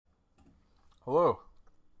Hello.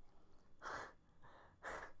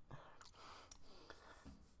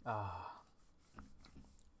 Ah.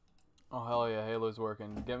 Oh hell yeah, Halo's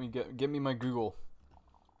working. Get me my Google.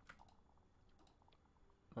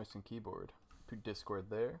 Mouse and keyboard. Put Discord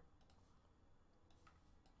there.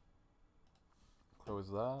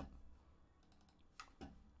 Close that.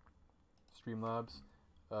 Streamlabs.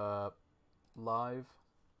 Live.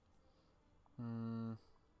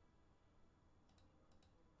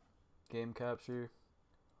 Game capture.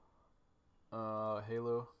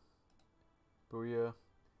 Halo. Booyah.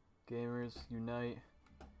 Gamers unite.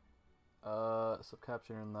 Stop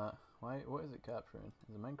capturing that. What is it capturing?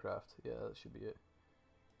 Is it Minecraft? Yeah, that should be it.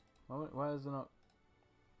 Why is it not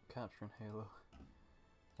capturing Halo?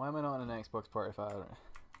 Why am I not in an Xbox party if I don't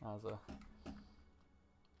Azza?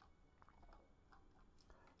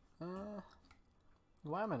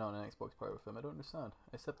 Why am I not in an Xbox party with him? I don't understand.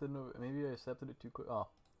 Maybe I accepted it too quick. Oh.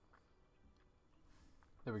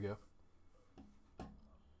 There we go.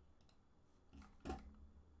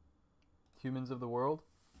 Humans of the world.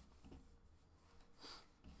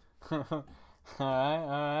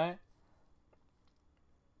 Alright.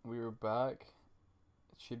 We were back.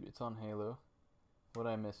 It's on Halo. What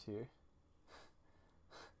did I miss here?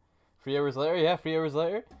 3 hours later? Yeah, 3 hours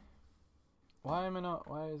later. Why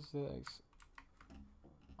is it?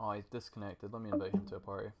 Oh, he's disconnected. Let me invite him to a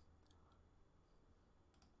party.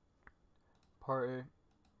 Party.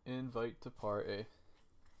 Invite to party.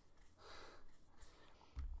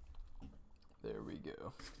 There we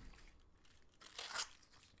go.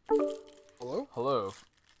 Hello? Hello.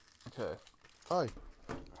 Okay. Hi.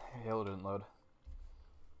 Halo didn't load.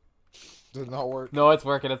 Did it not work? No, it's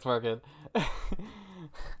working.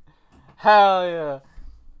 Hell yeah.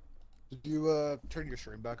 Did you turn your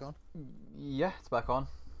stream back on? Yeah, it's back on.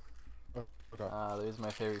 Oh, okay. There's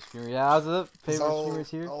my favorite streamer. Yeah, how's it? Favorite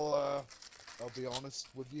streamers here? I'll be honest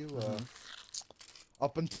with you.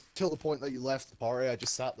 Up until the point that you left the party, I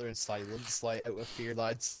just sat there in silence, like out of fear that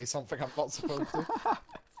I'd say something I'm not supposed to.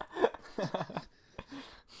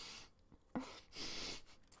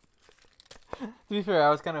 To be fair,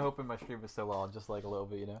 I was kind of hoping my stream was still on, just like a little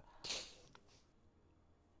bit, you know.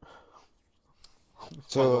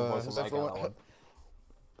 So,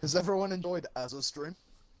 has everyone enjoyed Azza's stream?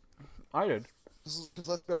 I did. Because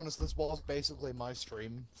let's be honest, this was basically my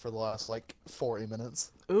stream for the last, like, 40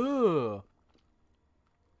 minutes. Ooh.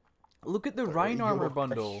 Look at the Rhine armor You're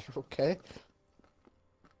bundle. Okay.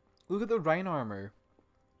 Look at the Rhine armor.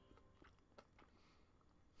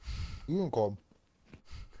 Unicorn.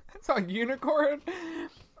 That's a unicorn?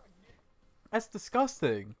 That's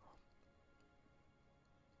disgusting.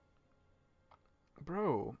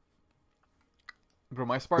 Bro,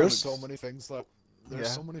 my Spartan. There's so many things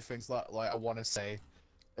that like I want to say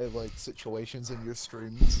in like situations in your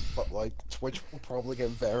streams, but like Twitch will probably get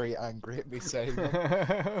very angry at me saying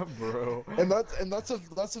them. Bro. And that's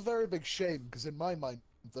a very big shame because in my mind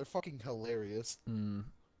they're fucking hilarious.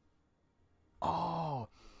 Oh.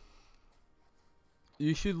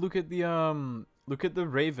 You should look at the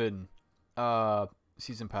Raven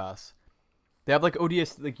season pass. They have like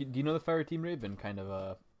ODS, like, do you know the Fire Team Raven kind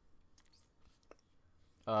of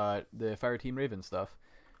the Fire Team Raven stuff?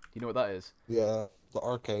 Do you know what that is? Yeah, the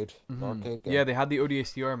arcade. The arcade game. Yeah, they had the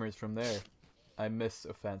ODST armors from there. I miss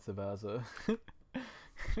offensive Azza. What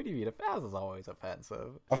do you mean? Azza's always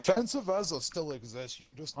offensive. Offensive Azza still exists. You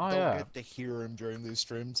just don't get to hear him during these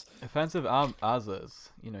streams. Offensive Azza's,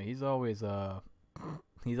 you know, he's always sorry,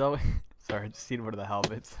 I just seen one of the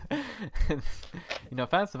helmets. You know,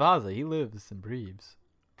 offensive Azza, he lives and breathes.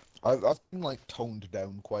 I've been like toned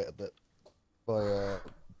down quite a bit by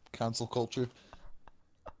cancel culture.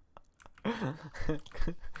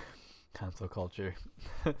 Cancel culture.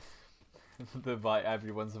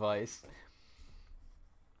 Everyone's vice.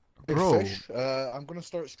 Big Bro. Fish, I'm gonna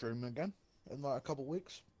start streaming again in like a couple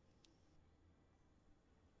weeks.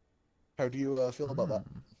 How do you feel about that?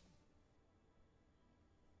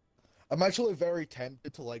 I'm actually very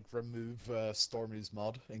tempted to like remove Stormy's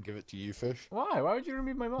mod and give it to you, Fish. Why? Why would you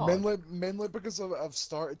remove my mod? Mainly because I've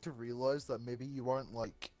started to realize that maybe you aren't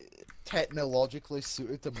like technologically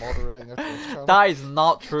suited to moderating a Twitch channel. That is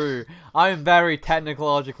not true. I'm very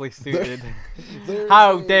technologically suited.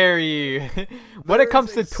 How dare you? When it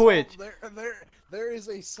comes to Twitch. There is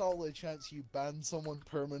a solid chance you ban someone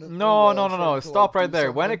permanently. No. Stop right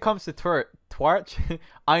there. When it comes to Twitch,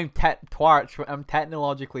 I'm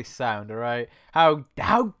technologically sound, alright? How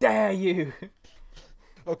dare you?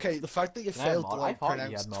 Okay, the fact that you failed to like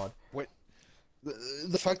pronounce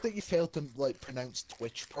The fact that you failed to like pronounce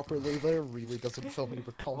Twitch properly there really doesn't fill me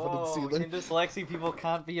with confidence Whoa, either. and dyslexic people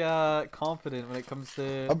can't be confident when it comes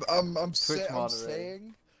to I'm Twitch I'm moderating.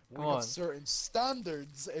 saying Come we have on. certain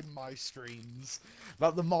standards in my streams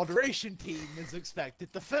that the moderation team is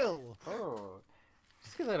expected to fill. Oh.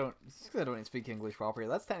 Just because I don't speak English properly,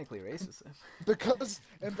 that's technically racist. Because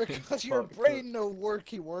your Fuck. brain no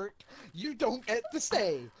worky work, you don't get to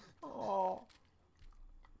say. Oh.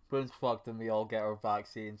 Britain's fucked and we all get our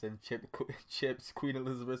vaccines and Chips Queen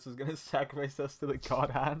Elizabeth is gonna sacrifice us to the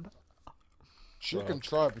god hand. She Bro. can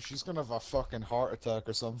try, but she's gonna have a fucking heart attack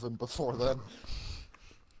or something before then.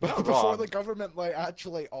 Not Before wrong. the government like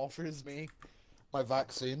actually offers me my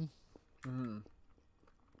vaccine.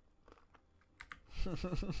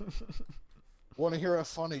 Want to hear a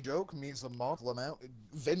funny joke? Me as a mod, Lamont.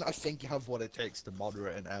 Vin, I think you have what it takes to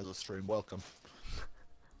moderate an Azza stream. Welcome.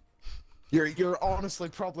 You're honestly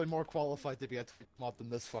probably more qualified to be a Twitch mod than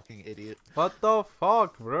this fucking idiot. What the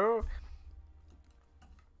fuck, bro?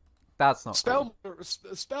 That's not Spell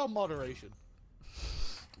moderation.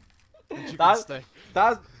 And you can That's stay.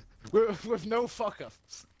 that's With no fuck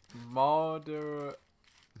ups. moderation.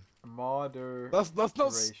 That's not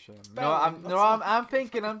No, spelling, I'm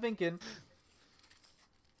thinking.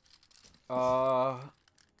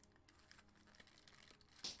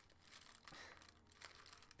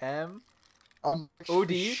 M. I'm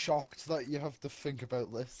OD? shocked that you have to think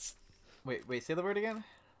about this. Wait, say the word again.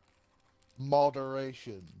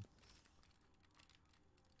 Moderation.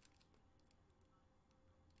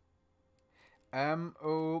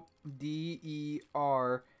 Moderation.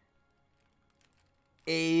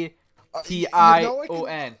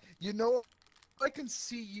 You know, I can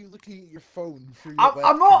see you looking at your phone through your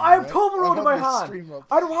I'm not. webcam, I have right? Toblerone in my this hand. stream up.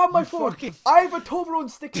 I don't have my You phone. fucking- I have a Toblerone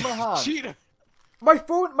stick in my hand. Cheater! My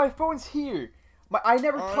phone's here. I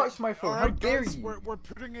never Alright, touched my phone. How alright, dare guys, you? We're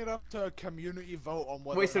putting it up to a community vote on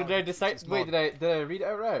whether. Wait, so or not did I you decide? just Wait, mod. did I read it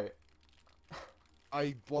out right?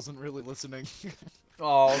 I wasn't really listening.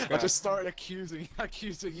 Oh, okay. I just started accusing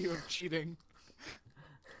you of cheating.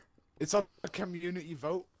 It's up a community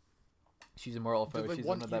vote. She's immortal, Do folks. they She's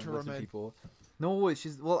want one of you them to lizard remain? people. No,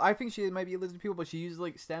 she's well. I think she might be a lizard people, but she uses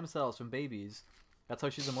like stem cells from babies. That's how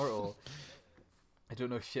she's immortal. I don't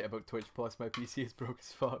know shit about Twitch Plus. My PC is broke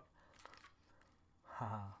as fuck.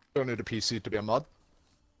 Haha. Don't need a PC to be a mod.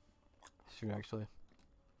 Sure, actually.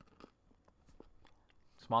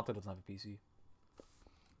 Samantha doesn't have a PC.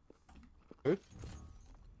 Who?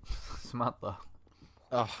 Samantha.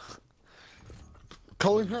 Ugh.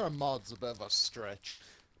 Calling her a mod's a bit of a stretch.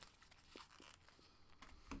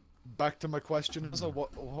 Back to my question. So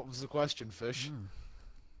what was the question, Fish?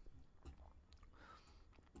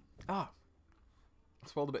 Ah.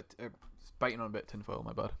 Swallowed a bit. Biting on a bit of tinfoil.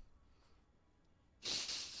 My bad.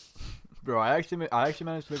 Bro, I actually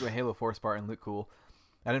managed to make my Halo 4 Spartan look cool.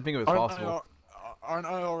 I didn't think it was possible. Aren't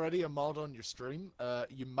I already a mod on your stream?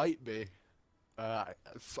 You might be. I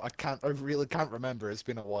really can't remember. It's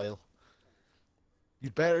been a while.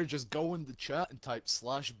 You'd better just go in the chat and type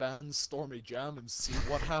 /ban Stormy Jam and see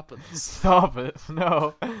what happens. Stop it!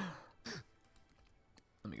 No. Let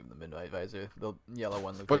me give them the midnight visor. The yellow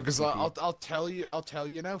one looks. Because like I'll tell you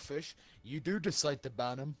now, Fish. You do decide to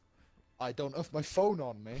ban him. I don't have my phone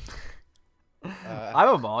on me.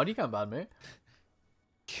 I'm a mod. You can't ban me.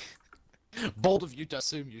 Bold of you to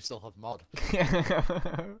assume you still have mod.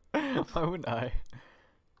 Why wouldn't I?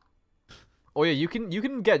 Oh yeah, you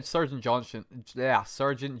can get Sergeant Johnson. Yeah,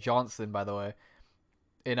 Sergeant Johnson. By the way,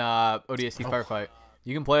 in ODST Firefight,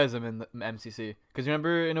 you can play as him in the MCC. Because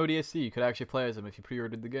remember in ODST, you could actually play as him if you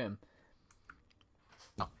pre-ordered the game.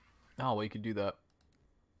 No. Oh well, you could do that.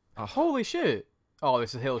 Holy shit! Oh,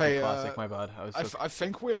 this is Halo 2 Classic. My bad. I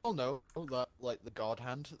think we all know that, like, the God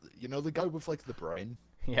Hand. You know the guy with like the brain.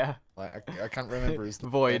 Yeah. Like I can't remember his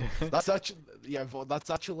Void. That's actually that's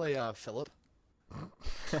actually Philip.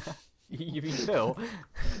 You mean Phil?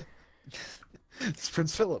 It's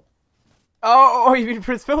Prince Philip. Oh, you mean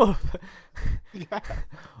Prince Philip? Yeah.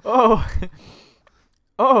 Oh,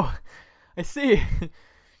 I see.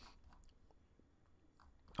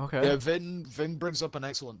 Okay. Yeah, Vin brings up an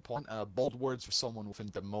excellent point. Bold words for someone within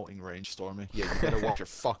demoting range, Stormy. Yeah, you better watch your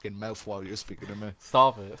fucking mouth while you're speaking to me.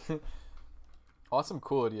 Stop it. Awesome,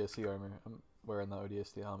 cool ODST armor. I'm wearing that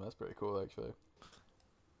ODST helmet. That's pretty cool, actually.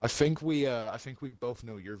 I think we both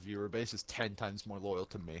know your viewer base is 10 times more loyal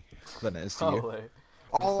to me than it is to you. Holy.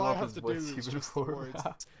 All I have to do is just the words.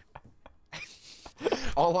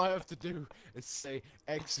 All I have to do is say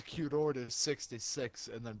execute order 66,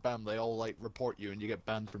 and then bam, they all like report you, and you get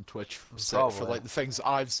banned from Twitch for like the things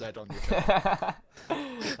I've said on your channel.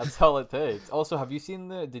 That's all it takes. Also, have you seen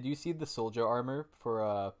the? Did you see the soldier armor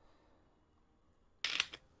for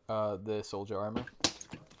the soldier armor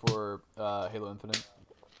for Halo Infinite?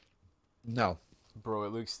 No. Bro,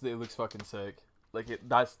 it looks fucking sick. Like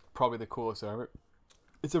that's probably the coolest armor.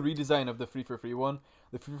 It's a redesign of the free for free one.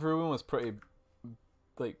 The free for free one was pretty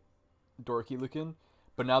like dorky looking,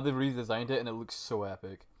 but now they've redesigned it and it looks so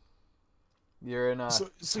epic. You're in a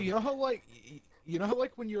So you know how like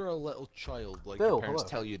when you're a little child, like Bill, your parents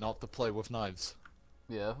hello. tell you not to play with knives.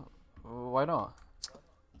 Yeah. Why not?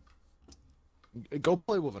 Go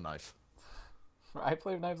play with a knife. I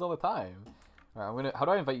play with knives all the time. Alright, I'm gonna. How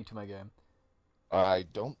do I invite you to my game? I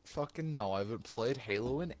don't fucking know. I haven't played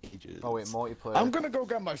Halo in ages. Oh wait, multiplayer. I'm gonna go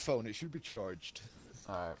get my phone. It should be charged.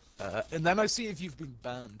 Alright. And then I see if you've been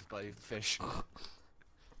banned by Fish.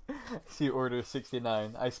 See order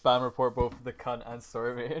 69. I spam report both the cunt and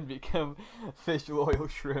Stormy and become fish loyal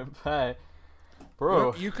shrimp. Hey,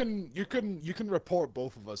 bro. You can report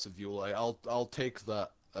both of us if you like. I'll take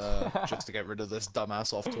that. Just to get rid of this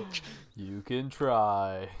dumbass off Twitch. You can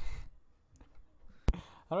try.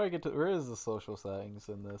 How do I get to? Where is the social settings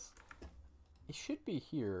in this? It should be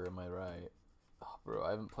here. Am I right? Oh, bro,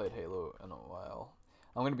 I haven't played Halo in a while.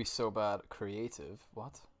 I'm gonna be so bad. Creative.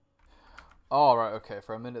 What? Oh, right, okay,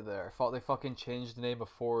 for a minute there. I thought they fucking changed the name of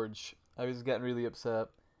Forge. I was getting really upset.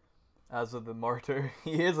 As of the martyr.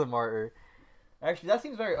 He is a martyr. Actually, that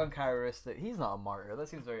seems very uncharacteristic. He's not a martyr. That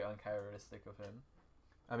seems very uncharacteristic of him.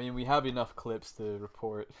 I mean, we have enough clips to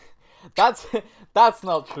report. That's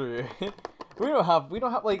not true. we don't have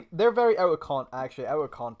like, they're very out of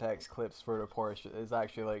context clips for report is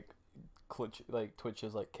actually like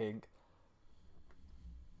Twitch's like kink.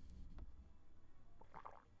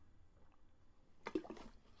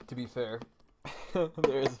 To be fair,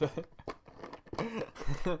 there is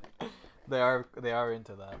they are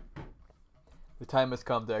into that. The time has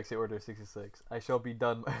come to exit order 66. I shall be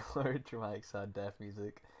done, my lord. Dramatic sad death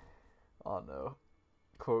music. Oh no.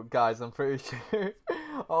 Quote, guys, I'm pretty sure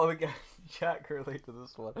all the guys in chat can relate to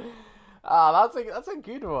this one. Ah, that's a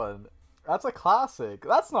good one. That's a classic.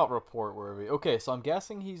 That's not report worthy. Okay, so I'm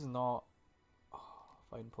guessing he's not. Oh,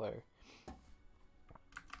 fine player.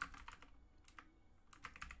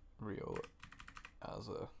 Real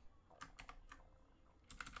Azza.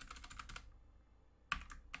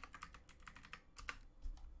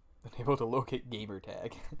 Unable to locate gamer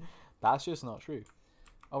tag. That's just not true.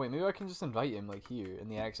 Oh wait, maybe I can just invite him like here in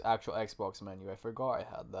the actual Xbox menu. I forgot I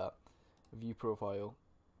had that. View profile.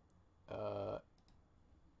 I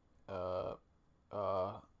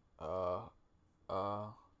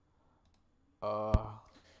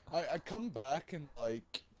come back and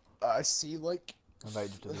like I see like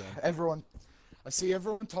Invite you to the game. everyone. I see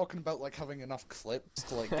everyone talking about like having enough clips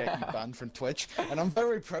to like get you banned from Twitch, and I'm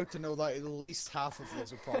very proud to know that at least half of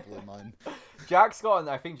those are probably mine. I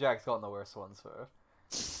think Jack's gotten the worst ones for.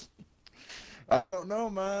 I don't know,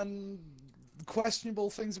 man. Questionable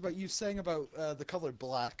things about you saying about the color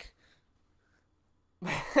black.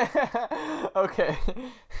 Okay.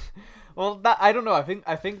 Well, that I don't know. I think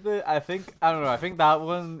I don't know. I think that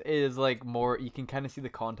one is like more. You can kind of see the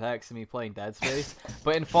context of me playing Dead Space.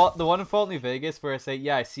 But in the one in Fallout New Vegas where I say,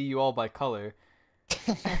 "Yeah, I see you all by color."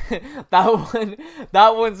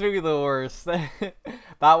 that one's really the worst. That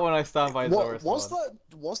one I stand by is the worst one.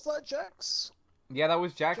 Was that Jack's? Yeah, that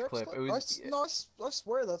was Jack's clip. It was. I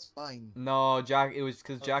swear that's mine. No, Jack. It was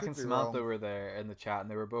because Jack and Samantha wrong. were there in the chat,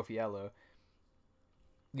 and they were both yellow.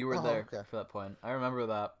 You were Oh, there okay. for that point. I remember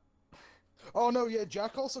that. Oh no, yeah,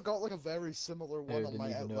 Jack also got like a very similar one on didn't my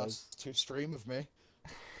even Outlast 2 stream of me.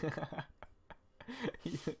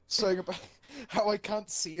 Saying about how I can't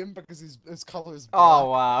see him because his color is black. Oh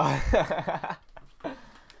wow.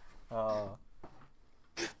 Oh.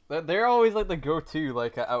 They're always like the go-to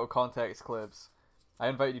like out of context clips. I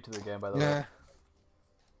invited you to the game, by the way.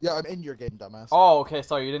 Yeah, I'm in your game, dumbass. Oh, okay.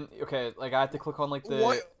 Sorry, you didn't. Okay, like I had to click on like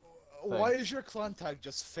the. Why is your clan tag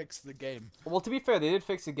just fix the game? Well, to be fair, they did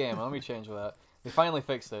fix the game. Let me change that. They finally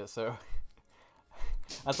fixed it, so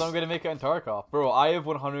that's why I'm gonna make it in Tarkov, bro. I have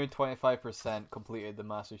 125% completed the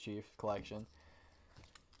Master Chief collection.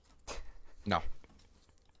 No.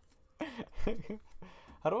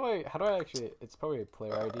 How do I actually? It's probably a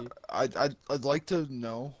player ID. I'd like to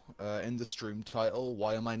know in the stream title,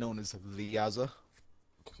 why am I known as the Azza?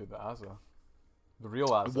 To the Azza. The real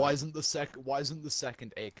Azza. Why isn't the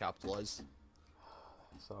second A capitalized?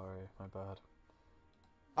 Sorry, my bad.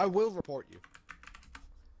 I will report you.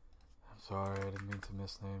 I'm sorry, I didn't mean to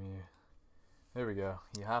misname you. There we go.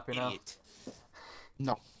 You happy now? Idiot.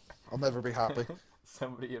 No, I'll never be happy.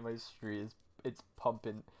 Somebody in my street it's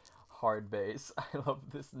pumping hard base. I love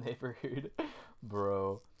this neighborhood,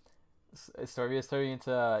 bro. Starvia is turning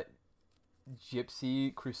into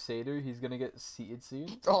Gypsy Crusader. He's gonna get seated soon.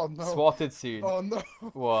 Oh no. Swatted soon. Oh no.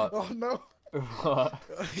 What? Oh no. What?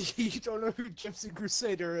 You don't know who Gypsy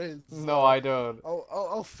Crusader is. No, I don't.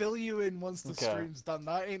 I'll fill you in once the Okay. stream's done.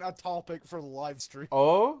 That ain't a topic for the live stream.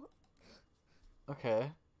 Oh.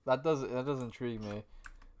 Okay. That does intrigue me.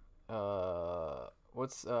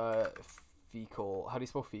 What's fecal? How do you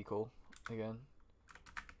spell fecal again?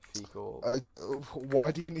 Fecal.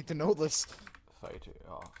 Why do you need to know this? Fighter.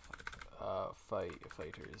 Oh.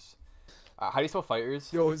 Fighters. How do you spell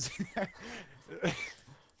fighters? Yo, is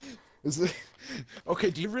it... Okay,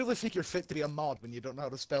 do you really think you're fit to be a mod when you don't know how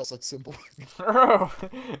to spell such simple? Bro,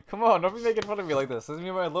 come on, don't be making fun of me like this. This is me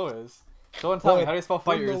my lowest. Someone tell me, how do you spell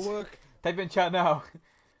fighters? Type in chat now.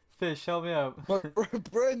 Fish, help me out.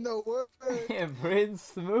 Brain no work. Yeah, brain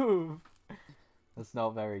smooth. That's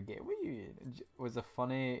not very gay. What you was a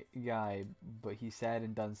funny guy, but he said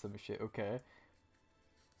and done some shit. Okay.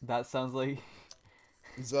 That sounds like...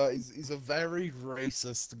 He's a very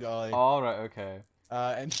racist guy. Alright, okay.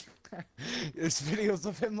 And there's videos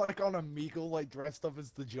of him like on Omegle, like dressed up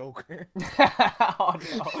as the Joker. Oh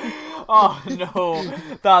no! Oh no!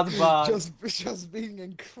 That's bad. Just being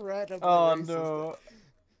incredibly Oh racist. no!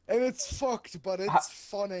 And it's fucked, but it's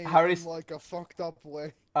funny how do in you like a fucked up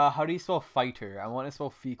way. How do you spell fighter? I want to spell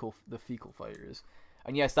fecal. The fecal fighters.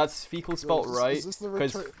 And yes, that's fecal spelt right. Is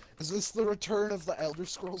this the return of the Elder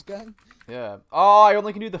Scrolls gang? Yeah. Oh, I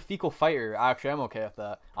only can do the fecal fighter. Actually, I'm okay with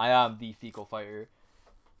that. I am the fecal fighter.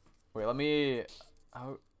 Wait, let me...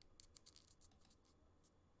 I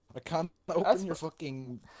can't open your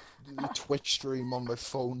fucking Twitch stream on my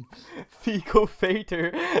phone. Fecal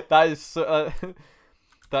fighter. That is so...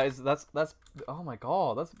 that's... Oh my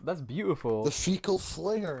god, that's beautiful. The fecal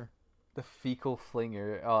flinger. The fecal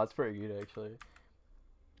flinger. Oh, that's pretty good, actually.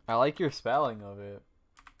 I like your spelling of it.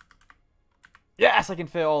 Yes, I can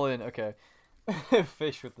fit all in. Okay.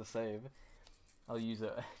 Fish with the save. I'll use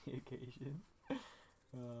it on any occasion.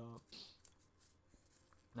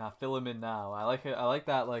 Nah, fill him in now. I like it. I like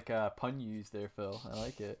that pun you used there, Phil. I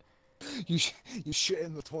like it. You shit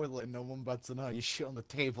in the toilet and no one bats an eye. You shit on the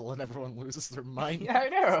table and everyone loses their mind. Yeah, I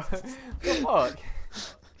know. The fuck?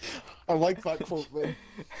 I like that quote, man.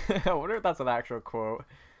 I wonder if that's an actual quote.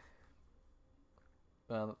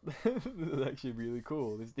 This is actually really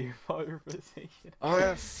cool. This deer fire conversation. Oh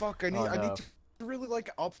yeah, fuck! I need no. to really like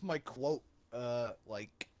up my quote,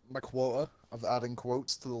 like my quota of adding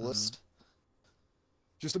quotes to the list,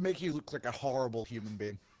 just to make you look like a horrible human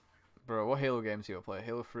being. Bro, what Halo games do you play?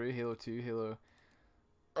 Halo 3, Halo 2, Halo...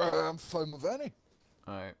 I'm fine with any.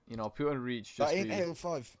 Alright, you know, I'll put on Reach just That for ain't you. Halo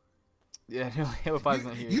 5. Yeah, no, Halo 5's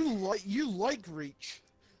not here. You like Reach.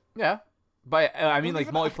 Yeah. But I mean, like,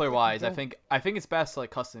 even multiplayer wise, don't. I think it's best like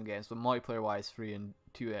custom games, but multiplayer wise, 3 and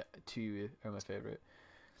 2 are my favorite.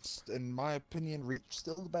 In my opinion, Reach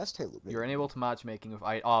still the best Halo game. You're unable to matchmaking with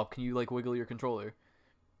oh, can you like wiggle your controller?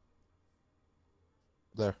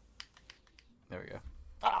 There. There we go.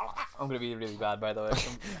 I'm gonna be really bad, by the way.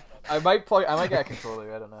 I might get a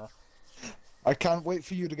controller. I don't know. I can't wait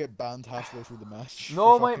for you to get banned halfway through the match.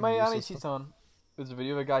 No, my anti-cheat's on. There's a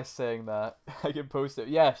video of a guy saying that. I can post it.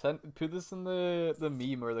 Yeah, put this in the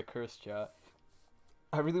meme or the curse chat.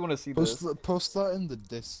 I really want to see this. Post that in the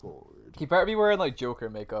Discord. He better be wearing like Joker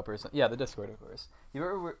makeup or something. Yeah, the Discord, of course. He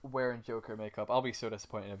better wearing Joker makeup. I'll be so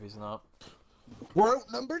disappointed if he's not. We're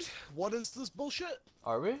outnumbered. What is this bullshit?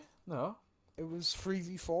 Are we? No. It was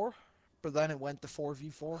 3v4, but then it went to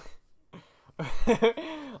 4v4.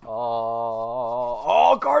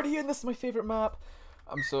 Oh, Guardian! This is my favorite map.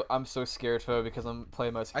 I'm so scared for because I'm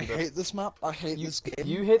playing mouse. I hate this map. I hate this game.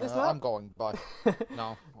 You hate this map? I'm going bye.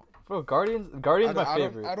 No. Bro, Guardian's my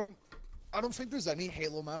favorite. I don't think there's any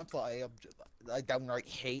Halo map that I downright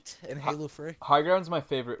hate in Halo 3. High Ground's my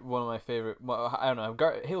favorite. One of my favorite. Well, I don't know.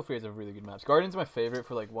 Halo 3 has a really good maps. Guardian's my favorite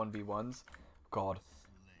for like 1v1s. God.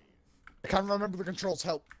 I can't remember the controls.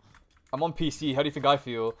 Help. I'm on PC. How do you think I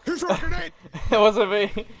feel? Who's a grenade? It wasn't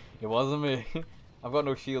me. It wasn't me. I've got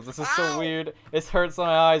no shields. This is so weird. It hurts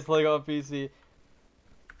my eyes playing on PC.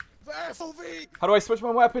 The FOV. How do I switch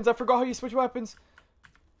my weapons? I forgot how you switch weapons.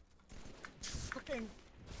 Fucking.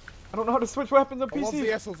 I don't know how to switch weapons on PC. I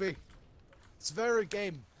love the FOV. It's very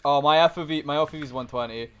game. Oh, my FOV is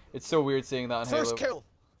 120. It's so weird seeing that on Halo. First kill.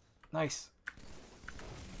 Nice.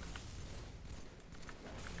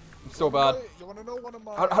 I'm so bad. You wanna know one of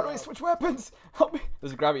my? How do I switch weapons? Help me.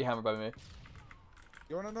 There's a gravity hammer by me.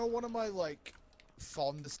 You wanna know one of my like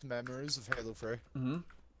fondest memories of Halo 3?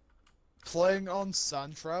 playing on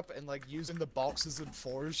Sandtrap and like using the boxes and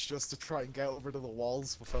Forge just to try and get over to the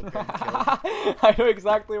walls without getting killed. I know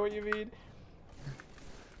exactly what you mean.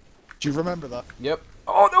 Do you remember that? Yep.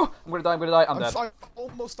 Oh no! I'm gonna die, I'm gonna die, I'm dead. I'm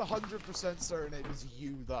almost 100% certain it was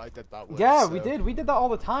you that I did that with. Yeah, so. we did that all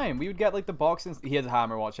the time. We would get like the boxes. He has a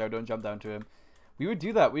hammer, watch out, don't jump down to him. We would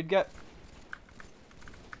do that, we'd get...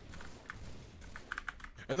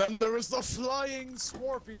 And then there was the flying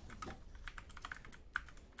Scorpion.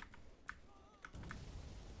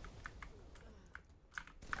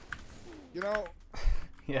 You know...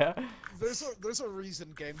 Yeah? There's a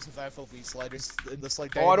reason games have FOV sliders in this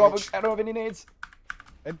like day Oh, I and age. don't have any nades.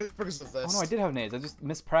 And it's because of this. Oh no, I did have nades. I just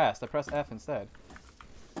mispressed. I pressed F instead.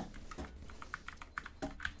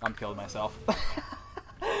 I'm killing myself.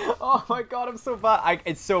 Oh my god, I'm so bad.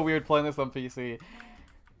 It's so weird playing this on PC.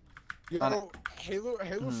 You know, Halo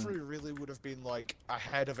 3 really would have been like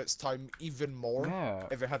ahead of its time even more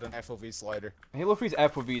if it had an FOV slider. Halo 3's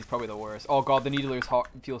FOV is probably the worst. Oh god, the needler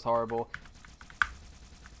feels horrible.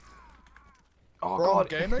 Oh Bro, god.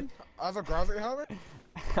 gaming? I have a gravity hammer?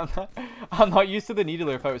 I'm not used to the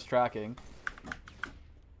needler if I was tracking.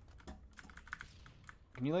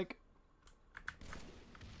 Can you like...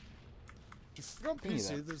 Do you think on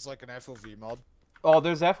PC there's like an FOV mod? Oh,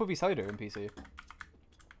 there's FOV slider in PC.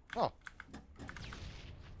 Oh.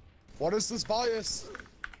 What is this bias?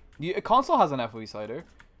 A console has an FOV slider.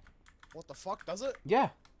 What the fuck, does it? Yeah.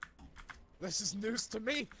 This is news to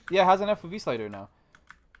me. Yeah, it has an FOV slider now.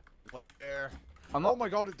 There. I'm not... Oh my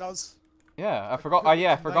god, it does. Yeah, I forgot. Oh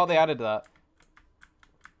yeah, I forgot they added that.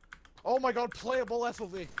 Oh my god, playable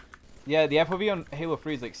FOV. Yeah, the FOV on Halo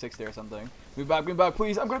 3 is like 60 or something. Move back,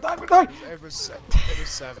 please. I'm gonna die, I'm gonna die! It was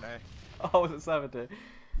 70. Oh, was it 70?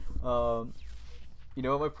 You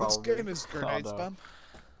know what my problem This game is grenade spam.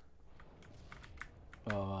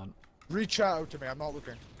 Oh man. Reach out to me, I'm not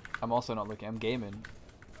looking. I'm also not looking, I'm gaming.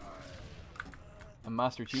 I'm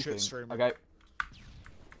Master Chiefing. Shit streamer. Okay.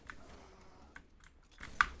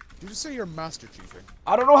 Did you say you're Master Chiefing?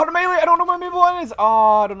 I don't know how to melee! I don't know what my melee button is!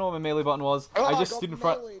 Oh, I don't know what my melee button was. Oh, I just stood in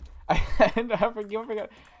front. I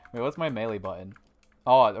forget. Wait, what's my melee button?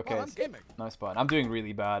 Oh, okay. Oh, I'm gaming. Nice button. I'm doing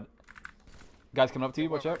really bad. Guys coming up to you,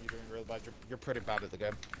 watch out. You're doing real bad. You're pretty bad at the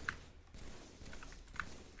game.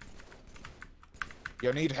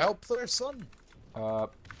 You need help there, son?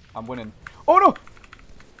 I'm winning. Oh no!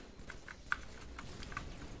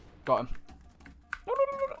 Got him. No.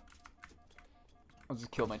 I'll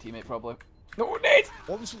just kill my teammate probably. No, Nate!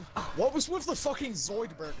 What was with the fucking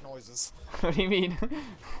Zoidberg noises? What do you mean?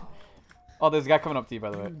 Oh, there's a guy coming up to you, by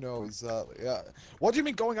the way. No, exactly. Yeah. What do you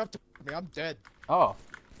mean going up to me? I'm dead. Oh.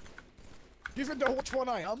 Do you even know which one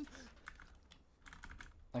I am?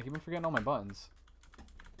 I keep on forgetting all my buttons.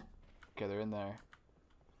 Okay, they're in there.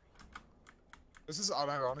 This is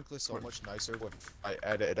unironically so much nicer when I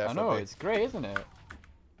edited FOV. I know, it's great, isn't it?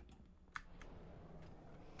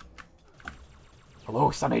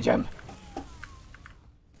 Hello, Sunny Jim.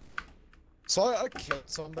 So I killed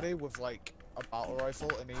somebody with like a battle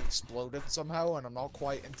rifle and he exploded somehow and I'm not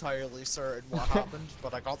quite entirely certain what happened,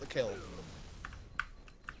 but I got the kill.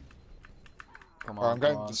 Come on, I'm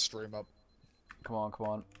going to stream up. Come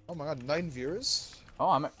on. Oh my god, 9 viewers? Oh,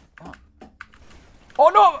 I'm at... Oh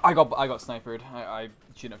no! I got sniped. I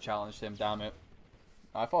shouldn't have challenged him, damn it.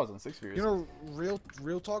 I thought I was on 6 viewers. You know,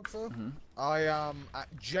 real talk though? I am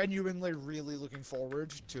genuinely really looking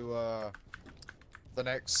forward to the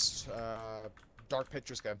next Dark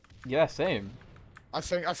Pictures game. Yeah, same. I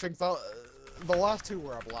think that the last 2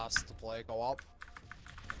 were a blast to play co-op.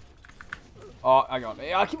 Oh,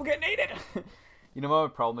 I keep on getting aided! You know what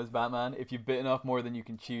my problem is, Batman? If you bit off more than you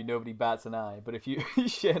can chew, nobody bats an eye. But if you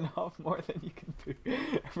shit off more than you can poo,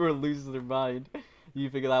 everyone loses their mind. You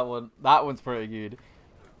figure that one. That one's pretty good.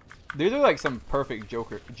 These are like some perfect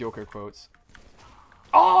Joker quotes.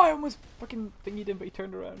 Oh, I almost fucking thingied him, but he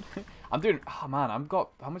turned around. I'm doing. Oh man, I've got.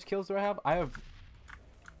 How much kills do I have? I have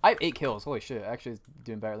 8 kills. Holy shit! Actually, it's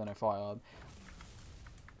doing better than I thought I would.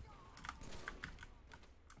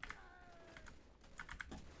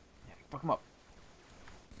 Yeah, fuck him up.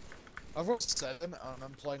 I've got 7 and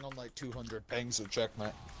I'm playing on like 200 ping, so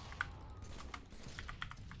checkmate.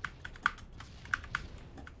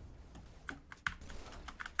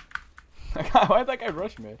 Why'd that guy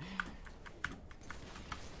rush me?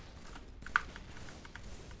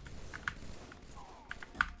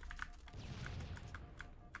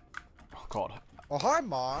 Oh god. Oh hi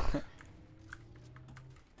Mark!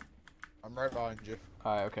 I'm right behind you.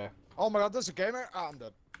 Alright, okay. Oh my god, there's a gamer? Ah, I'm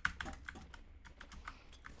dead.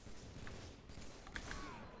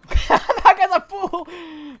 That guy's a fool!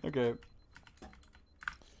 Okay.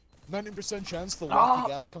 90% chance the wacky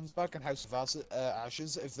guy comes back in House of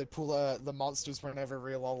Ashes if they pull the monsters were never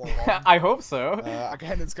real all along. I hope so.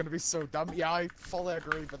 Again, it's gonna be so dumb. Yeah, I fully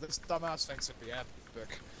agree, but this dumbass thinks it'd be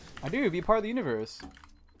epic. I do, be part of the universe.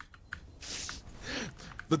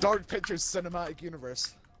 The Dark Pictures cinematic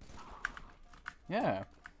universe. Yeah.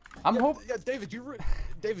 Yeah, David,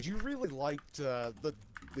 you really liked the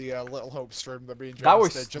Little Hope stream that me and James That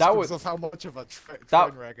was did, just that because was of how much of a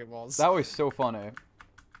train wreck it was. That was so funny.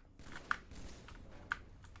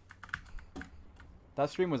 That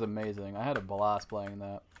stream was amazing. I had a blast playing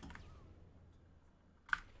that.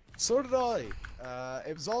 So did I.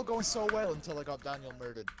 It was all going so well until I got Daniel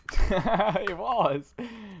murdered. It was.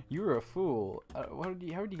 You were a fool. How did you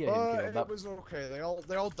get him killed? It was okay.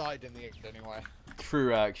 They all died in the end anyway.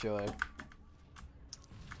 True, actually.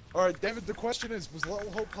 All right, David. The question is: was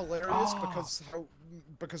Little Hope hilarious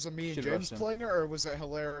because of me and James playing it, or was it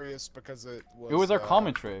hilarious because it was? It was our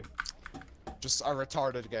commentary. Just a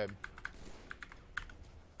retarded game.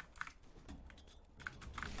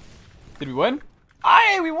 Did we win?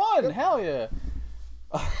 Aye, we won! Yep. Hell yeah!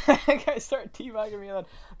 Guys start teabagging me then.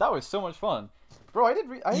 That was so much fun, bro.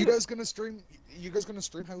 You guys gonna stream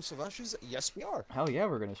House of Ashes? Yes, we are. Hell yeah,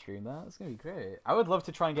 we're gonna stream that. It's gonna be great. I would love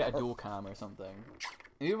to try and get a dual cam or something.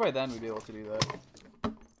 Maybe by then we'd be able to do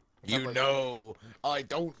that. You know, I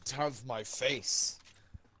don't have my face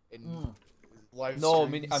in live. No,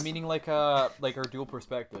 streams. I'm meaning like our dual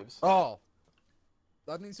perspectives. Oh.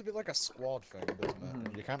 That needs to be like a squad thing, doesn't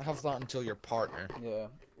it? You can't have that until your partner. Yeah.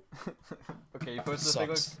 Okay, you posted a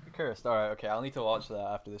big cursed. Alright, okay, I'll need to watch that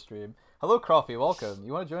after the stream. Hello, Croffy, welcome.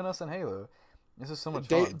 You want to join us in Halo? This is so much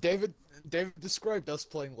fun. David described us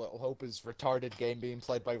playing Little Hope as retarded game being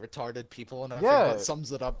played by retarded people, and I think that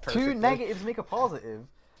sums it up perfectly. 2 negatives make a positive.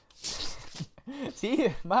 See,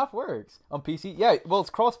 math works. On PC? Yeah, well, it's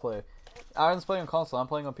crossplay. Aaron's playing on console, I'm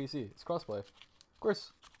playing on PC. It's crossplay. Of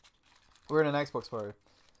course. We're in an Xbox party.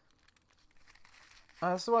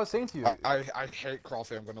 That's what I was saying to you. I hate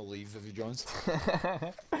Croffy. I'm gonna leave if he joins.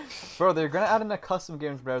 Bro, they're gonna add in a custom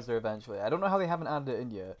games browser eventually. I don't know how they haven't added it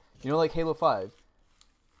in yet. You know, like Halo 5.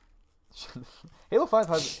 Halo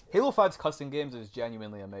 5's custom games is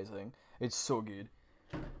genuinely amazing. It's so good.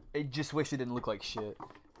 I just wish it didn't look like shit.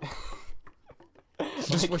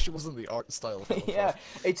 Just wish it wasn't the art style. Yeah,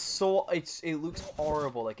 it looks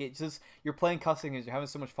horrible. Like it's just you're playing custom games, you're having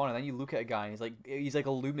so much fun, and then you look at a guy and he's like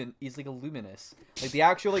a luminous. Like the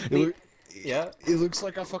actual yeah. He looks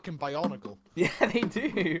like a fucking Bionicle. Yeah, they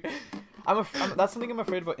do. That's something I'm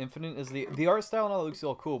afraid about Infinite is the art style and all that looks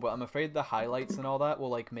all cool, but I'm afraid the highlights and all that will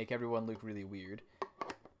like make everyone look really weird.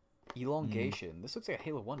 Elongation. This looks like a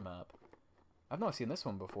Halo 1 map. I've not seen this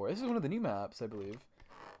one before. This is one of the new maps, I believe.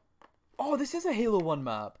 Oh, this is a Halo 1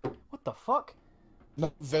 map. What the fuck?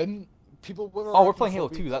 No, then people with we're playing Halo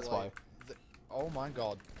 2, that's why. Oh my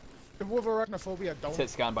god. People with arachnophobia don't...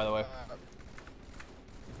 Tit scan, by the way.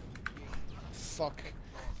 Fuck.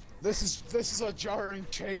 This is a jarring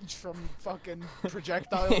change from fucking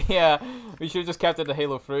projectile. Yeah, we should have just kept it to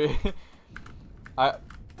Halo 3. Okay.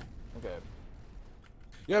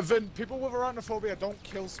 Yeah, Vin, people with arachnophobia don't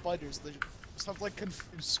kill spiders. They just have like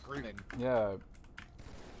confused screaming. Yeah.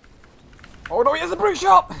 Oh no, he has a brick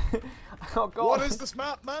shop! Oh god. What is this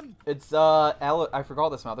map, man? It's I forgot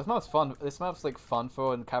this map. This map's fun. This map's like fun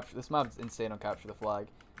for and capture. This map's insane on capture the flag.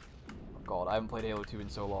 Oh god, I haven't played Halo 2 in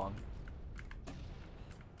so long.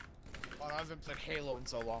 Oh, I haven't played Halo in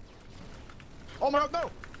so long. Oh my god,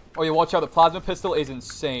 no! Oh yeah, watch out! The plasma pistol is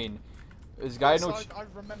insane. This guy knows. I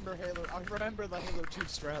remember Halo. I remember the Halo 2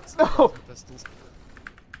 strats. No! Pistols.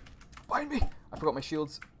 Behind me! I forgot my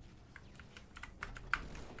shields.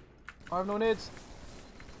 I have no nades.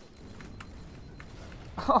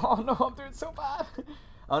 Oh no, I'm doing so bad.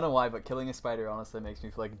 I don't know why, but killing a spider honestly makes me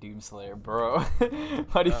feel like Doomslayer, bro.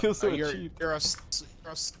 Why do you feel so cheap? You're a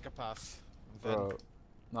psychopath, bro.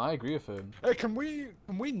 No, I agree with him. Hey, can we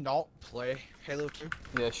not play Halo 2?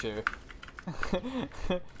 Yeah, sure.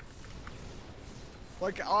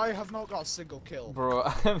 Like, I have not got a single kill.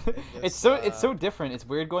 Bro, it's so different. It's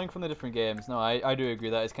weird going from the different games. No, I do agree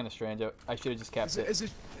that it's kind of strange. I should have just kept it.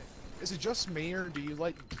 Is it just me, or do you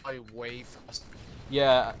like play way fast?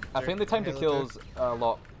 Yeah, I think the time to kill is a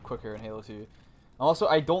lot quicker in Halo 2. Also,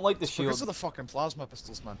 I don't like the shield. Because of the fucking plasma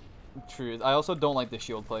pistols, man. True. I also don't like the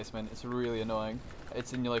shield placement. It's really annoying.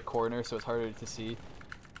 It's in your like corner, so it's harder to see.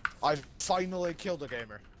 I've finally killed a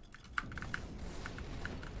gamer.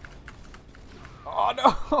 Oh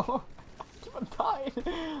no! I keep on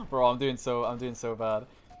dying. Bro, I'm doing so bad.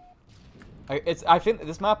 I think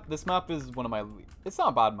this map is one of my. It's not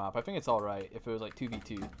a bad map. I think it's all right if it was like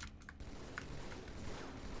 2v2.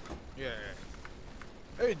 Yeah.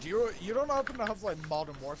 Hey, you don't happen to have like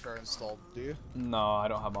Modern Warfare installed, do you? No, I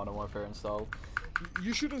don't have Modern Warfare installed.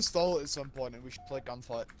 You should install it at some point, and we should play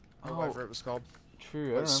Gunfight or whatever it was called.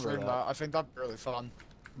 True, I Let's remember stream that. that. I think that'd be really fun.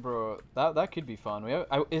 Bro, that could be fun.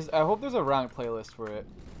 I hope there's a ranked playlist for it.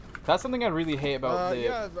 That's something I really hate about the.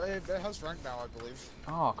 Yeah, it has rank now, I believe.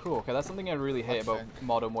 Oh, cool. Okay, that's something I really hate about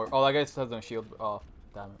Modern Warfare. Oh, I guess it has no shield. Oh,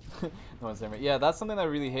 damn it. No one's there. Yeah, that's something that I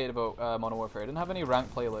really hate about Modern Warfare. I didn't have any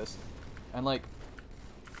ranked playlist, and like.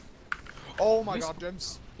 Oh my God,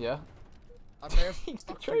 James. Yeah. I may have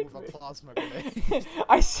stuck you with a plasma grenade.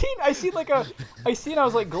 I seen I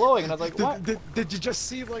was like glowing and I was like, what? Did you just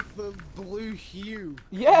see like the blue hue?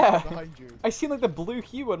 Yeah. Behind you? I seen like the blue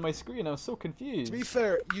hue on my screen. I was so confused. To be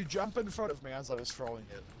fair, you jump in front of me as I was throwing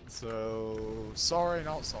it. So sorry,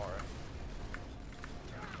 not sorry.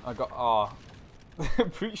 I got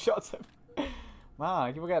brute shots him.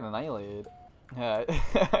 Man, people getting annihilated. Yeah,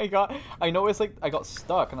 I noticed like I got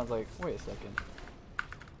stuck and I was like, wait a second.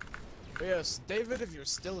 Yes, David, if you're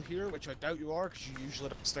still here, which I doubt you are, because you usually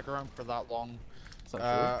don't stick around for that long,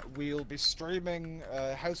 we'll be streaming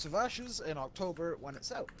House of Ashes in October when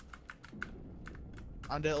it's out.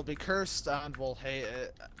 And it'll be cursed and we'll hate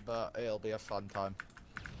it, but it'll be a fun time.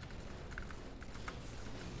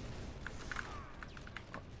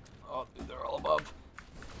 Oh, dude, they're all above.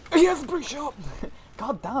 He has a pre-shot!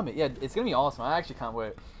 God damn it, yeah, it's gonna be awesome. I actually can't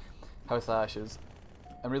wait. House of Ashes.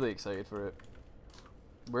 I'm really excited for it.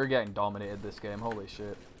 We're getting dominated this game, holy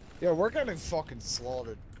shit. Yeah, we're getting fucking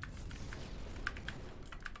slaughtered.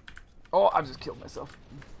 Oh, I just killed myself.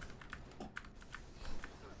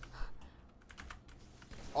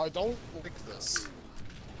 I don't like this.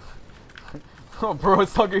 Oh, bro,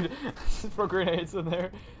 it's talking. Throw grenades in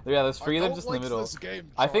there. Yeah, there's three of them just in the middle. This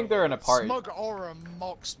game, I think they're in a party. Smug aura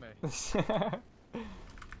mocks me.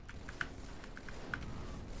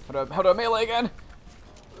 How do I melee again?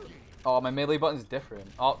 Oh, my melee button's different.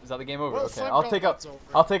 Oh, is that the game over? Well, okay, I'll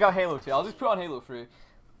take out Halo 2. I'll just put on Halo 3.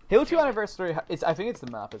 Halo 2 Anniversary. I think it's the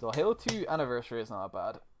map as well. Halo 2 Anniversary is not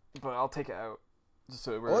bad, but I'll take it out just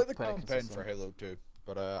so we're I like the playing campaign consistent. for Halo 2,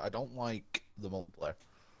 but I don't like the multiplayer.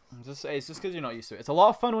 It's just because you're not used to it. It's a lot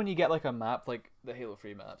of fun when you get like a map like the Halo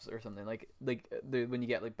 3 maps or something when you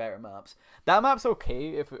get like better maps. That map's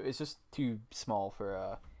okay if it's just too small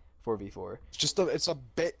for 4v4. It's just it's a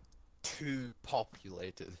bit too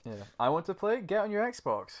populated. Yeah, I want to play. Get on your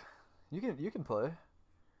Xbox. You can play.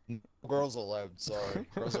 Girls allowed. Sorry,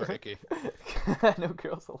 girls are icky. No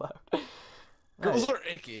girls allowed. Girls are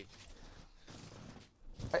icky.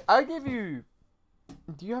 I gave you.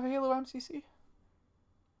 Do you have a Halo MCC?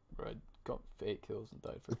 Bro, I got 8 kills and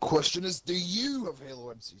died for. The question is, do you have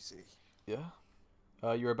Halo MCC?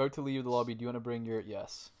 Yeah. You're about to leave the lobby. Do you want to bring your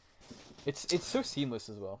yes? It's so seamless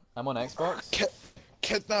as well. I'm on Xbox.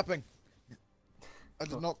 Kidnapping. I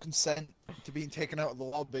did not consent to being taken out of the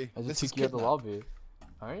lobby. I just took you out of the lobby.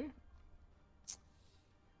 Alright.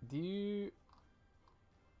 Do you...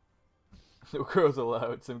 No girls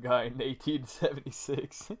allowed, some guy in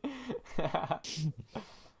 1876.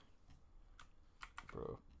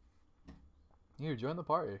 Bro. Here, join the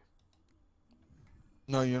party.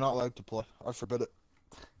 No, you're not allowed to play. I forbid it.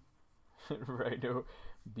 Right, no.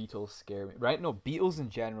 Beetles scare me. Right? No, beetles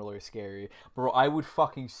in general are scary. Bro, I would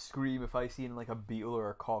fucking scream if I seen like a beetle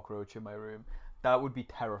or a cockroach in my room. That would be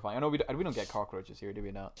terrifying. I know we don't get cockroaches here, do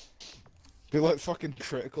we not? Be like fucking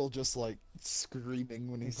Critical, just like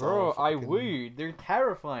screaming when he's. Bro, I would. They're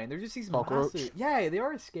terrifying. They're just these cockroach. massive. Yeah, they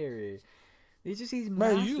are scary. They're just these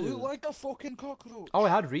massive. Man, you look like a fucking cockroach. Oh, I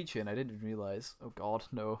had reach in. I didn't realize. Oh god,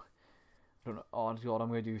 no. I don't know. Oh god, I'm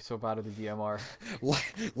gonna do so bad at the DMR.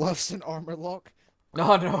 Left's an armor lock.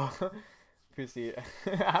 No, no. Pussy.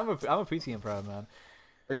 I'm a pussy and proud man.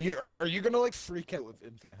 Are you gonna like freak out if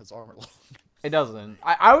Infinite has armor lock? It doesn't.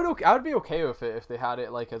 I would be okay with it if they had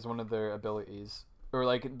it like as one of their abilities or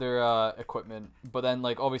like their equipment. But then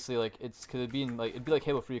like obviously like it'd be like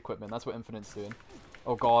Halo 3 equipment. That's what Infinite's doing.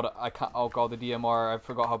 Oh god, I can't. Oh god, the DMR. I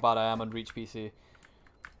forgot how bad I am on Reach PC.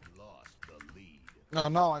 Lost the lead.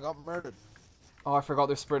 No, I got murdered. Oh, I forgot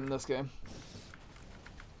they're sprinting this game.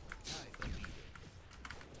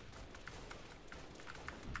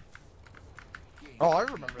 Oh, I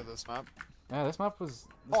remember this map. Yeah, this map was.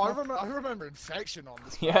 I remember Infection on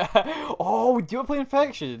this map. Yeah. Oh, do you want to play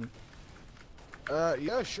Infection?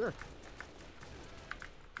 Yeah, sure.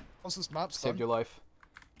 Once this map's done. Saved your life.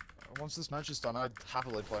 Once this match is done, I'd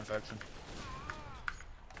happily play Infection.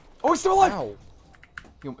 Oh, he's still alive! Ow.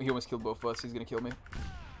 He almost killed both of us. He's gonna kill me.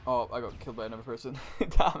 Oh, I got killed by another person.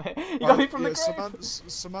 Damn it! You got me from the grave.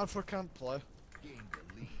 Samantha can't play.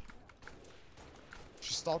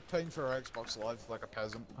 She stopped paying for her Xbox Live like a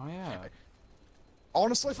peasant. Oh yeah.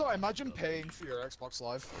 Honestly, thought imagine paying for your Xbox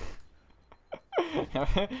Live.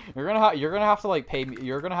 you're gonna have to like pay me.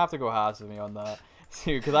 You're gonna have to go halves with me on that,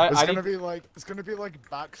 because I need It's gonna be like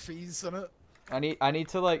back fees in it. I need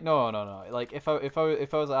to like no. Like if I was to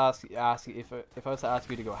if I was to ask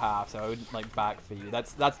you to go halves, I would like back fee you.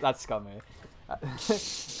 That's scummy.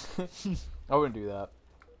 I wouldn't do that.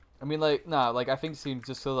 I mean like nah, like I think soon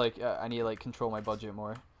just so like I need to like control my budget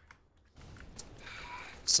more.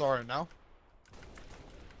 Sorry, now.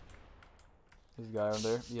 There's a guy on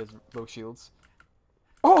there. He has low shields.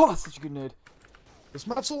 Oh, that's such a good nade. This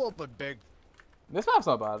map's a little bit big. This map's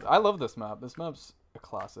not bad. I love this map. This map's a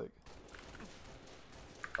classic.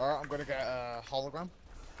 Alright, I'm gonna get a hologram.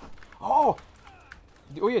 Oh!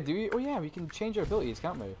 Oh yeah, do we? Oh yeah, we can change our abilities,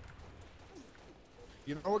 can't we?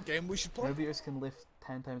 You know what game we should play? Abilities can lift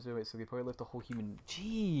 10 times their weight, so they probably lift a whole human.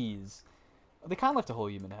 Jeez! They can't lift a whole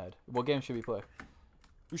human head. What game should we play?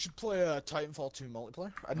 We should play Titanfall 2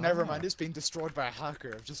 multiplayer. Never mind, it's being destroyed by a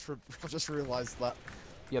hacker. I've just realized that.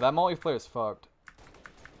 Yeah, that multiplayer is fucked.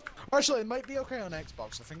 Actually, it might be okay on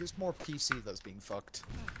Xbox. I think it's more PC that's being fucked.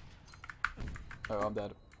 Oh, I'm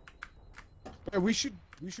dead. Yeah, we should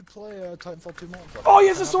play Titanfall 2 multiplayer. Oh, he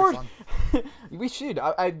has a sword! We should.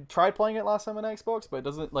 I tried playing it last time on Xbox, but it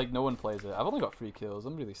doesn't, like, no one plays it. I've only got 3 kills.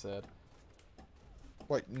 I'm really sad.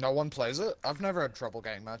 Wait, no one plays it? I've never had trouble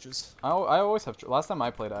getting matches. I always have last time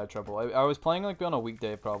I played it, I had trouble. I was playing, like, on a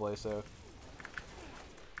weekday, probably, so...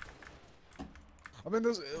 I mean,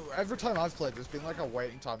 every time I've played, there's been, like, a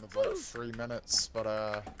waiting time of, like, 3 minutes. But,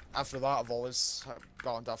 after that, I've always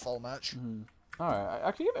gotten to a full match. Mm-hmm. Alright,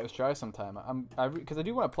 I could give it a try sometime. Because I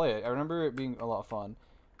do want to play it. I remember it being a lot of fun.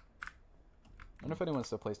 I wonder if anyone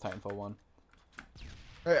still plays Titanfall 1.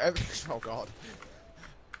 Hey, oh god.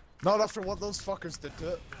 Not after what those fuckers did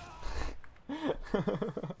to it.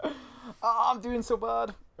 Oh, I'm doing so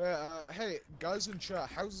bad. Hey, guys in chat,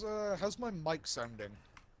 how's my mic sounding?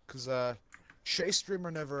 Cause Shay Streamer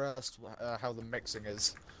never asked how the mixing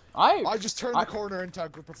is. I just turned the corner into a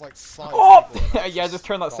group of like 5 people. Yeah, just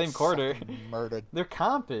turn that same corner. Murdered. They're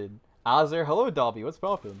camping. Azza, hello Dobby, what's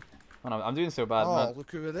poppin'? Oh, no, I'm doing so bad, man. Oh,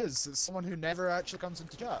 look who it is. It's someone who never actually comes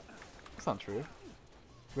into chat. That's not true.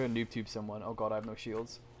 We're gonna noob tube someone. Oh god, I have no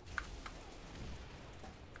shields.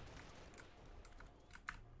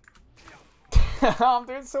 I'm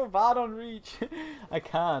doing so bad on reach. I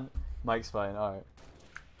can't. Mike's fine, alright.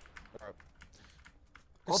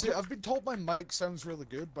 See, I've been told my mic sounds really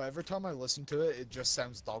good, but every time I listen to it, it just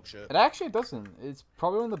sounds dog shit. It actually doesn't. It's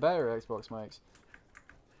probably one of the better Xbox mics.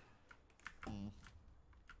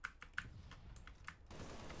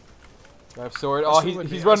 I have sword. Oh,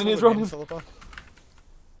 he's running, he's running.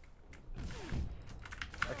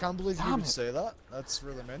 I can't believe you would say that. That's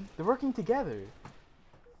really mean. They're working together.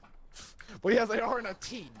 Well, yeah, they are in a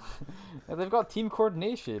team. Yeah, they've got team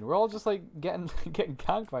coordination. We're all just like getting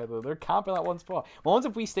camped by them. They're camping at one spot. Well, once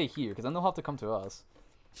if we stay here, because then they'll have to come to us.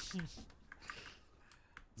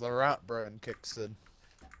 The rat brain kicks in.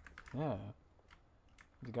 Yeah.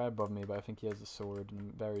 There's a guy above me, but I think he has a sword, and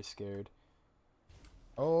I'm very scared.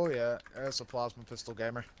 Oh yeah, there's a plasma pistol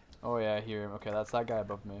gamer. Oh yeah, I hear him. Okay, that's that guy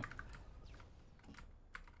above me.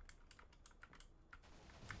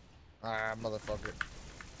 Ah, motherfucker.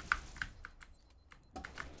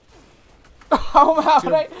 How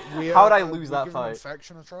would I lose that fight?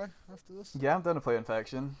 Infection a try after this? Yeah, I'm done to play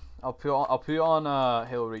Infection. I'll put on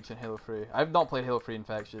Halo Reach and Halo 3. I've not played Halo 3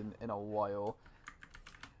 Infection in a while.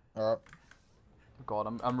 Alright.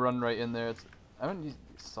 God, I'm running right in there. I haven't used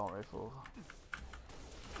assault rifle.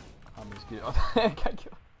 I'm just good.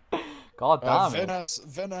 God damn it.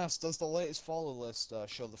 Vinas, does the latest follow list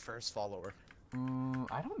show the first follower?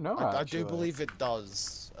 I don't know. I do believe it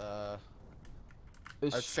does. I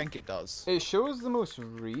think it does. It shows the most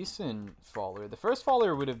recent follower. The first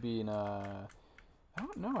follower would have been I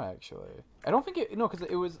don't know actually. I don't think it. No, because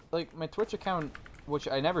it was like my Twitch account, which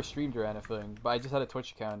I never streamed or anything, but I just had a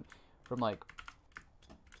Twitch account from like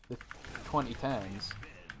the 2010s.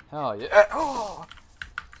 Hell yeah! Oh!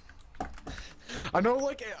 I know,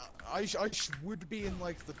 like I would be in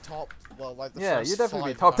like the top. Well, like the first you'd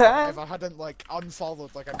definitely 5 be top 10 if I hadn't like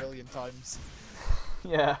unfollowed like a million times.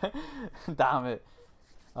 Yeah, damn it.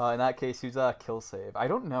 In that case, who's kill save? I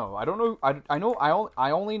don't know. I don't know.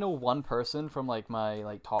 I only know one person from like my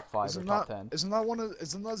like top 5 or top 10. Isn't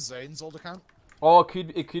that Zane's old account? Oh,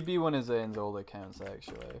 it could be one of Zane's old accounts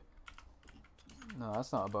actually. No,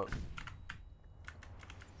 that's not about.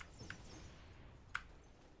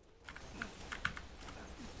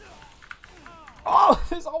 Oh,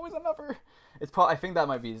 there's always another. It's probably. I think that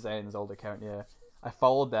might be Zane's old account. Yeah. I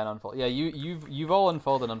followed then unfollowed. Yeah, you've all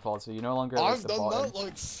unfollowed and unfollowed, so you no longer. I've done that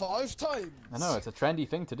like 5 times. I know it's a trendy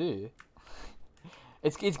thing to do.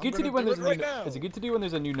 It's good to do when do there's it a right new. now. It's good to do when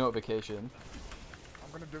there's a new notification.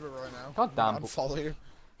 I'm gonna do it right now. God damn. Unfollow you.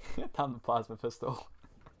 Damn the plasma pistol.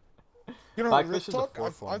 You know, Backfish is the talk,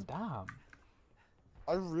 fourth one. Damn.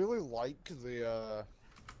 I really like the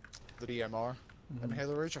DMR in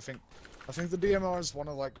Halo Reach. I think the DMR is one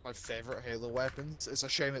of like my favorite Halo weapons. It's a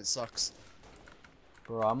shame it sucks.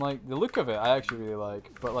 Bro, I'm like the look of it. I actually really like,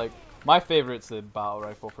 but like my favorite's the battle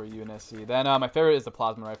rifle for UNSC. Then my favorite is the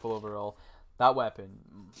plasma rifle overall. That weapon,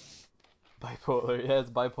 bipolar. Yeah, it's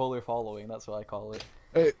bipolar following. That's what I call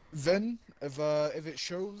it. Then if it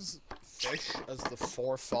shows Fish as the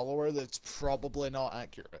 4th follower, that's probably not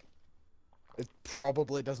accurate. It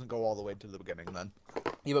probably doesn't go all the way to the beginning then.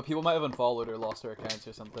 Yeah, but people might have unfollowed or lost their accounts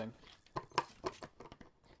or something.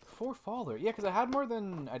 4 follower. Yeah, because I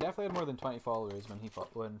definitely had more than 20 followers when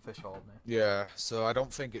Fish followed me. Yeah, so I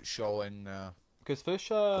don't think it's showing. Because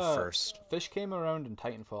Fish Fish came around in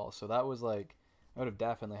Titanfall, so that was like I would have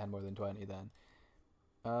definitely had more than 20 then.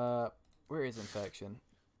 Where is Infection?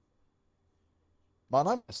 Man,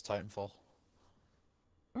 I miss Titanfall.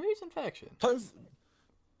 Where is Infection?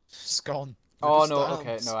 It's gone. Oh no,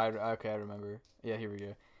 okay, no, I remember. Yeah, here we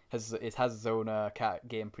go. It has its own cat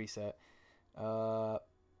game preset. Halo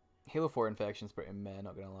 4 Infection's pretty meh,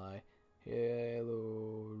 not gonna lie.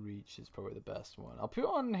 Halo Reach is probably the best one. I'll put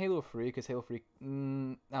on Halo 3 because Halo 3. I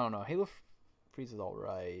don't know. Halo 3 is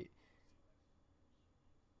alright.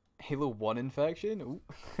 Halo 1 Infection? Ooh.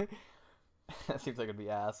 That seems like it'd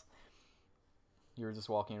be ass. You were just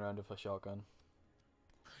walking around with a shotgun.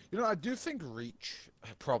 You know, I do think Reach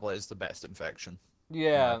probably is the best Infection.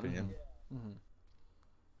 Yeah. In my opinion.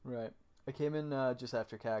 Right. I came in just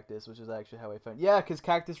after Cactus, which is actually how I found. Yeah, because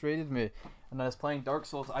Cactus raided me, and I was playing Dark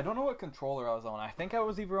Souls. I don't know what controller I was on. I think I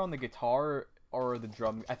was either on the guitar or the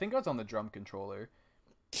drum. I think I was on the drum controller.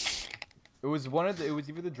 It was It was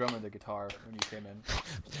either the drum or the guitar when you came in.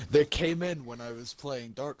 They came in when I was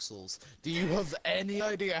playing Dark Souls. Do you have any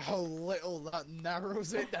idea how little that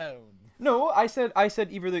narrows it down? No, I said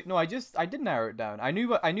either the. No, I did narrow it down. I knew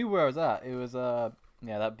where I was at. It was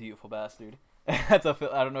yeah, that beautiful bastard. That's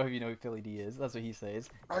I don't know if you know who Philly D is. That's what he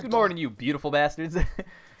says. Good morning, you beautiful bastards.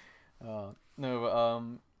 No,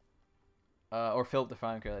 or Philip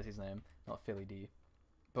DeFranco, that's his name, not Philly D.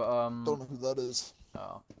 But don't know who that is.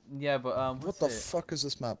 Oh, yeah, but what the fuck is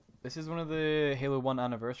this map? This is one of the Halo 1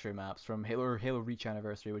 anniversary maps from Halo Reach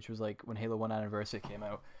Anniversary, which was like when Halo 1 Anniversary came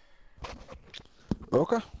out.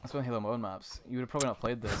 Okay. That's one of Halo 1 maps. You would have probably not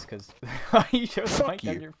played this because you showed the mic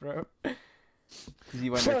on your throat. Because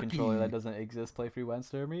you went to a controller that doesn't exist. Play free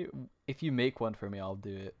Wednesday for me. If you make one for me, I'll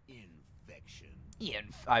do it. Infection.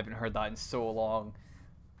 I haven't heard that in so long.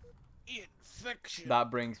 Infection. That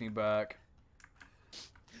brings me back.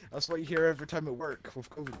 That's what you hear every time at work with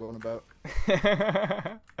COVID going about.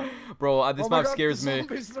 Bro, this map scares me.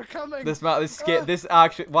 me. Are coming. This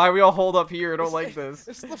actually. Why are we all holed up here? I don't like this.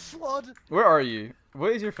 It's the flood. Where are you?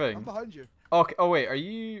 What is your thing? I'm behind you. Okay. Oh wait, are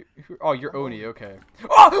you? Oh, you're Oni. Okay.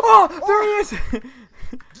 Oh, there he is.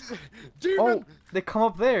 Demon. Oh, they come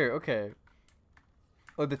up there. Okay.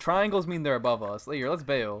 Oh, the triangles mean they're above us. Here, let's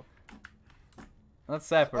bail. Let's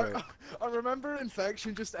separate. I remember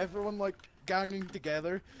Infection, just everyone like ganging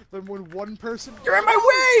together. Then when one person. You're in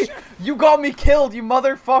my way! You got me killed, you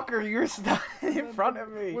motherfucker! You're standing in front of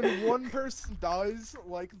me. When one person dies,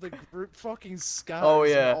 like the group fucking scatters. Oh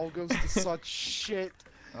yeah. And all goes to such shit.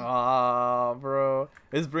 Ah, bro.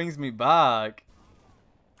 This brings me back.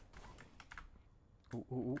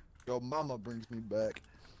 Ooh. Your mama brings me back.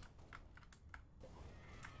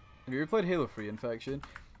 Have you ever played Halo 3 Infection?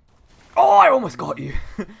 Oh, I almost got you.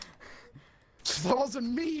 That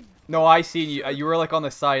wasn't me. No, I seen you. You were like on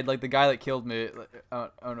the side, like the guy that killed me. I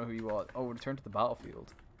don't know who you are. Oh, return to the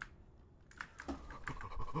battlefield.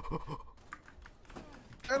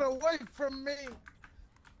 Get away from me.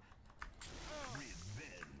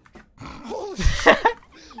 Holy shit.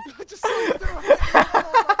 I just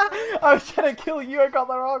I was trying to kill you. I got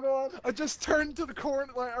the wrong one. I just turned to the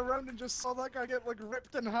corner, like around, and just saw that guy get like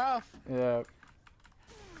ripped in half. Yeah.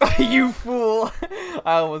 You fool!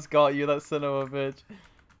 I almost got you, that son of a bitch.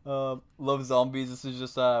 Love zombies. This is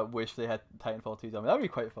just wish they had Titanfall 2 zombies. That'd be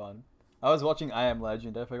quite fun. I was watching I Am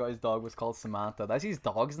Legend. I forgot his dog was called Samantha. That's his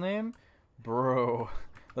dog's name, bro.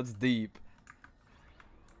 That's deep.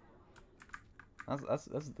 That's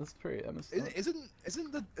pretty.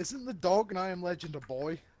 Isn't the dog in I Am Legend a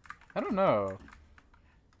boy? I don't know.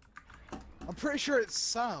 I'm pretty sure it's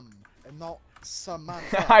Sam and not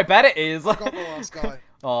Samantha. I bet it is. I got the last guy.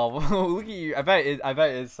 Oh, well, look at you. I bet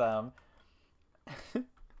it is Sam.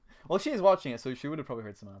 Well, she is watching it, so she would have probably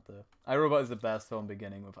heard Samantha. iRobot is the best film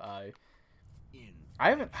beginning with I.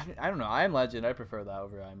 I don't know. I Am Legend. I prefer that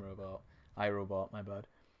over iRobot. My bad.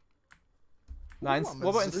 What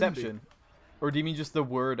about Inception? Or do you mean just the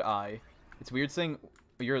word I? It's weird saying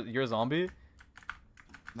you're a zombie.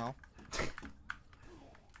 No.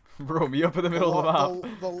 Bro, me up in the middle of the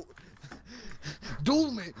map.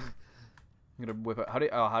 Duel me. I'm gonna whip out. How do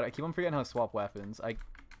I keep on forgetting how to swap weapons? I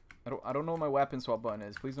don't know what my weapon swap button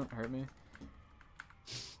is. Please don't hurt me.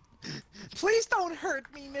 Please don't hurt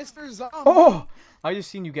me, Mr. Zombie. Oh! I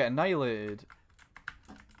just seen you get annihilated.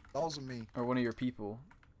 That wasn't me. Or one of your people.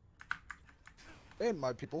 They ain't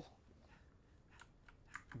my people.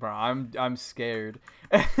 Bro, I'm scared.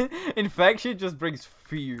 Infection just brings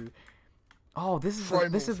fear. Oh, this is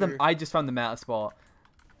the I just found the meta spot.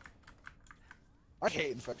 I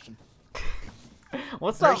hate infection.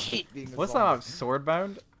 What's that?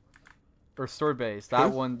 Swordbound? Or sword base?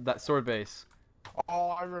 That sword base. Oh,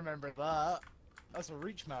 I remember that. That's a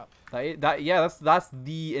reach map. That's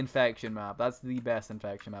the infection map. That's the best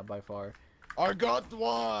infection map by far. I got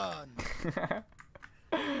one.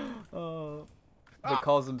 Oh, they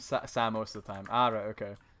calls them Sam most of the time. Ah, right,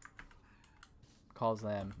 okay. Calls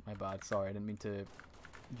them. My bad. Sorry, I didn't mean to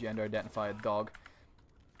gender identify a dog.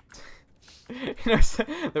 You know,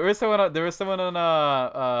 there was someone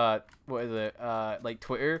on what is it, like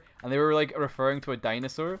Twitter, and they were like referring to a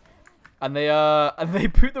dinosaur, and they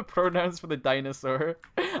put the pronouns for the dinosaur.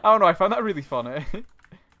 I don't know, I found that really funny.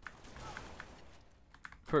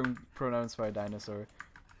 Pronouns for a dinosaur,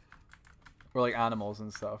 or like animals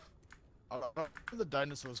and stuff. I don't know if the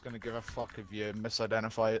dinosaur's gonna give a fuck if you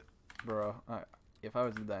misidentify it. Bro, if I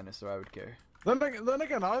was the dinosaur, I would care. Then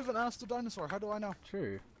again, I haven't asked the dinosaur. How do I know?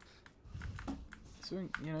 True. So,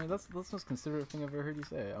 you know, that's the most considerate thing I've ever heard you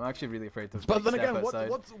say. I'm actually really afraid to. But then again, what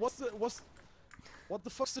the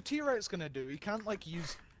fuck's the T-Rex gonna do? He can't like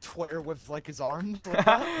use Twitter with like his arms. Like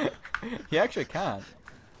that. He actually can't.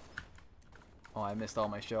 Oh, I missed all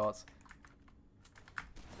my shots.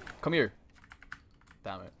 Come here.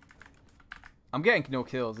 Damn it. I'm getting no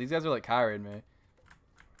kills. These guys are like carrying me.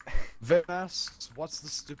 Vin asks, what's the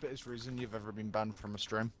stupidest reason you've ever been banned from a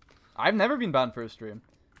stream? I've never been banned for a stream.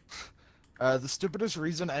 The stupidest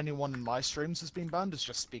reason anyone in my streams has been banned is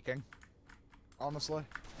just speaking. Honestly.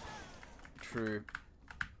 True.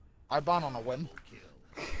 I ban on a win.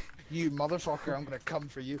 You motherfucker, I'm gonna come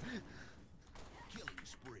for you.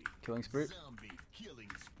 Killing spree?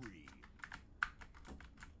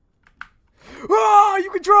 Ah, you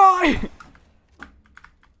can try!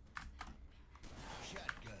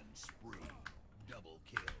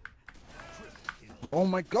 Oh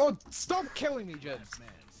my god, stop killing me, Jens!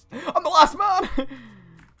 I'm the last man! I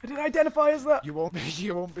didn't identify as that! You won't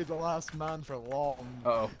be the last man for long.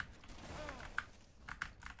 Uh-oh.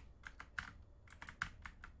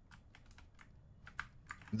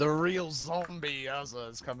 The real zombie Azza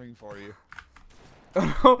is coming for you.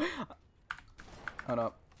 Oh no! Oh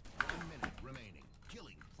no.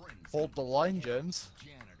 Hold the line, Jens.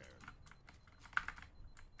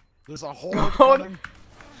 There's a horde coming.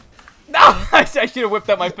 No! I should have whipped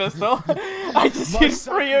out my pistol. I just seen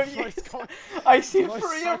three of you. I seen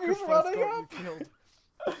three of you running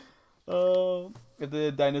up. Oh, if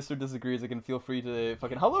the dinosaur disagrees, I can feel free to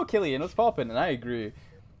fucking hello, Killian. What's poppin'? And I agree.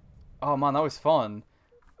 Oh man, that was fun.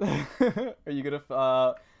 Are you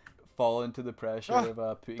gonna fall into the pressure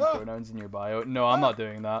of putting pronouns in your bio? No, I'm not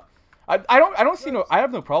doing that. I don't see no. I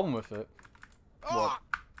have no problem with it. What?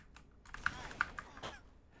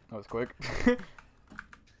 That was quick.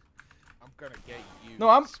 Gonna get you. No,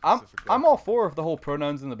 I'm all for the whole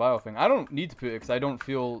pronouns in the bio thing. I don't need to put it because I don't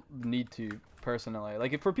feel the need to personally.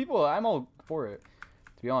 Like if for people, I'm all for it.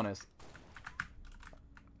 To be honest.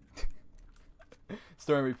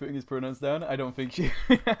 Stormy putting his pronouns down. I don't think she.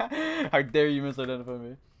 How dare you misidentify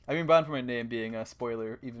me? I've been banned for my name being a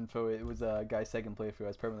spoiler, even though it was a guy's second playthrough. I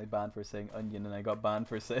was permanently banned for saying onion, and I got banned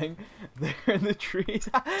for saying they're in the trees.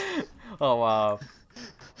 Oh wow.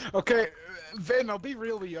 Okay, Vin, I'll be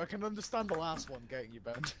real with you. I can understand the last one getting you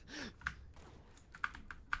banned.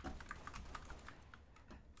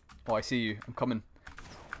 Oh, I see you. I'm coming.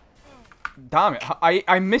 Damn it!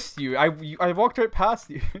 I missed you. I walked right past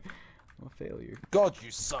you. I'm a failure. God, you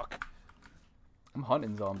suck. I'm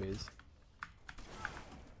hunting zombies.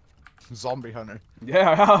 Zombie hunter. Yeah,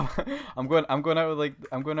 I am. I'm going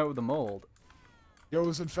out with the mold. Yo,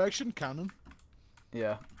 is infection canon?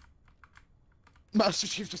 Yeah. Master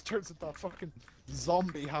Chief just turns into a fucking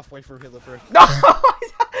zombie halfway through Hilliford. No!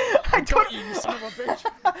 I got you, you son of a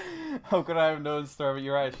bitch! How could I have known, Star? But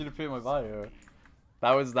you're right. I should have put it in my bio.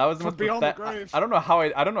 That was the most beyond the grave. I don't know how.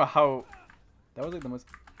 That was like the most.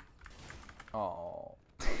 Oh.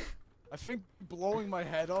 I think blowing my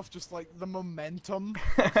head off, just like the momentum,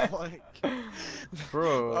 of, like,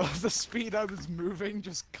 Bro. of the speed I was moving,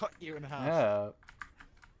 just cut you in half. Yeah.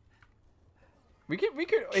 We could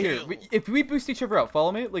here. Kill. If we boost each other up,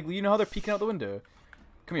 follow me. Like, you know how they're peeking out the window.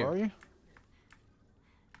 Come here. Where are you?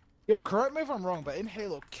 Yeah, correct me if I'm wrong, but in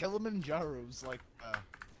Halo, Kilimanjaro's like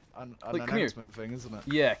an Look, come here. announcement thing, isn't it?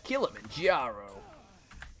 Yeah, Kilimanjaro.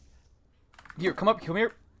 Here, come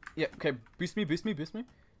here. Yeah, okay, boost me.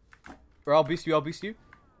 Or I'll boost you.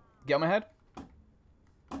 Get on my head.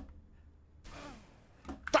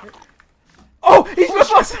 Oh, he's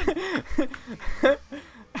with us!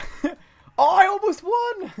 Oh, I almost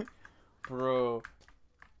won! Bro.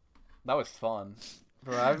 That was fun.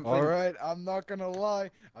 Bro, I haven't played... Alright, I'm not gonna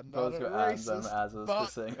lie. I'm not a racist, Azza's but...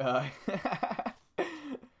 just saying, Alright,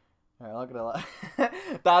 I'm not gonna lie.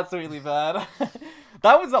 That's really bad.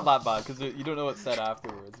 That was not that bad, because you don't know what's said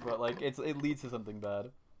afterwards, but, like, it leads to something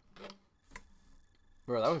bad.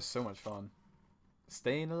 Bro, that was so much fun.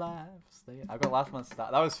 Staying alive. I got last man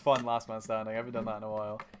standing. That was fun, last man standing. I haven't done that in a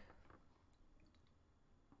while.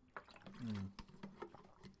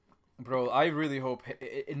 Bro, I really hope...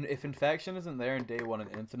 If Infection isn't there in day 1 in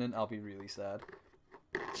Infinite, I'll be really sad.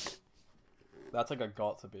 That's like a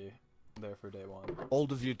got to be there for day 1.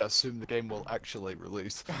 Old of you to assume the game will actually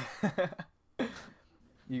release.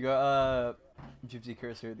 You got Gypsy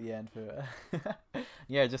Cursor at the end for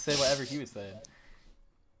yeah, just say whatever he was saying.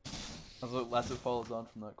 That's what follows on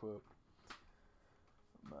from that quote.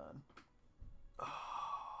 Man.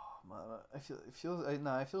 Oh, man,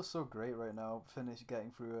 I feel so great right now.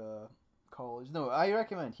 Getting through college. No, I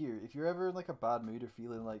recommend here, if you're ever in like a bad mood or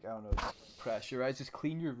feeling like, I don't know, pressurized, just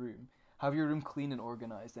clean your room. Have your room clean and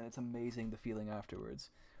organized, and it's amazing the feeling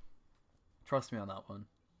afterwards. Trust me on that one.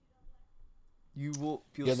 You will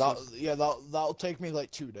feel that'll take me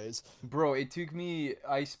like 2 days. Bro, it took me...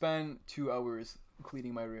 I spent 2 hours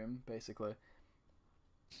cleaning my room, basically.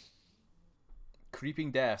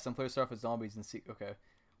 Creeping death. Some players start with zombies and see... Okay.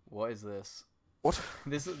 What is this? What?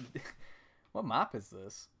 This is... What map is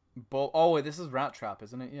this? Oh, wait, this is Rat Trap,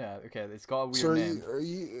 isn't it? Yeah, okay, it's got a weird name. So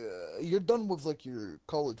you're done with, like, your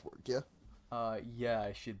college work, yeah? Yeah,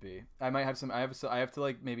 I should be. I might have some... I have to,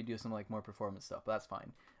 like, maybe do some, like, more performance stuff, but that's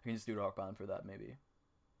fine. I can just do Rock Band for that, maybe.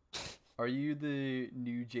 Are you the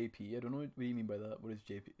new JP? I don't know what do you mean by that. What is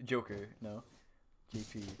JP? Joker, no.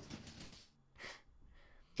 JP.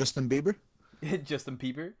 Justin Bieber? Justin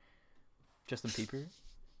Bieber?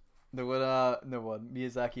 No one.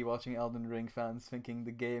 Miyazaki watching Elden Ring fans thinking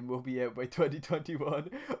the game will be out by 2021.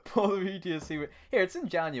 Paul Regis, here, it's in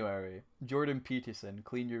January. Jordan Peterson,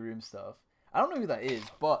 clean your room stuff. I don't know who that is,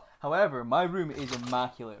 but however, my room is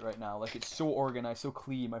immaculate right now. Like, it's so organized, so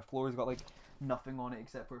clean. My floor's got like nothing on it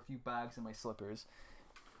except for a few bags and my slippers.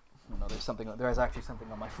 Oh, no, there's actually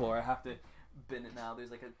something on my floor. I have to bin it now.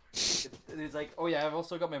 Oh yeah, I've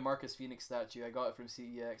also got my Marcus Phoenix statue. I got it from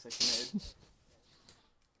CEX. I committed.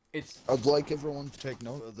 I'd like everyone to take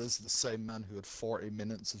note of this. The same man who had 40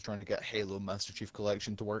 minutes of trying to get Halo Master Chief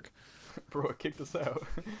Collection to work. Bro, it kicked us out.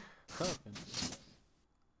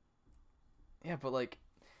 Yeah, but like,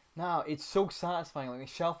 now it's so satisfying. Like, the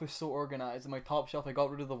shelf is so organized. And my top shelf, I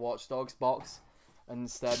got rid of the Watch Dogs box and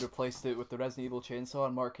instead replaced it with the Resident Evil chainsaw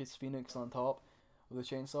and Marcus Phoenix on top of the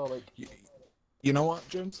chainsaw. Like, you know what,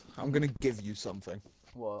 James? I'm gonna give you something.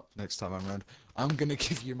 What? Next time I'm around, I'm gonna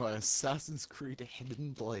give you my Assassin's Creed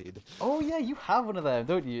Hidden Blade. Oh yeah, you have one of them,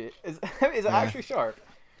 don't you? Is it actually sharp?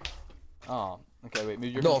 Oh, okay. Wait,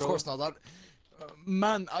 move your controller. Of course not. That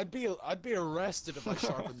man, I'd be arrested if I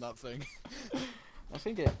sharpened that thing. I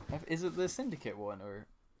think is it the Syndicate one or?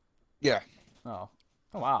 Yeah. Oh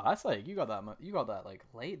wow, that's like you got that like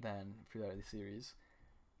late then throughout the series.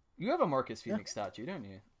 You have a Marcus Phoenix statue, don't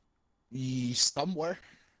you? Somewhere.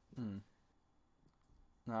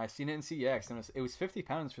 No, I seen it in CEX, and it was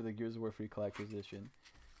 £50 for the Gears of War 3 Collector's Edition.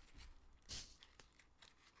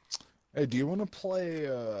 Hey, do you want to play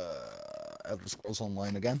Elder Scrolls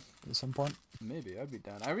Online again at some point? Maybe, I'd be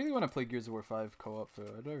down. I really want to play Gears of War 5 co-op, so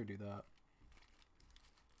I'd rather do that.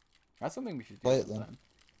 That's something we should do play it sometime.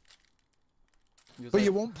 Then. But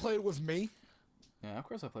you won't play it with me? Yeah, of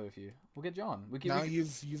course I'll play with you. We'll get John.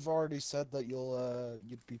 You've already said that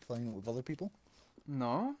you'd be playing it with other people?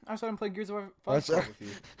 No, I said I'm playing Gears of War 5 with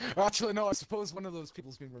you. Actually, no, I suppose one of those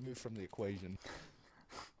people's been removed from the equation.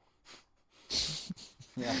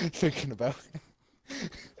 Yeah. Thinking about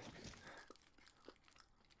it.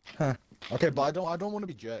 Huh. Okay, but I don't want to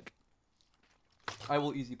be Jack. I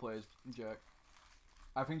will easy play as Jack.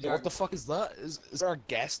 I think Jack... Yeah, what the fuck is that? Is there a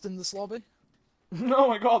guest in this lobby? Oh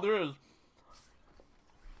my god, there is!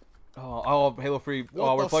 Oh, Halo 3. What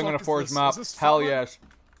Oh, we're the playing on a fuck is forged this? map. Is this Hell Flood? yes.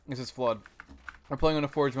 This is Flood. We're playing on a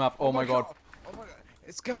forged map. Oh, my god. Oh my god.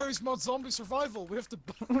 It's Garry's Mod Zombie Survival. We have to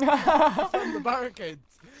Oh defend the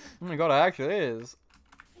barricades. my god, it actually is.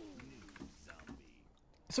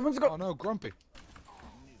 Someone's got. Oh no, Grumpy.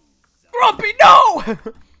 Grumpy, no!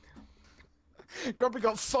 Grumpy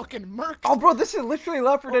got fucking murked. Oh, bro, this is literally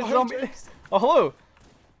Left 4 Dead hey, Zombie. James. Oh, hello.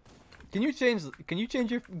 Can you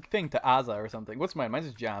change your thing to Azza or something? What's mine? Mine's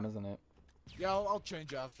just Jam, isn't it? Yeah, I'll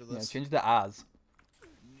change after Yeah, this. change it to Az.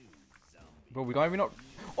 Bro, we don't even know.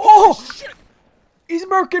 Oh! Shit! He's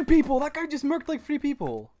murking people. That guy just murked like 3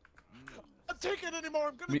 people. I can't take it anymore.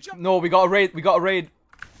 I'm gonna jump. No, we got a raid. We got a raid.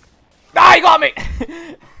 Ah, he got me!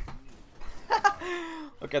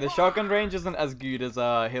 Okay, the shotgun range isn't as good as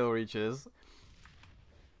Halo Reach is.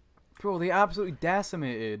 Bro, they absolutely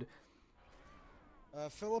decimated.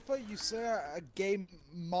 Philippa, you say a game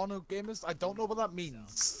monogamist? I don't know what that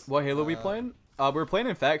means. What Halo we playing? We're playing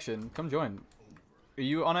Infection. Come join. Are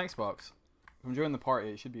you on Xbox? Come join the party.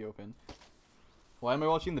 It should be open. Why am I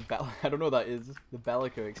watching the I don't know what that is. The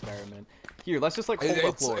Bellico experiment. Here, let's just like hold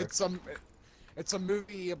the floor. It's a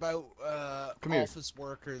movie about Come here. office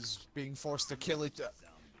workers being forced to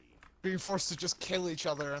just kill each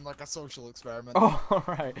other in like a social experiment. Oh,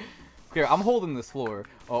 alright. Here, I'm holding this floor.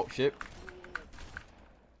 Oh, shit.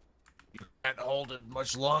 You can't hold it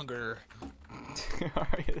much longer.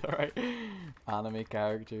 Alright, alright. Anime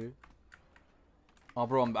character. Oh,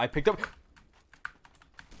 bro, I picked up.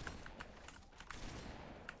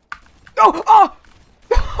 Oh!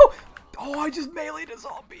 Oh! Oh, I just meleeed a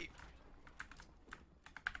zombie.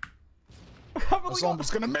 A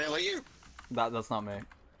zombie's gonna melee you. That's not me.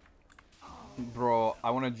 Bro,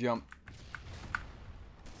 I want to jump.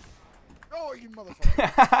 Oh, you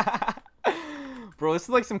motherfucker. Bro, this is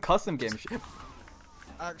like some custom game shit.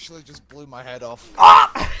 Actually just blew my head off.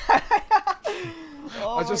 Ah!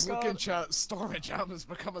 Oh I just my look in God. chat, Storage Jam has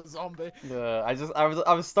become a zombie. Yeah,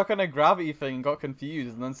 I was stuck on a gravity thing and got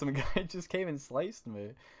confused, and then some guy just came and sliced me.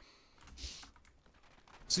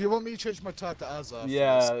 So you want me to change my tag to Azza?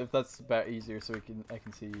 Yeah, if that's a bit easier, so I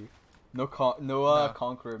can see you. No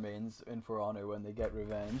Conqueror mains in For Honor when they get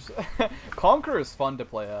revenge. Conqueror is fun to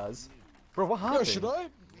play as. Bro, what happened? Yeah,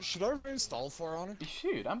 should I reinstall For Honor? You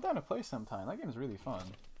should. I'm down to play sometime. That game's really fun.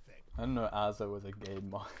 I don't know Azza was a game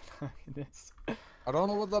mod. This. I don't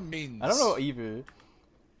know what that means. I don't know either.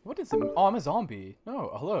 What is it? Oh, I'm a zombie.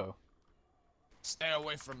 No, hello. Stay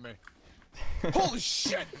away from me. Holy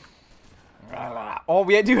shit! Oh,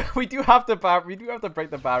 we do have to break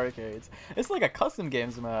the barricades. It's like a custom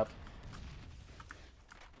games map.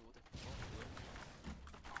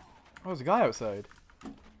 Oh, there's a guy outside.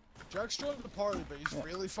 Jack's joined the party, but he's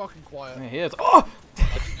really fucking quiet. Yeah, he is. Oh!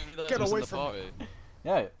 Get away from me.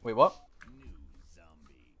 Yeah. Wait, what?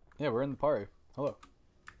 Yeah, we're in the party. Hello.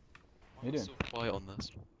 How you doing? So quiet on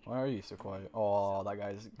this. Why are you so quiet? Oh, that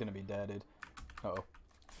guy's gonna be deaded. Uh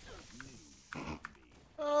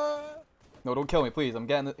oh. No, don't kill me, please. I'm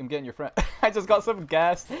getting your friend. I just got some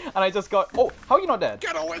gas, and I just got. Oh, how are you not dead?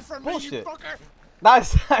 Get away from me, you Bullshit. fucker!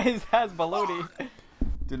 That's baloney.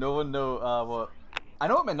 Do no one know what? I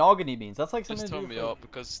know what monogamy means. That's like something Just to do turn me with, up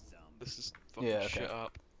because this is fucking Yeah, okay. shit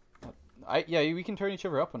up. Yeah, we can turn each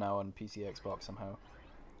other up now on PC, Xbox somehow.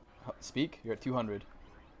 Speak. You're at 200.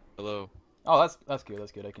 Hello. Oh, that's good.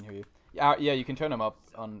 That's good. I can hear you. Yeah, you can turn them up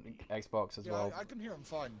on Xbox as well. I can hear him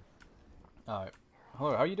fine. All right.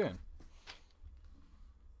 Hello. How are you doing?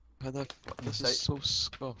 This is so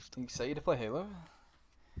scuffed. You excited to play Halo?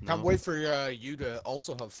 Can't wait for you to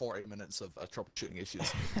also have 40 minutes of troubleshooting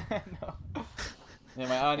issues. No. Yeah,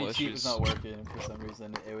 my Ani What cheat was issues? not working for some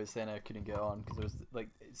reason. It was saying I couldn't get on because it was like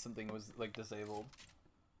something was like disabled.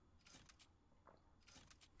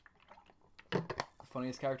 The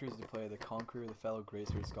funniest characters to play: the Conqueror, the fellow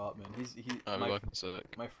Gracer Scotsman. Oh, my, we can say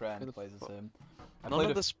that. my Who friend the plays as fuck? him. I None played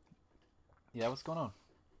of this. Yeah, what's going on?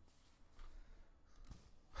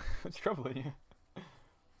 What's troubling you?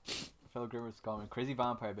 Fellow Gracer Scotsman, crazy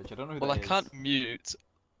vampire bitch. I don't know who Well, that I is. can't mute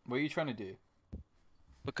What are you trying to do?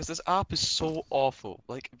 because this app is so awful.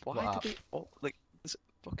 Like, What why app? do they? Like, this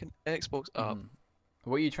fucking Xbox app. Mhm.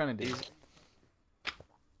 What are you trying to do? is-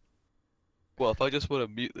 Well, if I just want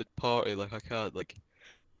to mute the party, like I can't. Like,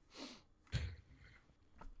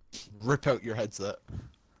 Rip out your headset.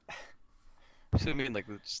 you see what I mean? Like,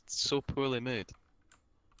 it's so poorly made.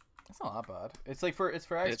 It's not that bad. It's like it's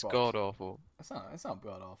for Xbox. It's god awful. It's not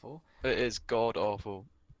god awful. It is god awful.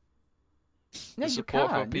 Yeah, The you support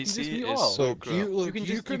can. for You can just PC mute is all. so You, crap. look,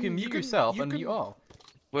 You can mute yourself and mute all.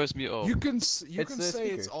 Where's mute off? You can It's say the it's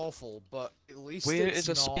speaker. awful, but at least Where it's is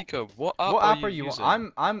a not... speaker? What app What are app you are you using?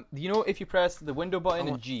 on? You know, if you press the window button I and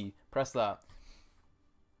want- G, Press that.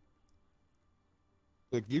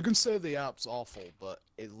 Look, you can say the app's awful, but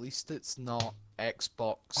at least it's not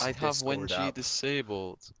Xbox I have Discord WinG app.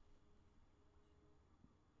 disabled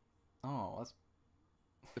Oh, that's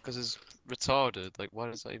because it's retarded. Like, why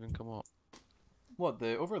does that even come up? what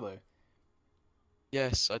the overlay.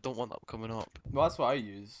 Yes, I don't want that coming up. Well, that's what I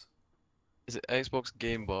use. Is it Xbox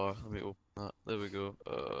Game Bar? Let me open that. There we go.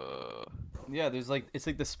 Yeah, there's like it's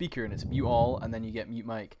like the speaker and it's mute all, and then you get mute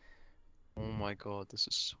mic. Oh my god, this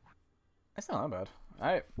is so... It's not that bad.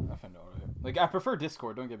 I find it alright. Like I prefer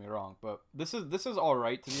Discord. Don't get me wrong, but this is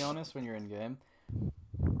alright to be honest when you're in game.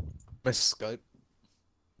 Miss Skype.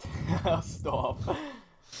 Stop.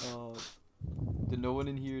 Did no one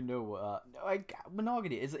in here know?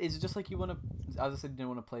 Monogamy is it just like you want to? As I said, you didn't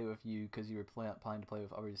want to play with you because you were planning to play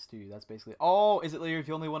with others too. That's basically. Oh, is it later if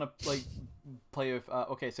you only want to like play with?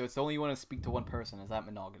 Okay, so it's only you want to speak to one person. Is that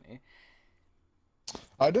monogamy?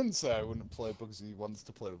 I didn't say I wouldn't play because he wants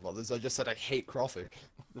to play with others. I just said I hate Crawfish.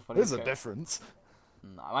 There's a difference.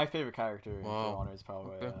 Nah, my favorite character in For Wow. Honor is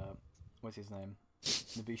probably what's his name?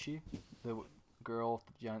 Nabushi, the girl with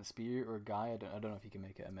the giant spear, or guy. I don't know if you can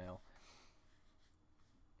make it a male.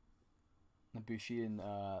 Nabushi and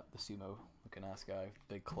the sumo looking ass guy,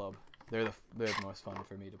 big club. They're the most fun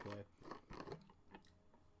for me to play.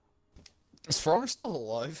 Is Frog still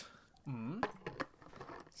alive? Hmm.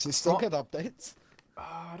 Does he still Frog- get updates?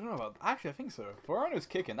 I don't know about. Actually, I think so. For Honor's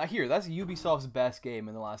kicking. I hear that's Ubisoft's best game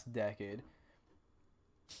in the last decade.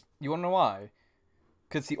 You wanna know why?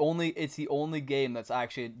 Cause it's the only game that's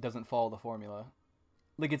actually doesn't follow the formula.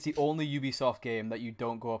 Like it's the only Ubisoft game that you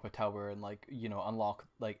don't go up a tower and like unlock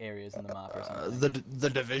like areas in the map or something. The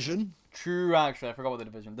Division? True, actually, I forgot about the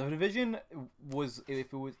Division. The Division was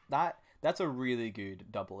if it was that's a really good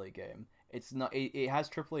AA game. It's not it has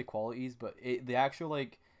AAA qualities, but the actual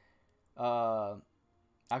like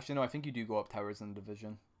actually no, I think you do go up towers in the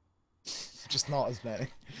Division. Just not as many.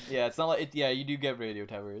 Yeah, it's not like yeah, you do get radio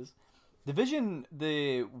towers. Division,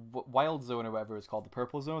 the Wild Zone or whatever it's called, the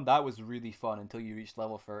Purple Zone, that was really fun until you reached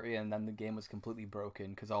level 30, and then the game was completely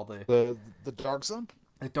broken because all The Dark Zone?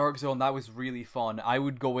 the Dark Zone, that was really fun. I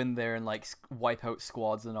would go in there and like wipe out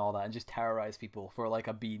squads and all that, and just terrorize people for like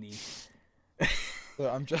a beanie.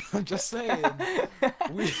 I'm just saying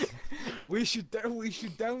we should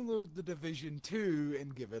download the Division 2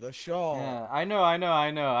 and give it a shot. Yeah, I know.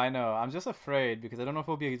 I'm just afraid because I don't know if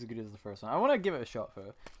it'll be as good as the first one. I want to give it a shot for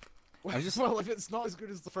it. Well, if it's not as good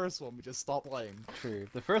as the first one, we just stop playing. True.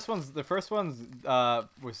 The first one's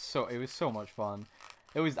was so much fun.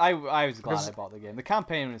 It was I was glad I bought the game. The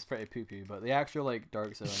campaign was pretty poo-poo, but the actual like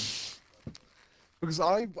Dark Zone. Because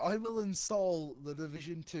I will install the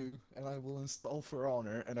Division 2 and I will install For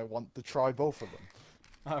Honor and I want to try both of them.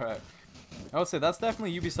 All right. I would say that's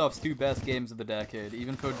definitely Ubisoft's two best games of the decade.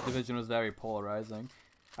 Even though Division was very polarizing.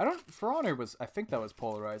 For Honor I think that was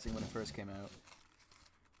polarizing when it first came out.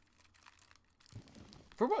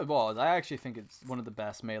 For what it was, I actually think it's one of the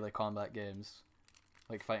best melee combat games,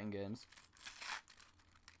 like fighting games.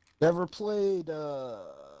 You ever played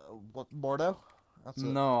Mordo? That's it.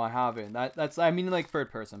 No, I haven't. That's I mean like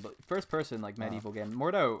third person, but first person like medieval game.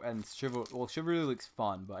 Mordo and Chivalry looks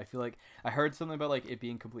fun, but I feel like I heard something about like it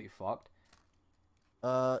being completely fucked.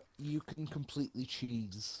 You can completely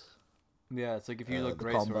cheese. Yeah, it's like if you look the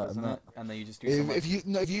great combat sword, isn't in it? And then you just do so much.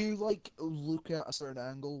 If you like look at a certain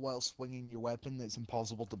angle while swinging your weapon, it's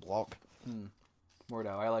impossible to block.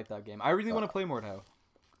 Mordo, I like that game. I really want to play Mordo.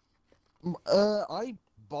 I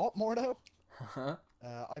bought Mordo. Huh?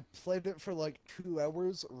 I played it for like 2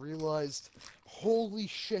 hours, realized, holy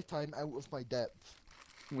shit, I'm out of my depth.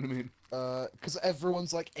 What do you mean? Because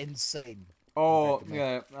everyone's like insane. Oh, compared to me.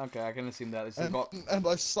 yeah, okay, I can assume that. And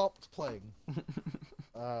I stopped playing.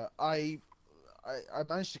 I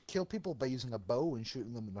managed to kill people by using a bow and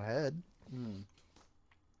shooting them in the head.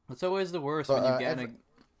 It's always the worst But, when you get in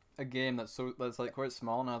a game that's like quite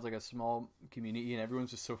small and has like a small community and everyone's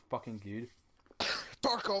just so fucking good.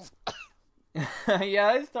 Tarkov!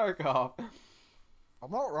 Yeah, it's Tarkov.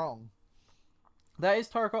 I'm not wrong. That is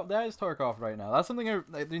Tarkov. That is Tarkov right now. That's something.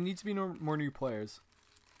 There needs to be more new players.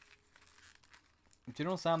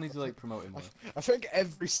 General Sam needs to like promote it more. I think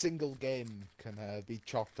every single game can be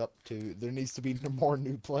chalked up to there needs to be more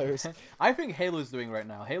new players. I think Halo's doing right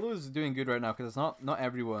now. Halo's doing good right now because it's not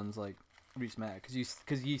everyone's like reached meta because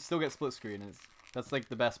you still get split screen. That's like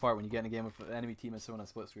the best part when you get in a game with an enemy team and someone on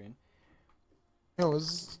split screen. No,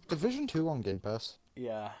 is Division 2 on Game Pass?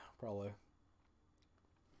 Yeah, probably.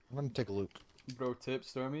 I'm gonna take a look. Bro tip,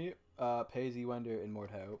 Stormy, pay Z-Wender in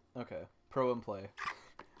Mordhau. Okay. Pro and play.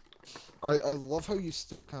 I love how you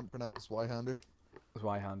still can't pronounce Y-hander. It's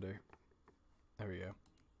Y-Hander. There we go.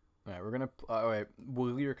 Alright, we're gonna. Wait,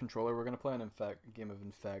 will your controller? We're gonna play an game of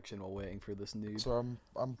infection while waiting for this noob. So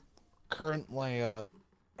I'm currently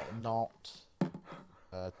not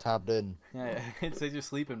tabbed in. Yeah, it says you're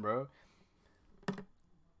sleeping, bro.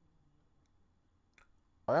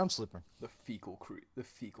 I am sleeping. The fecal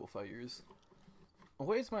fighters.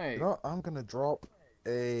 Where's my? You know what? I'm gonna drop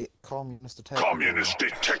a communist attack. Communist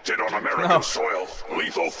detected on American No. soil.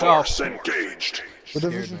 Lethal force engaged. The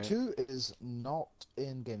Scared Division me. 2 is not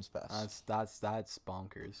in Games Pass. That's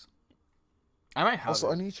bonkers. I might have Also,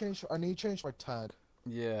 it. I need to change my tag.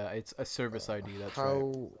 Yeah, it's a service ID. That's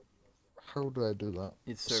right. How do I do that?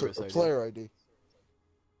 It's service ID. Player ID.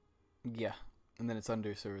 Yeah, and then it's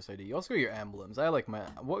under service ID. You also got your emblems. I like my.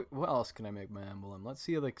 What else can I make my emblem? Let's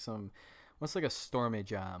see like some. What's like a stormy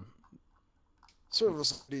jam?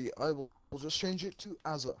 Service ID. I will just change it to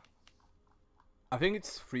Azza. I think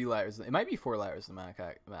it's 3 letters. It might be 4 letters. The Mac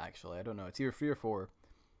actually. I don't know. It's either 3 or 4.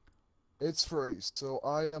 It's free, so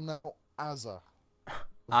I am now Azza. With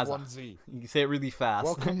Azza. 1 Z. You can say it really fast.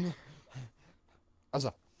 Welcome,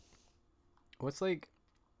 Azza. What's like?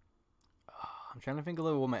 I'm trying to think of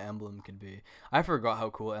what my emblem could be. I forgot how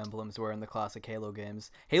cool emblems were in the classic Halo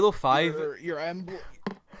games. Halo 5. Your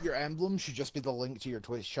emblem should just be the link to your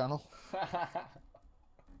Twitch channel.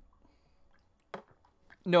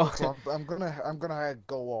 No. So I'm gonna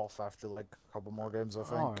go off after like a couple more games, I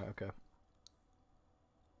think. Alright, okay.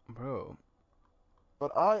 Bro.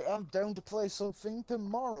 But I am down to play something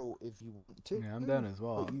tomorrow if you want to. Yeah, I'm down as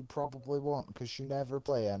well. But you probably won't because you never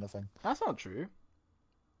play anything. That's not true.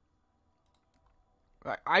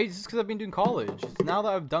 I just because I've been doing college. It's now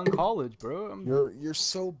that I've done college, bro. You're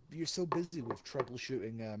so busy with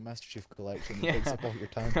troubleshooting Master Chief Collection. It takes up all your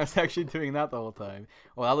time. I was actually doing that the whole time.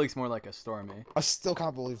 Well, that looks more like a Stormy. I still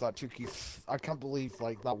can't believe that took you. I can't believe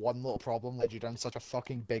like that one little problem led you down such a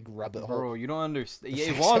fucking big rabbit hole. Bro, you don't understand. Yeah,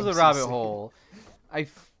 it Makes was a sense, rabbit you see. hole.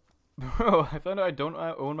 Bro, I found out I don't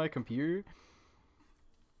own my computer.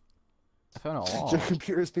 I found out all. Your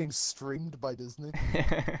computer is being streamed by Disney.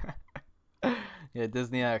 Yeah,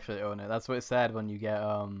 Disney actually own it. That's what's sad when you get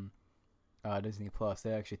Disney Plus.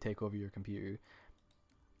 They actually take over your computer.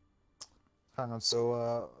 Hang on.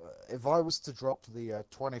 So if I was to drop the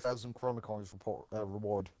 20,000 Chronocoins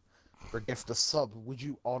reward for gift a sub, would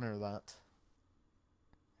you honor that?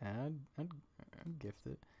 I'd gift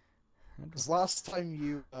it. Because last time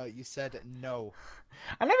you said no.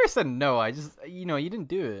 I never said no. I just you didn't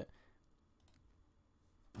do it.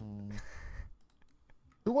 Hmm.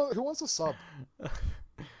 Who wants a sub?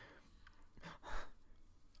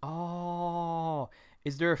 Oh,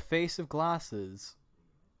 is there a face of glasses?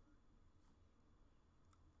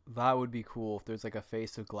 That would be cool if there's like a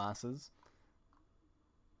face of glasses.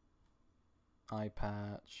 Eye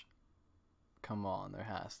patch. Come on, there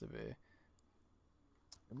has to be.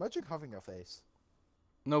 Imagine having a face.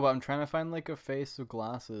 No, but I'm trying to find like a face of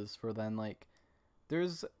glasses for then like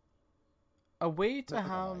there's a way to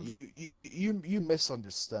have You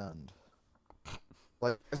misunderstand.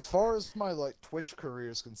 Like as far as my like Twitch career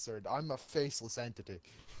is concerned, I'm a faceless entity.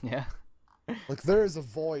 Yeah. Like there is a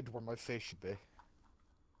void where my face should be.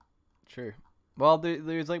 True. Well,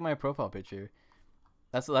 there's like my profile picture.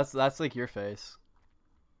 That's like your face.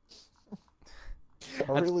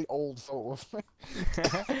 A really old photo of me.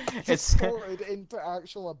 It's Distorted into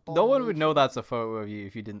actual no one would know abomination. that's a photo of you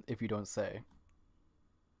if you don't say.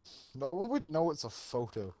 No one would know it's a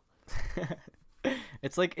photo.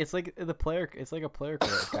 It's like the player. It's like a player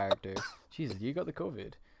character. Jesus, you got the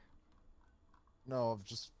COVID. No, I'm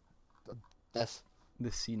just death. The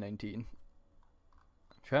C19. I'm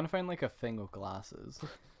trying to find like a thing with glasses.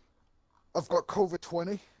 I've got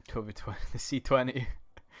COVID-20. COVID 20. The C20.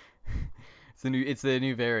 It's the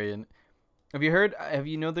new variant. Have you heard?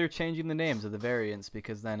 They're changing the names of the variants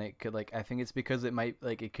because then it could like I think it's because it might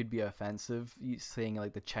like it could be offensive saying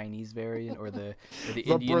like the Chinese variant or the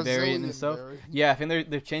Indian variant and stuff. variant. Yeah, I think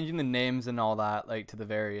they're changing the names and all that like to the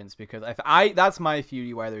variants because I that's my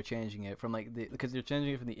theory why they're changing it from like because they're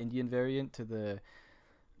changing it from the Indian variant to the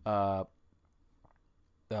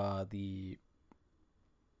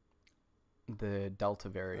Delta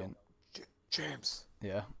variant. James,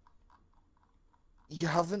 Yeah. you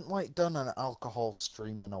haven't like done an alcohol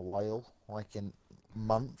stream in a while, like in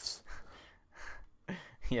months.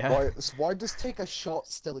 Yeah. Why does take a shot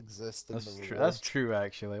still exist in That's the true. world? That's true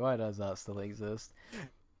actually. Why does that still exist?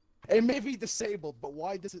 It may be disabled, but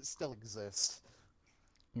why does it still exist?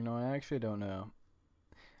 I actually don't know.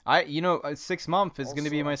 6 months is going to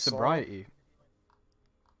be Also, my I'm sorry. sobriety.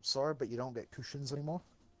 Sorry, but you don't get cushions anymore.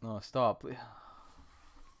 No, stop. You're a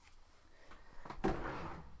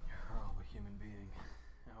horrible human being.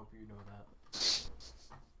 I hope you know that.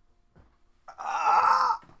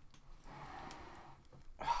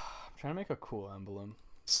 trying to make a cool emblem.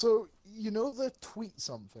 So, you know the tweet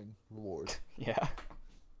something reward? Yeah.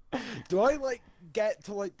 Do I, like, get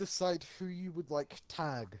to, like, decide who you would, like,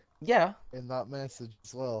 tag Yeah. in that message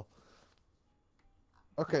as well?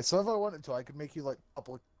 Okay, so if I wanted to, I could make you, like,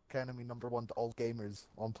 public enemy #1 to all gamers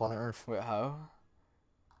on planet Earth. Wait, how?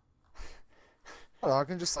 Or I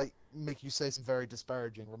can just, like, make you say some very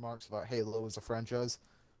disparaging remarks about Halo as a franchise.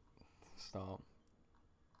 Stop.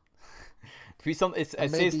 Tweet some. It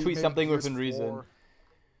And says maybe tweet something Gears within reason.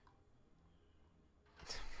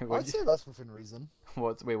 4. I'd say that's within reason.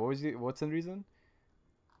 What's wait? What was you? What's in reason?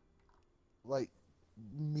 Like,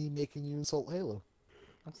 me making you insult Halo.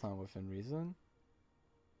 That's not within reason.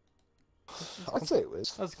 I'd say it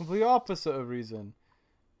was. That's the complete opposite of reason.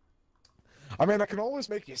 I mean, I can always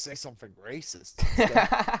make you say something racist.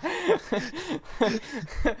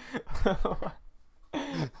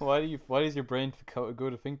 Why does your brain go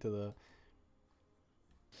to think to that?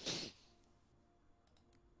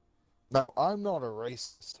 Now, I'm not a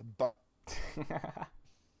racist, but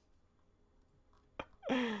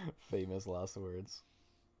Famous last words.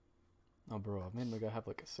 Oh, bro, I made my guy have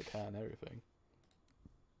like a sick hat and everything.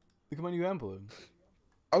 Look at my new emblem.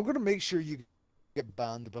 I'm gonna make sure you get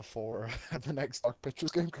banned before the next Dark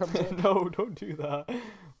Pictures game comes out. No, don't do that,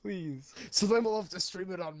 please. So then we'll have to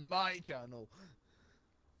stream it on my channel.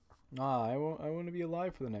 Nah, I won't. I want to be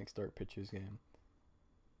alive for the next Dark Pictures game.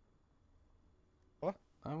 What?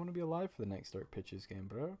 I want to be alive for the next Dark Pictures game,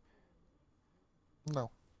 bro. No.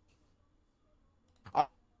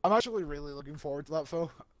 I'm actually really looking forward to that,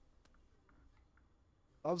 Phil.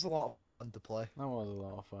 That was a lot of fun to play. That was a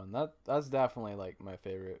lot of fun. That's definitely like my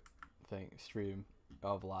favorite stream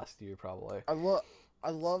of last year, probably. I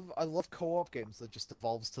love co-op games that just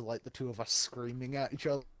evolves to like the two of us screaming at each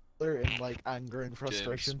other in like anger and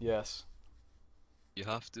frustration. Yes. You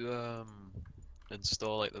have to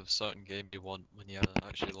install like the certain game you want when you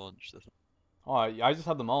actually launch this. Oh, I just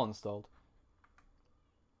had them all installed.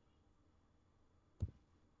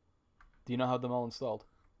 Do you not have them all installed?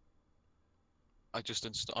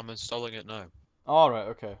 I'm installing it now. Alright,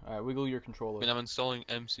 okay. Alright, wiggle your I controller. mean, I'm installing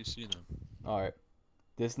MCC now. Alright.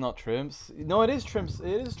 This is not Trimps. No, it is Trimps.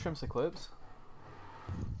 It is Trimps Eclipse.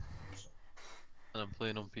 And I'm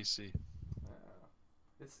playing on PC.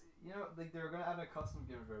 It's, you know, like they're gonna add a custom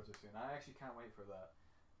game browser soon. I actually can't wait for that.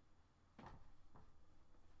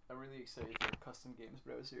 I'm really excited for a custom games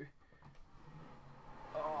browser.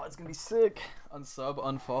 Oh, it's gonna be sick. Unsub,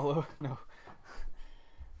 unfollow. No.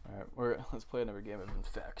 Alright, let's play another game of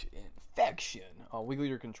Infection. Oh, wiggle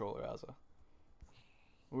your controller, Azza.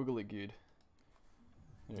 Wiggle it good.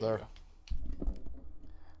 There. You go.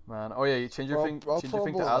 Man, oh yeah, you change your thing. Change your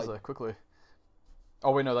thing to Azza quickly.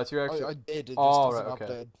 Oh wait, no, that's your actual. I did. It just oh doesn't right, okay.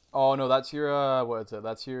 update. Oh no, that's your what is it?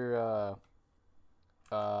 That's your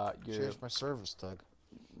Change my service tag.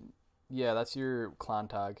 Yeah, that's your clan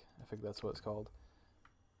tag. I think that's what it's called.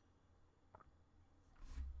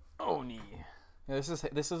 Oni. Yeah, this is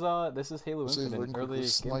Halo Infinite early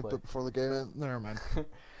Snipe gameplay. it before the game. Never mind.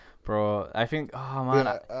 Bro, I think. Oh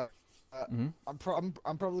man. Yeah, I'm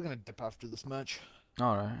probably gonna dip after this match.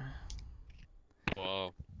 All right.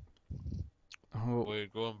 Wow. Oh, Where you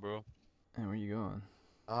going, bro? hey, where you going?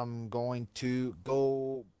 I'm going to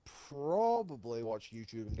go probably watch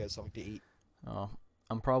YouTube and get something to eat. Oh,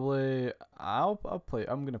 I'm probably I'm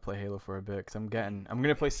gonna play Halo for a bit because I'm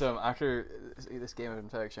gonna play some after this game of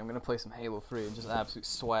Infection. I'm gonna play some Halo 3 and just absolute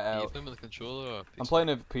sweat Are you out. playing with a controller or a PC? I'm playing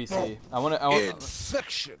a PC.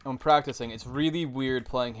 Infection. I'm practicing. It's really weird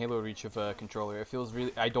playing Halo Reach with a controller. It feels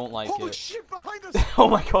really. I don't like Holy it. shit behind us! Oh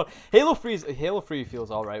my god, Halo 3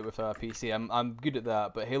 feels alright with a PC. I'm good at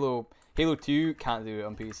that, but Halo 2 can't do it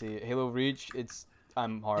on PC. Halo Reach,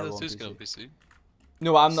 I'm horrible Halo on 2's PC. going on PC.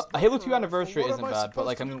 No, I'm not. Halo 2 Anniversary What isn't am I bad, but supposed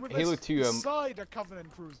like to do I'm with Halo this 2. Beside a Covenant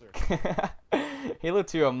cruiser. Halo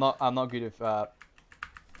 2, I'm not good at.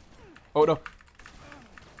 Oh no.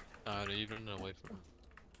 Ah, no, you're running away from me.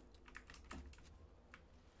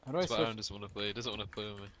 How do I That's why switch? Aaron doesn't want to play. He doesn't want to play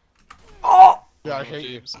with me. Oh! Yeah, I Oh, hate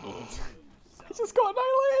you. James. Oh. I just got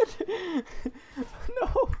annihilated.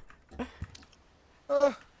 No.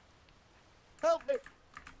 Help me!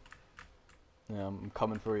 Yeah, I'm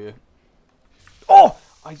coming for you. Oh!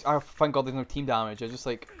 I thank God there's no team damage. I just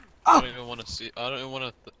like. I don't even want to see. I don't even want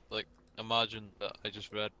to like imagine that I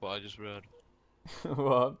just read what I just read.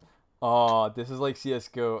 What? Oh, this is like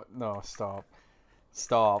CS:GO. No, stop.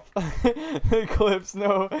 Stop. Eclipse,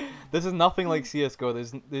 no. This is nothing like CS:GO.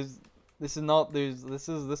 This is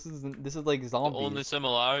like The zombies. only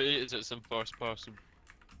similarity is it's in first person.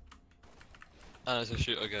 And it's a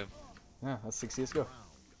shooter game. Yeah, that's like CS:GO.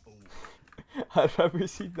 I'd rather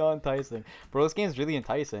see not enticing. Bro, this game's really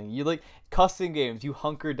enticing. You like custom games. You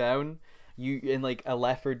hunker down. You in like a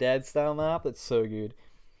Left 4 Dead style map. That's so good.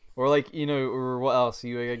 Or like or what else?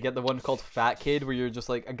 You get the one called Fat Kid, where you're just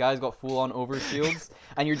like a guy's got full on overshields,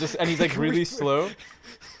 and he's like really slow.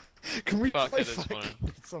 Can we Fat play Kid is Fat funny.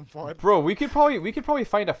 Kid at some point? Bro, we could probably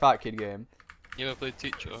find a Fat Kid game. You ever played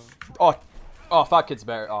Teacher? Oh, Fat Kid's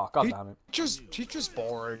better. Oh, god damn it. Teacher's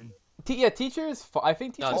boring. Yeah, Teacher is I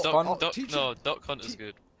think No, Teacher's fun. Duck Hunt is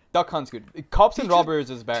good. Duck Hunt's good. Cops and Teacher- Robbers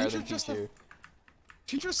is better Teacher than just Teacher.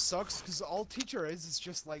 Teacher sucks because all Teacher is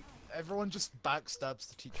just like everyone just backstabs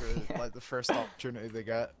the teacher like the first opportunity they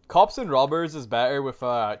get. Cops and Robbers is better with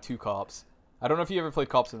 2 cops. I don't know if you ever played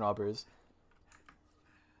Cops and Robbers.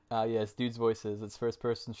 Yes, dude's voices. It's first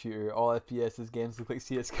person shooter. All FPS's games look like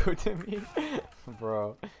CS:GO to me.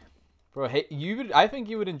 Bro, hey, I think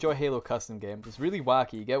you would enjoy Halo custom games. It's really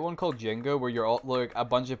wacky. You get one called Jenga where you're all like a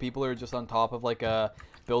bunch of people are just on top of like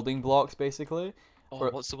building blocks basically. Oh,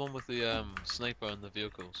 what's the one with the sniper and the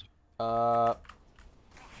vehicles?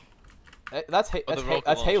 That's rocket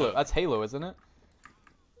Halo. launcher. That's Halo, isn't it?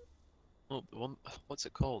 Oh, the one. What's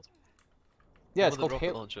it called? Yeah, One it's with the called rocket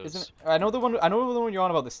Halo. launchers. Isn't it? I know the one. I know the one you're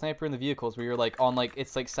on about, the sniper and the vehicles, where you're like on like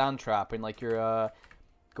it's like sand trap and like you're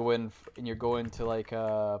going to like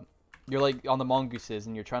you're like on the mongooses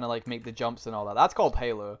and you're trying to like make the jumps and all that. That's called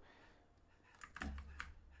Halo.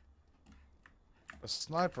 A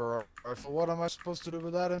sniper rifle. What am I supposed to do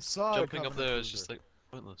with that inside? Jumping up there is just like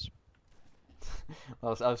pointless.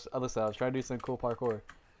 Listen, I was trying to do some cool parkour.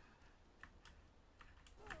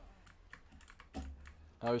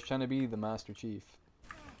 I was trying to be the Master Chief.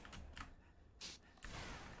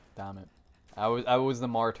 Damn it. I was the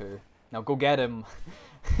martyr. Now go get him.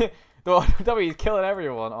 Don't tell me he's killing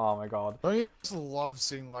everyone. Oh my god. Don't you just love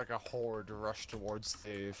seeing like a horde rush towards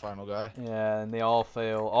the final guy? Yeah, and they all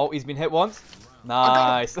fail. Oh, he's been hit once.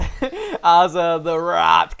 Nice. Azza, the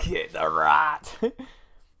rat kid, the rat.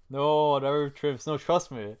 No, never trips. No,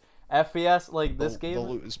 trust me. FPS like this game, The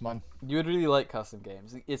loot is mine. you would really like custom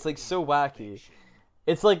games. It's like so wacky.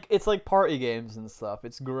 It's like party games and stuff.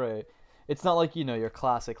 It's great. It's not like your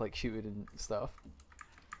classic like shooting and stuff.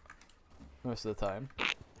 Most of the time.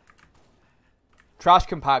 Trash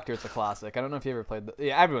Compactor is a classic. I don't know if you ever played.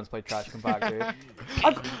 Yeah, everyone's played Trash Compactor.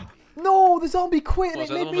 No, the zombie quit and Was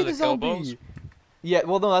it that the made one me with the the cowbells? zombie. Yeah,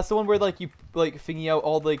 well, no, that's the one where like you like thingy out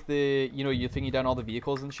all like the you thingy down all the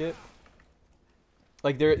vehicles and shit.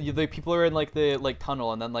 Like the people are in like the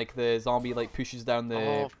tunnel and then like the zombie like pushes down the.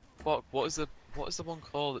 Oh fuck! What is the one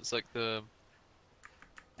called? It's like the.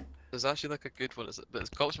 There's actually like a good one. It's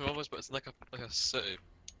Cops and Robbers, but it's like a city.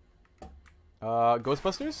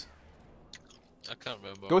 Ghostbusters? I can't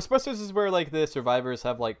remember. Ghostbusters is where like the survivors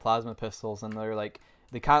have like plasma pistols and they're like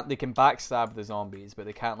they can backstab the zombies but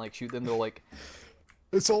they can't like shoot them. They'll like.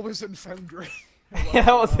 It's always in Foundry. Yeah,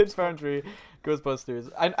 that was his Foundry.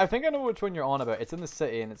 Ghostbusters. I think I know which one you're on about. It's in the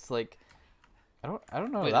city and it's like. I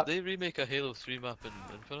don't know Wait, that. did they remake a Halo 3 map in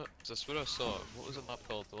Infinite? 'Cause I swear I saw it. What was the map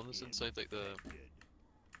called? The one that's inside like the.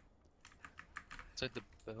 Inside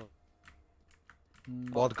the hill.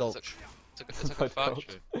 Blood Gulch. It's like a Blood Gulch.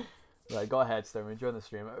 factory. Right, go ahead, Storm. Enjoy the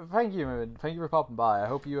stream. Thank you, man. Thank you for popping by. I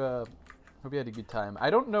hope you had a good time. I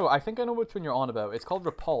don't know. I think I know which one you're on about. It's called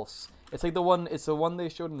Repulse. It's like the one. It's the one they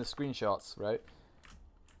showed in the screenshots, right?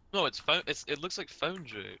 No, it looks like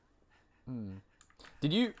Foundry. Hmm.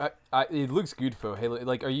 Did you? It looks good for Halo.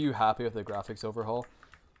 Like, are you happy with the graphics overhaul?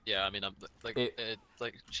 Yeah, I mean, I'm like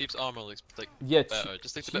like Chief's armor looks like Yeah. better.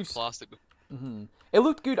 Just like a bit Chief's- plastic. Mm-hmm. It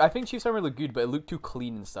looked good. I think Chief's armor looked good, but it looked too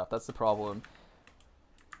clean and stuff. That's the problem.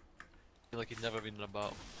 Like he'd never been in a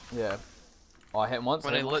battle. Yeah. Oh, I hit him once.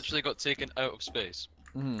 When I he hit him once. literally got taken out of space.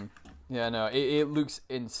 Mm-hmm. Yeah, no, it looks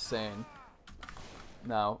insane.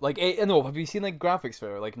 No, like, no, have you seen like graphics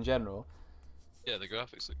for it, like in general? Yeah, the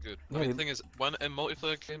graphics look good. Yeah, I mean, they- the thing is, when in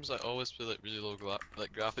multiplayer games, I always play like really low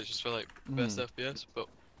graphics just for like best FPS. But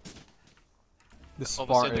The obviously in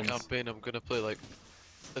Spartans. the campaign, I'm gonna play like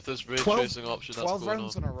if there's ray 12 tracing option, that's 12 going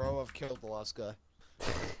rounds on. in a row, I've killed the last guy.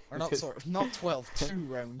 Or not, Because- sorry, not 12, 2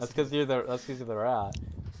 rounds. That's because you're the rat.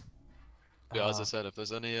 Yeah, as Ah. I said, if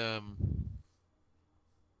there's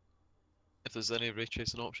any ray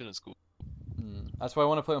tracing option, it's cool. That's why I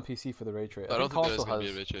want to play on PC for the ray tracing. I don't think there is console gonna be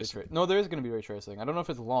has a ray tracing. No, there is going to be ray tracing. I don't know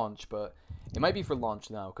if it's launch, but it might be for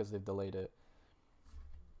launch now because they've delayed it.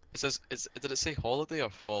 It says, did it say holiday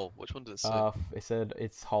or fall? Which one did it say? It said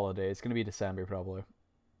it's holiday. It's going to be December probably.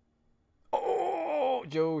 Oh,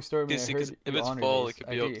 Joe Stormy, I See, heard 'cause if you it's honored fall, this. it could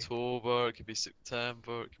I be do- October, it could be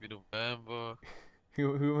September, it could be November.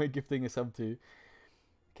 Who am I gifting a sub to?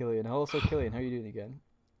 Killian. Also, Killian, how are you doing again?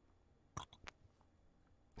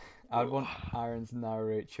 I would want Aaron's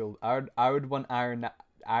narrate I would want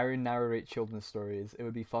Aaron narrate children's stories. It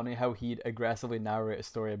would be funny how he'd aggressively narrate a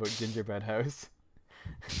story about Gingerbread House.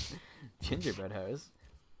 Gingerbread House.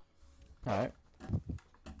 All right.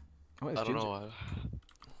 What is I don't ginger- know.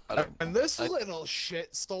 I don't. And this little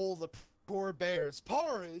shit stole the poor bear's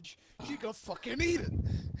porridge. She go fucking eat it.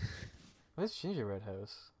 What is Gingerbread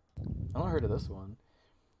House? I don't heard of this one.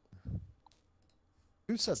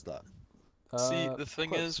 Who says that? See, the thing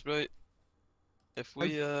Clips. is, right? If we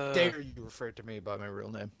Dare you refer to me by my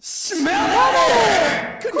real name?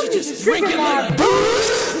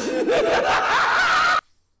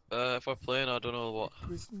 if we're playing, I don't know what. It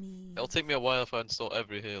was me. It'll take me a while if I install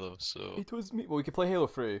every Halo. So It was me. Well, we could play Halo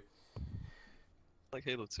 3. like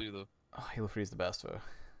Halo 2 though. Oh, Halo 3 is the best though.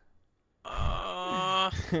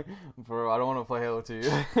 Halo Bro, I don't want to play Halo 2.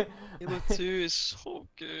 2 is so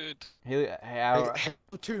good. Halo, Halo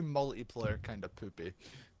 2 multiplayer kind of poopy.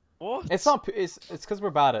 What? it's not. It's because we're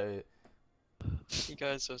bad at it. You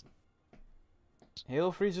guys are.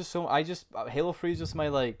 Halo 3 is just so. Halo 3 is just my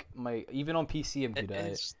even on PC I'm good at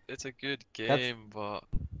it. It's a good game, but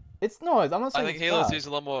It's no. I'm not I saying think it's Halo bad. 2 is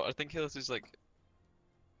a lot more. I think Halo 2 is like.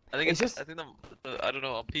 I think It's it's just- I think I don't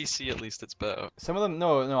know, on PC at least it's better. Some of them,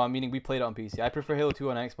 no, I'm meaning we played it on PC. I prefer Halo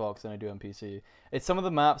 2 on Xbox than I do on PC. It's some of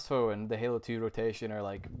the maps though, and the Halo 2 rotation are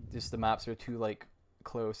like just the maps are too like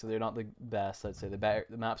close, so they're not the best. I'd say the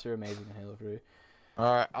maps are amazing in Halo 3.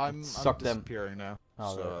 Alright, I'm Suck them. disappearing now.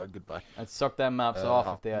 Oh, so right. Goodbye. I'd suck them maps off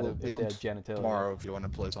I'll- if they had we'll be genitalia. Tomorrow if you want to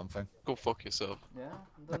play something. Go fuck yourself. Yeah,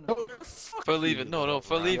 I'm Oh, fuck For you. leaving, no,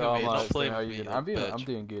 for leaving No, me, I'm not not playing how with you me. doing? you I'm bitch.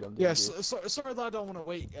 doing good. I'm doing Yes, good. sorry that I don't want to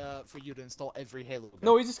wait for you to install every Halo game.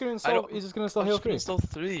 No, he's just gonna install. don't- He's just gonna install I'm Halo just gonna 3. install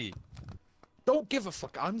 3. Don't give a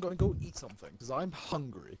fuck. I'm gonna go eat something because I'm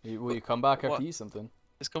hungry. Will you come back after What? you eat something?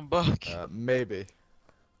 Just come back. Maybe.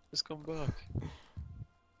 Just come back.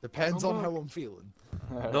 Depends Come on back. how I'm feeling.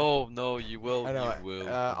 No, you will. I know. You will.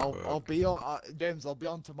 I'll be on. James, I'll be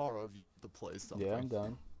on tomorrow if you to play something. Yeah, I'm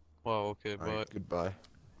done. Wow. Okay. Alright, Bye. goodbye.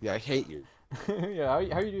 Yeah, I hate you. Yeah, how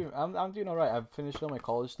you doing? I'm doing alright. I've finished all my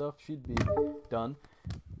college stuff. Should be done.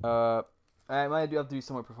 I might have to do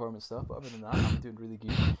some more performance stuff, but other than that, I'm doing really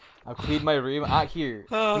good. I've cleaned my room. Here,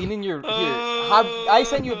 cleaning your I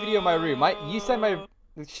sent you a video of my room. You sent my.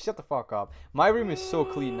 Shut the fuck up. My room is so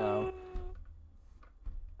clean now.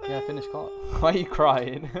 Yeah, I finished college. Why are you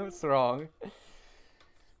crying? What's wrong?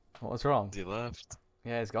 What's wrong? He left.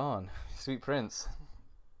 Yeah, he's gone. Sweet Prince.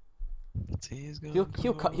 He's gone.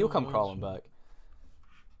 He'll come crawling back.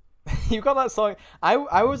 You got that song? I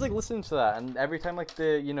was like listening to that, and every time like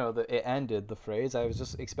it ended the phrase, I was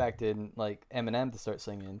just expecting like Eminem to start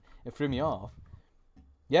singing. It threw me off.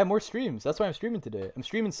 Yeah, more streams. That's why I'm streaming today. I'm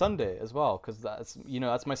streaming Sunday as well, cause that's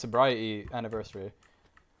my sobriety anniversary.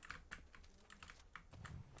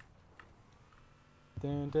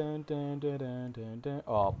 Dun, dun, dun, dun, dun, dun, dun.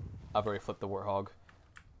 Oh, I've already flipped the warthog.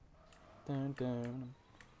 Dun, dun,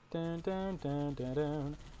 dun, dun, dun, dun,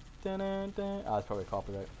 dun, dun, dun, dun. Ah, that's probably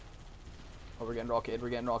copyright. Oh, we're getting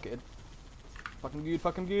rocketed.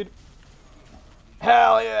 Fucking good.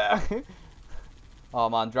 Hell yeah! Oh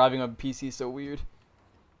man, driving on PC is so weird.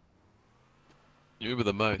 You with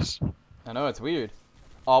the mouse. I know, it's weird.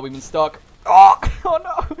 Oh, we've been stuck. Oh, oh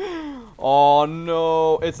no! Oh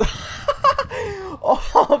no, it's...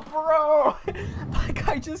 Oh, bro! That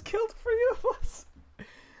guy just killed 3 of us!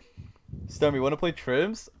 Stormy, wanna play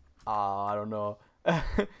Trims? Ah, I don't know.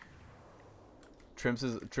 Trims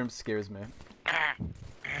scares me.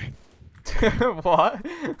 What?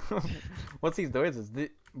 What's these noises?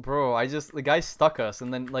 Bro, the guy stuck us,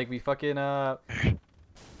 and then like we fucking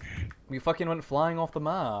went flying off the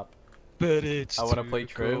map. But it's I wanna play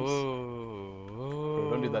Trims. Bro,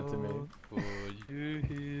 don't do that to me. For you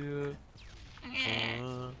here.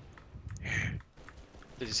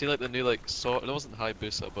 Did you see like the new like sword? It wasn't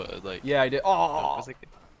Hayabusa, but like Yeah, I did. I Oh, was like,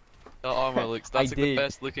 that armor looks. I That's like the did.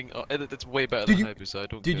 best looking. It's way better Did than you- Hayabusa. I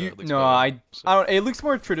don't. did care, you? it looks No, better, so. I don't. It looks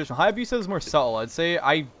more traditional. Hayabusa is more subtle. I'd say.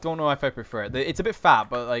 I don't know if I prefer it. It's a bit fat,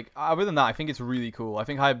 but like other than that, I think it's really cool. I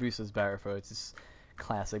think Hayabusa is better for it. It's just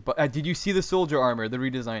classic. But did you see the soldier armor, the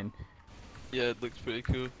redesign? Yeah, it looks pretty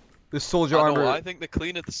cool. The soldier I armor. know, I think the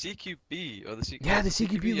clean at the CQB or the CQB. Yeah, the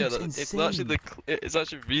CQB yeah, looks it's actually insane. it's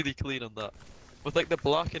actually really clean on that. With like the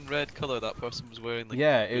black and red color that person was wearing. Like,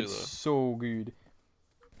 Yeah, earlier. it's so good.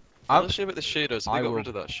 I'm not sure about the shaders. They I got will- rid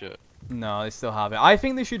of that shit. No, they still have it. I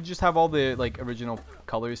think they should just have all the like original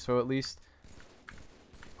colors, so at least.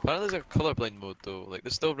 Apparently there's a colorblind mode though. Like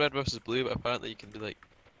there's still red versus blue, but apparently you can do like.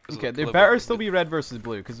 'cause of Okay, the there colorblind better mode, still be red versus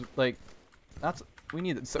blue, because like, we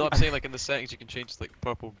need it. So, No, I'm saying like in the settings you can change to like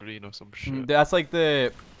purple, green, or some shit. that's like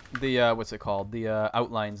the the what's it called? The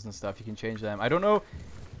outlines and stuff. You can change them. I don't know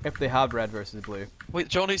if they have red versus blue. Wait,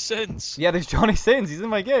 Johnny Sins. Yeah, there's Johnny Sins. He's in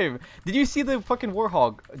my game. Did you see the fucking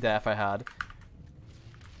Warhog death I had?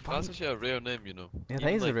 That's actually a rare name, you know. Yeah, that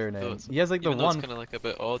Even, is a like, rare though name. it's- He has like the even though one. it's kind of like a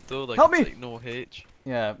bit odd though. Like Help it's me! like no H.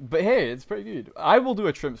 Yeah, but hey, it's pretty good. I will do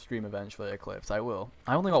a Trimp stream eventually, Eclipse. I will.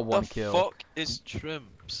 I only got one the kill. fuck is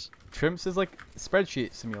Trimps? Trimps is like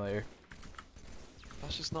spreadsheet simulator.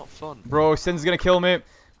 That's just not fun. Bro, Sin's gonna kill me.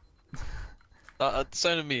 That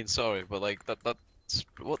sounded mean, sorry, but like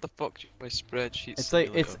what the fuck? My spreadsheet. It's like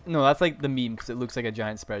simulator? no, that's like the meme because it looks like a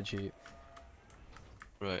giant spreadsheet.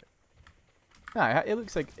 Right. Nah, it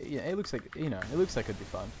looks like it looks like it looks like it'd be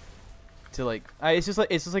fun. To like, it's just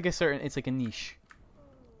like a certain, it's like a niche.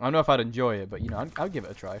 I don't know if I'd enjoy it, but I'll give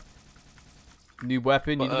it a try. New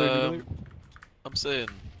weapon, But, new I'm saying,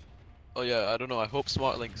 oh yeah, I don't know. I hope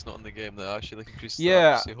Smart Link's not in the game. That actually like increases.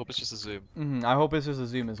 Yeah. accuracy. I hope it's just a zoom. I hope it's just a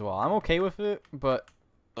zoom as well. I'm okay with it, but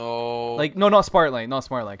Oh. like no, not Smart Link, not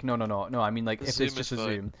Smart Link. No. I mean like The if zoom it's just a is fine.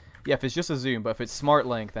 zoom. Yeah, if it's just a zoom, but if it's Smart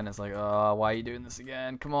Link, then it's like, oh, why are you doing this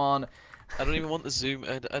again? Come on. I don't even want the zoom.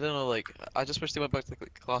 I don't know. Like I just wish they went back to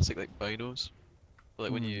like classic like binos.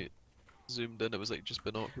 Like when you zoomed in, it was like just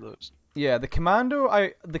binoculars. Yeah, the Commando,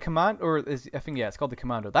 I think yeah, it's called the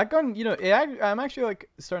Commando. That gun, I'm actually like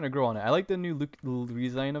starting to grow on it. I like the new look,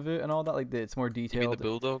 redesign of it and all that. Like it's more You detailed. mean the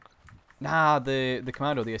Bulldog? Nah, the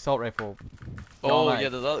Commando, the assault rifle. Oh nice. yeah,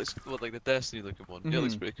 that looks like the Destiny looking one. Yeah, it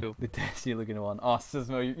looks pretty cool. The Destiny looking one. Oh,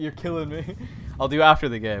 Sismo, you're killing me. I'll do after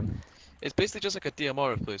the game. It's basically just like a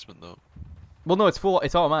DMR replacement though. Well, no, it's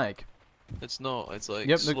automatic. It's not. It's like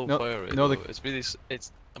Yep, slow no- fire rate. no, though. the- It's really.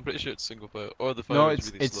 It's. I'm pretty sure it's single fire or the fire No, is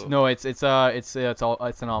really slow.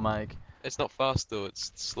 it's an automatic. It's not fast though.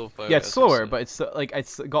 It's slow fire. Yeah, it's that's what slower, I'm but it's like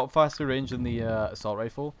it's got faster range than the assault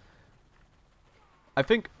rifle. I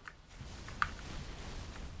think.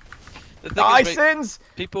 saying. The thing Die, is, right, Sins!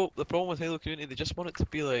 people. The problem with Halo community, they just want it to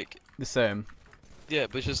be like. The same. Yeah,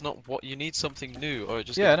 but it's just not what you need something new, or it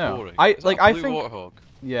just Yeah, gets no. boring. I- It's like, not a I blue think- Warthog.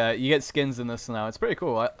 Yeah, you get skins in this now. It's pretty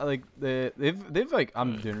cool. I like they've like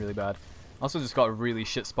I'm Right. doing really bad. Also just got a really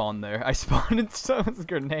shit spawn there. I spawned in someone's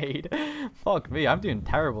grenade. Fuck me, I'm doing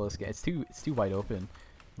terrible this game. It's too wide open.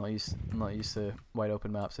 I'm not used to wide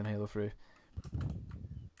open maps in Halo 3.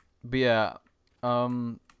 But yeah,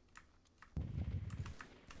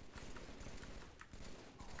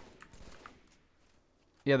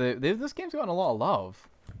 yeah, this game's gotten a lot of love.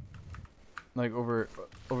 Like over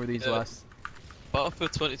these Yeah. last.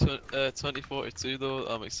 Battlefield 2042 though,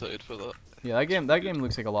 I'm excited for that. Yeah, that game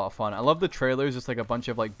looks like a lot of fun. I love the trailers, just like a bunch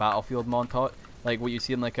of like Battlefield montage, like what you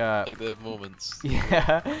see in like a Like the moments.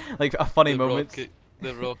 yeah, like a funny the moment.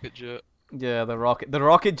 The rocket jet. Yeah, the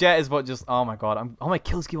rocket jet is what just oh my god, all my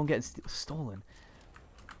kills keep on getting stolen.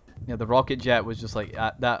 Yeah, the rocket jet was just like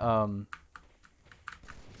that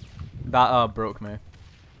broke me.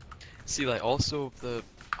 See, like also the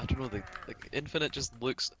I don't know, the like Infinite just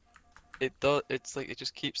looks. It does. It's like it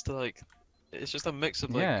just keeps to like. It's just a mix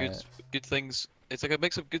of like Yeah. good things. It's like a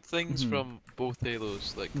mix of good things Mhm. from both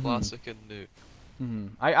Halos, like Mhm. classic and new.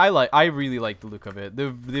 I really like the look of it.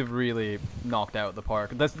 They've really knocked out the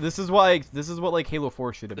park. This is what like Halo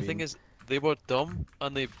 4 should have The been. thing is, they were dumb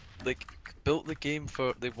and they like built the game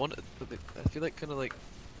for they wanted. I feel like kind of like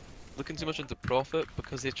looking too much into profit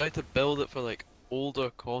because they tried to build it for like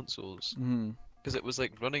older consoles because it was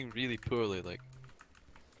like running really poorly. Like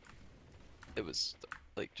it was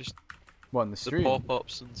like just What in the the stream?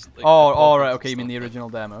 pop-ups and like, Oh, the all right. pop-ups Okay, you and mean the stuff, original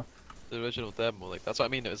demo? the original demo. Like that's what I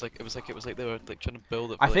mean. It was like they were like trying to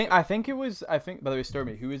build it. For, I like, think it was. I think by the way,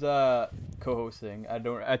 Stormy, who is co-hosting? I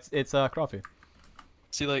don't. It's Croffy.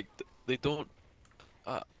 see like they don't.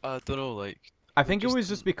 I don't know. Like I think it just was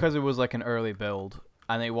just because it was like an early build,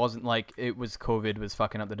 and it wasn't like it was COVID was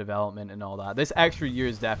fucking up the development and all that. This extra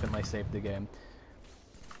years definitely saved the game.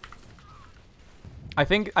 I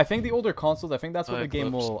think the older consoles. I think that's what the game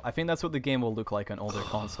Eclipse. will. I think that's what the game will look like on older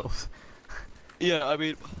consoles. yeah, I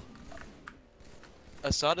mean,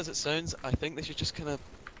 as sad as it sounds, I think they should just kind of.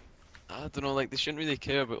 I don't know, like they shouldn't really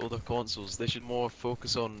care about older consoles. They should more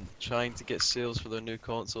focus on trying to get sales for their new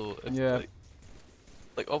console. If, Yeah.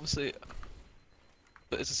 Like obviously,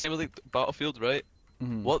 but it's the same with like Battlefield, right?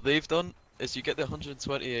 Mhm. What they've done is you get the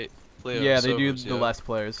 128 player. Yeah, they do servers, the less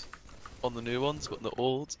players. on the new ones, but in the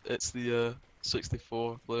old, it's the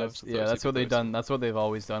 64 players. That's what they've done. That's what they've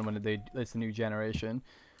always done when it's the new generation.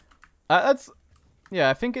 That's Yeah,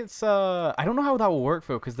 I think it's I don't know how that will work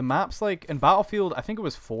though, because the maps like in Battlefield, I think it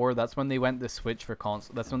was 4. That's when they went the switch for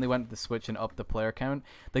console. That's when they went the switch and up the player count.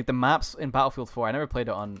 Like the maps in Battlefield 4, I never played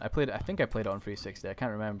it on. I think I played it on 360. I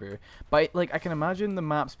can't remember, but like I can imagine the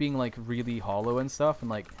maps being like really hollow and stuff, and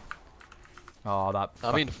like, oh that.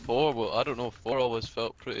 I mean 4. Well, I don't know. 4 always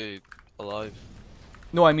felt pretty alive.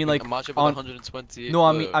 No, I mean like imagine with on 128 no,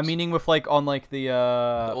 I'm players. meaning with like on like the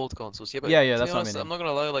Old consoles. Yeah, but yeah, to that's be what I honest, mean. I'm not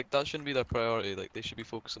gonna lie. Like that shouldn't be their priority. Like they should be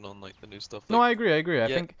focusing on like the new stuff. No, Like, I agree. I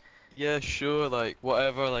yeah, think yeah, sure. Like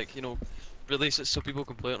whatever. Like release it so people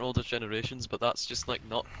can play it on older generations. But that's just like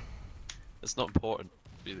not. It's not important,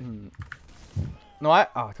 really. no,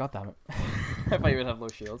 oh god damn it. I thought you would have low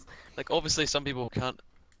shields. Like obviously some people can't,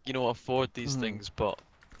 afford these things, but.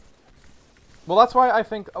 Well, that's why I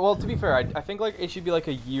think. Well, to be fair, I think like it should be like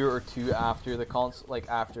a year or two after the console. Like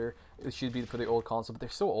after it should be for the old console, but they're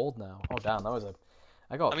so old now. Oh damn, that was a.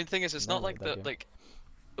 I mean, thing is, it's not like the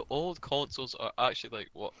old consoles are actually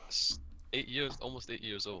like what 8 years, almost 8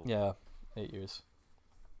 years old. Yeah, 8 years.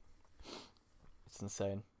 It's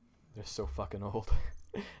insane. They're so fucking old.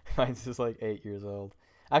 Mine's just like 8 years old.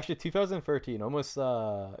 Actually, 2013, almost.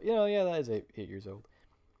 Yeah, that is 8 years old.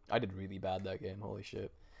 I did really bad that game. Holy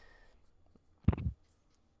shit.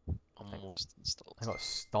 Almost installed. I got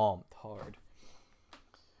stomped hard.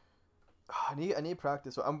 I need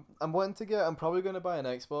practice. I'm wanting to get. I'm probably gonna buy an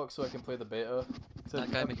Xbox so I can play the beta.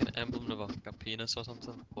 That guy making an emblem of a penis or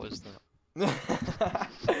something. What is that?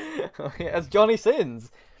 Yeah, it's Johnny Sins.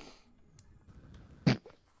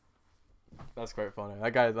 That's quite funny.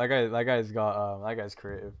 That guy's got that guy's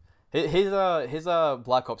creative. His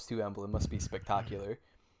Black Ops 2 emblem must be spectacular.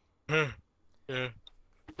 Yeah.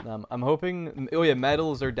 I'm hoping. Oh yeah,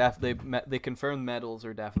 medals are they confirmed medals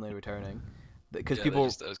are definitely returning, because people.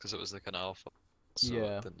 Because it was like an alpha, so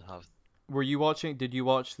Yeah. it didn't have. Were you watching? Did you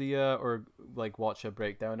watch the or like watch a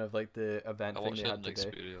breakdown of like the event I thing watched they it had on today?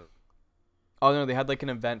 Xperia. Oh no, they had like an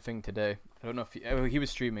event thing today. I don't know if he was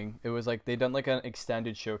streaming. It was like they done like an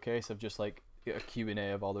extended showcase of just like a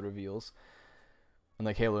Q&A of all the reveals. And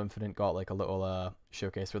like Halo Infinite got like a little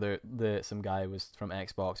showcase where some guy was from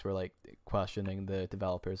Xbox were like questioning the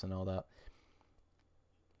developers and all that.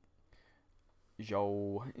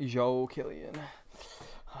 Yo, Killian.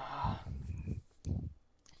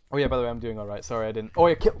 Oh yeah, by the way, I'm doing all right. Sorry, I didn't. Oh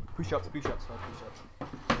yeah, push-ups.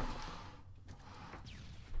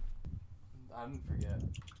 I didn't forget.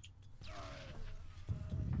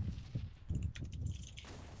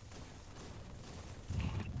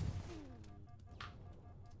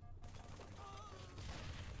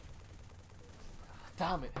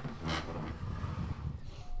 Damn it!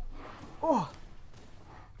 Oh,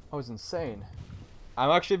 that was insane. I've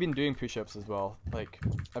actually been doing push-ups as well. Like,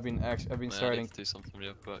 I've been starting. I need to do something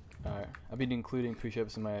real quick. Alright, I've been including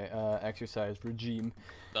push-ups in my exercise regime.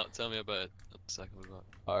 No, tell me about it. A second we got.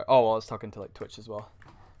 Alright. Oh well, I was talking to like Twitch as well.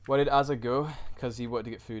 Why did Azza go? Because he wanted to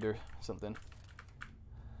get food or something.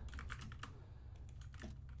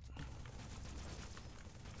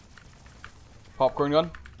 Popcorn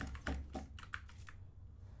gun.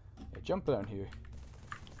 Yeah, jump down here.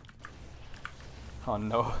 Oh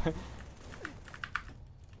no.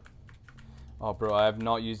 Oh bro, I have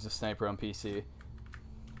not used a sniper on PC.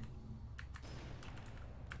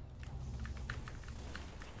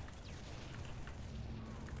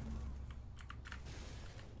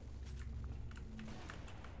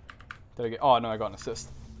 Did I get? Oh no, I got an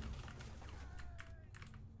assist.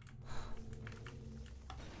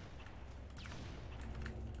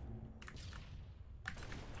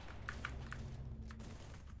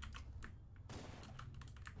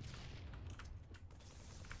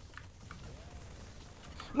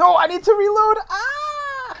 No, I need to reload.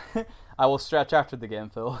 Ah! I will stretch after the game,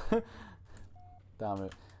 Phil. Damn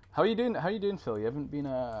it. How are you doing? How are you doing, Phil? You haven't been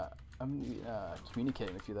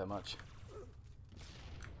communicating with you that much.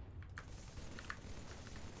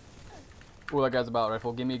 Oh, that guy's a battle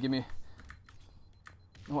rifle. Gimme.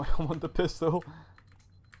 No, I don't want the pistol.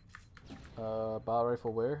 Battle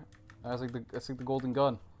rifle where? That's like the golden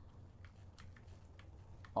gun.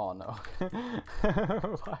 Oh no.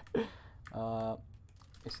 Why?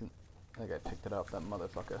 I think I picked it up, that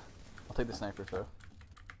motherfucker. I'll take the sniper though.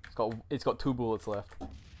 It's got 2 bullets left.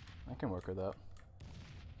 I can work with that.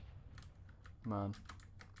 Come on.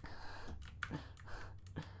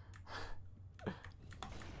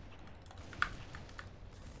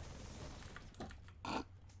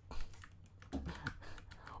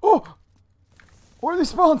 Oh! Where are these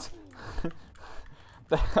spawns?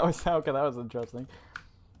 that was interesting.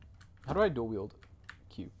 How do I dual wield?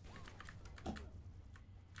 Q.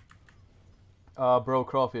 Bro,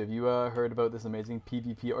 Croffy, have you heard about this amazing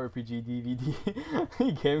PvP RPG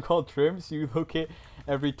DVD game called Trims? You locate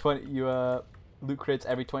every 20, loot crates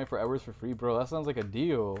every 24 hours for free, bro. That sounds like a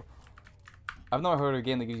deal. I've not heard of a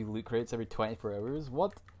game that gives you loot crates every 24 hours.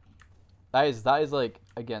 What? That is like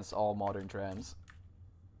against all modern trends.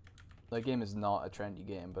 That game is not a trendy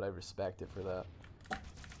game, but I respect it for that.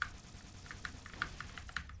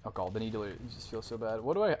 Oh god, the needler, it just feels so bad.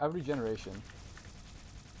 What do I have? Regeneration.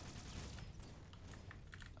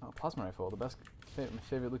 Oh, plasma rifle, the best, my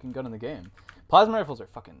favorite looking gun in the game. Plasma rifles are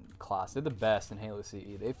fucking class. They're the best in Halo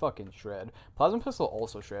CE. They fucking shred. Plasma pistol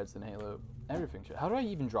also shreds in Halo. Everything shreds. How do I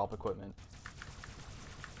even drop equipment?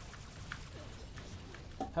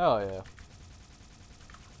 Hell yeah.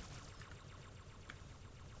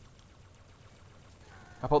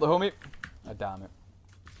 I pulled the homie. Ah, damn it.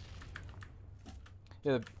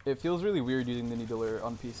 Yeah, it feels really weird using the needler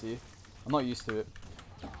on PC. I'm not used to it.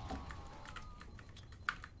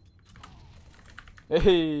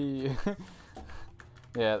 Hey!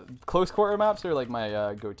 Yeah, close quarter maps are like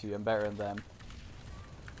my go-to. I'm better in them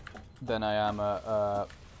than I am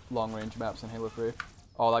long range maps in Halo 3.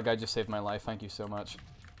 Oh, that guy just saved my life. Thank you so much.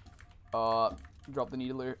 Drop the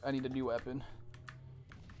needler. I need a new weapon.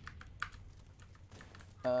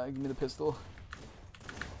 Give me the pistol.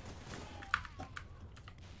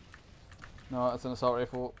 No, that's an assault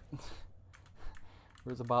rifle.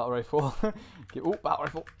 Where's the battle rifle? Oh, battle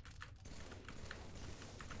rifle.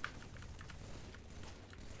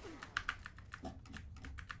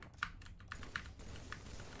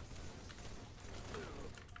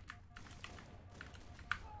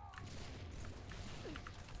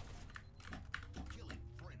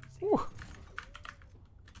 Ooh.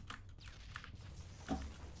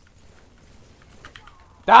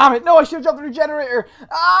 Damn it! No, I should have jumped the regenerator!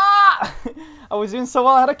 Ah! I was doing so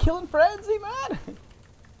well, I had a killing frenzy, man!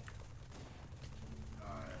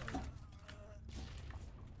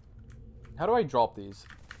 How do I drop these?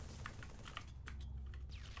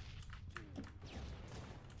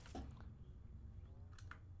 I'm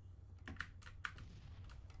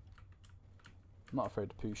not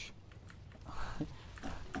afraid to push.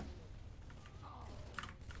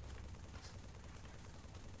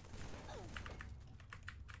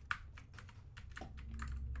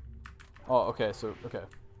 Oh, okay, so, okay.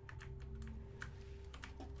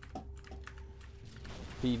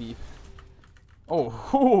 PV.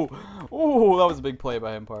 Oh, oh, that was a big play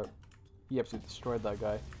by him, part. He absolutely destroyed that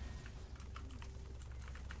guy.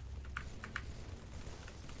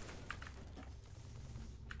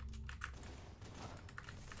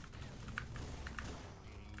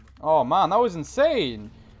 Oh man, that was insane!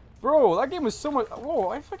 Bro, that game was so much. Whoa,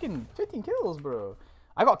 I fucking 15 kills, bro.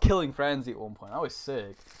 I got killing frenzy at one point. That was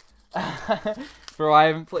sick. Bro, I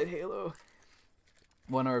haven't played Halo.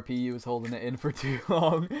 1 RP was holding it in for too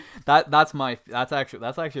long. That's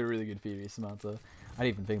actually a really good theory, Samantha. I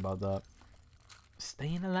didn't even think about that.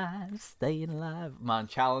 Staying alive, staying alive. Man,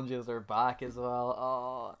 challenges are back as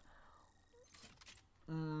well.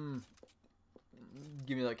 Oh.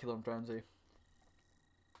 Give me that killing frenzy.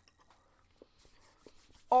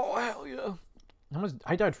 Oh hell yeah!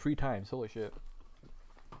 I died 3 times. Holy shit!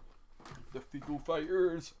 Defty go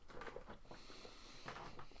fighters.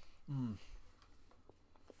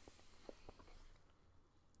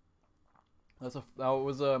 This is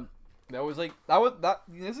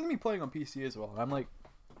me playing on PC as well. I'm like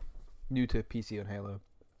new to PC on Halo,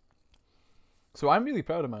 so I'm really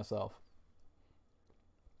proud of myself.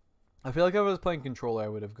 I feel like if I was playing controller, I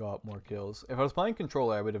would have got more kills. If I was playing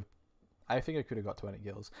controller, I think I could have got 20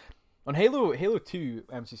 kills. On Halo 2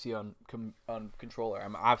 MCC on controller,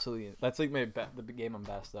 I'm absolutely, that's like the game I'm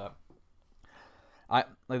best at. I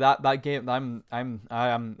like that game. I'm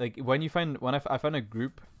like when I found a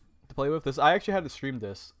group to play with this. I actually had to stream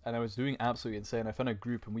this, and I was doing absolutely insane. I found a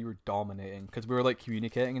group, and we were dominating because we were like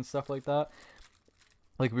communicating and stuff like that.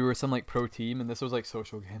 Like we were some like pro team, and this was like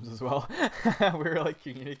social games as well. We were like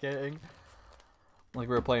communicating, like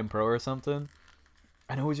we were playing pro or something.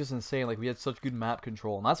 And it was just insane. Like we had such good map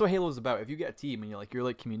control, and that's what Halo is about. If you get a team and you're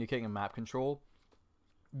like communicating in map control,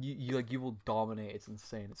 you will dominate. It's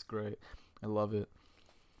insane. It's great. I love it.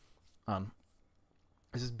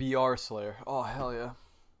 This is BR Slayer. Oh hell yeah!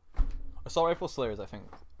 Assault Rifle Slayer is, I think,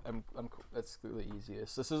 that's the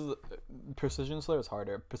easiest. This is Precision Slayer is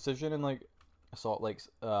harder. Precision and like assault, like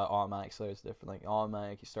automatic Slayer is different. Like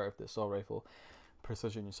automatic, you start with the assault rifle.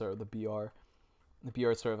 Precision, you start with the BR. The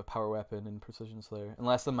BR is sort of a power weapon in Precision Slayer,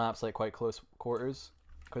 unless the map's like quite close quarters,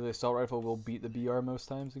 because the assault rifle will beat the BR most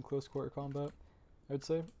times in close quarter combat. I would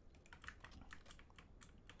say.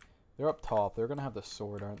 They're up top. They're gonna have the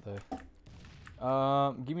sword, aren't they?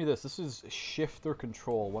 Give me this. This is shift or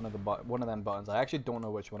control. One of them buttons. I actually don't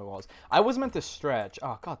know which one it was. I was meant to stretch.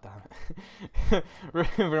 Oh, god damn it.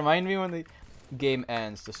 Remind me when the game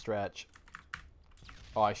ends to stretch.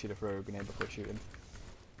 Oh, I should have thrown a grenade before shooting.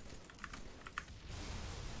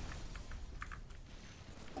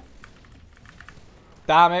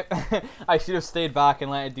 Damn it. I should have stayed back and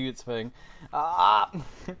let it do its thing. Ah!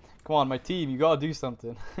 Come on, my team, you gotta do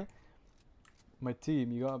something. My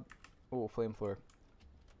team, you gotta... Oh, flamethrower.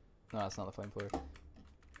 No, that's not the flamethrower.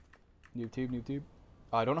 Noob.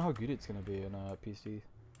 Oh, I don't know how good it's gonna be in PC.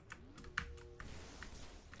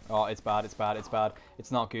 Oh, it's bad. It's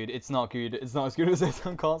not good. It's not as good as it is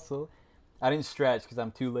on console. I didn't stretch because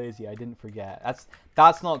I'm too lazy. I didn't forget.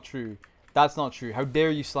 That's not true. That's not true. How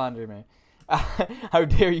dare you slander me? How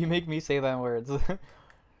dare you make me say them words?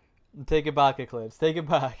 Take it back, Eclipse. Take it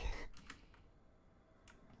back.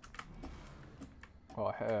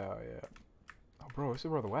 Oh, hell yeah. Oh, bro, this is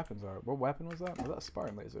where the weapons are. What weapon was that? Was that a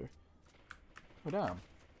Spartan laser? Oh, damn.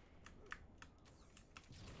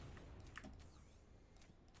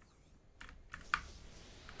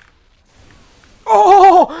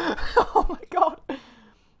 Oh! Oh my god!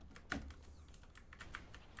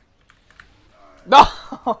 No!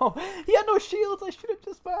 He had no shields! I should have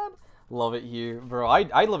just banned. Love it here. Bro,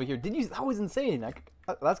 I love it here. Did you? That was insane.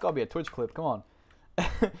 That's gotta be a Twitch clip. Come on.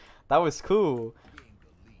 That was cool.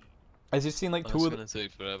 I just seen like two of It's gonna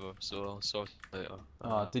take forever, so I'll sort it later.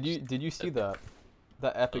 Did you see that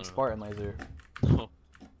epic Spartan laser? No.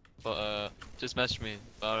 But just message me,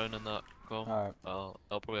 Baron and that. Go. Alright.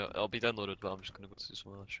 I'll be downloaded, but I'm just gonna go do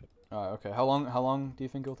some other shit. Alright, okay. How long do you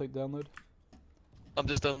think it'll take to download? I'm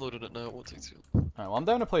just downloading it now. It won't take too. Alright, well I'm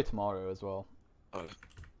down to play tomorrow as well. Alright.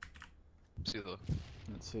 See you though.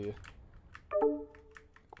 Let's see. Come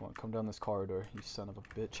on, come down this corridor, you son of a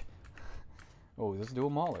bitch. Oh, is this dual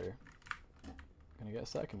mauler? Can I get a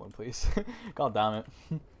second one, please? God damn it.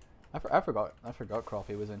 I forgot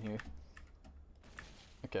Crofty was in here.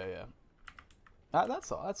 Okay, yeah.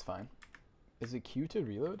 That's fine. Is it Q to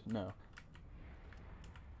reload? No.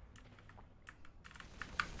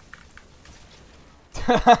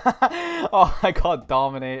 Oh, I got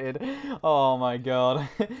dominated. Oh my god.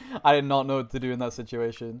 I did not know what to do in that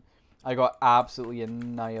situation. I got absolutely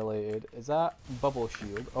annihilated. Is that bubble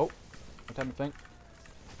shield? Oh, what time to think?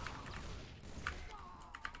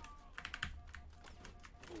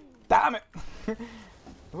 Damn it!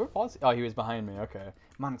 Where was he? Oh, he was behind me. Okay.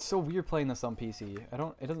 Man, it's so weird playing this on PC.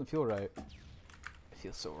 It doesn't feel right. It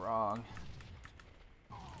feels so wrong.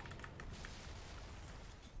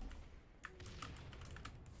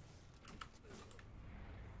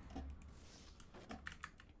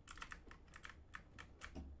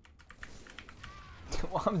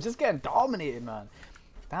 Well, I'm just getting dominated, man.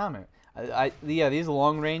 Damn it. Yeah,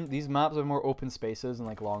 these maps are more open spaces and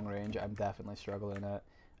like long range. I'm definitely struggling at.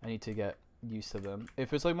 I need to get used to them.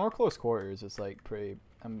 If it's like more close quarters, it's like pretty.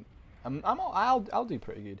 I'll do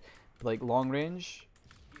pretty good. But like long range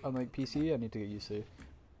on like PC, I need to get used to.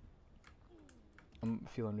 I'm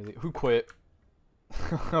feeling really. Who quit?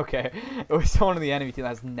 Okay, it was someone on the enemy team that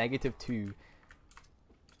has -2.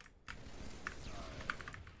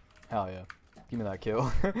 Hell yeah. Give me that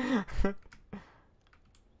kill. I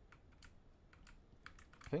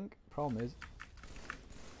think problem is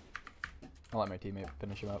I'll let my teammate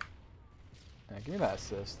finish him up. Yeah, give me that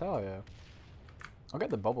assist. Hell yeah. I'll get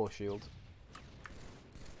the bubble shield.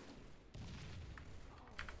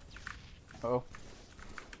 Uh-oh.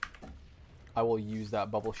 I will use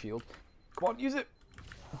that bubble shield. Come on, use it.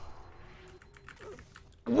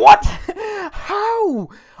 What? How?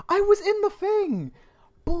 I was in the thing.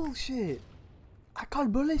 Bullshit. I call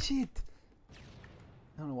bullshit.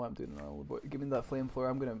 I don't know why I'm doing that, but give me that flamethrower.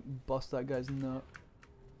 I'm gonna bust that guy's nut.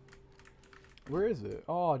 Where is it?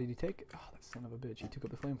 Oh, did he take it? Oh, that son of a bitch. He took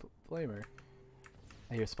up the flamer.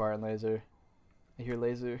 I hear Spartan laser. I hear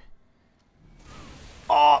laser.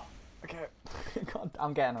 Oh! Okay. God,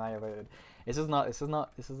 I'm getting annihilated. This is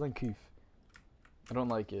uncouth. I don't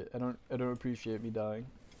like it. I don't appreciate me dying.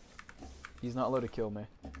 He's not allowed to kill me.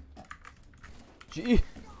 Gee!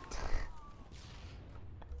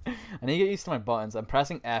 I need to get used to my buttons. I'm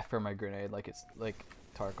pressing F for my grenade like it's like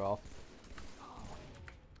Tarkov.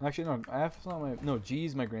 Actually, no, F's not my... No, G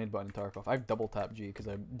is my grenade button in Tarkov. I've double tapped G because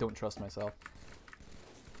I don't trust myself.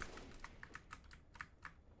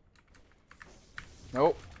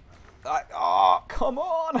 Nope. Oh, come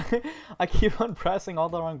on! I keep on pressing all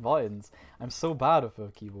the wrong buttons. I'm so bad with a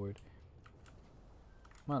keyboard.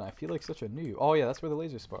 Man, I feel like such a noob. Oh yeah, that's where the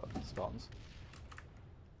laser spawns.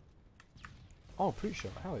 Oh,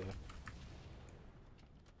 pre-shot. Hell yeah.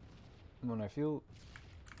 When I feel...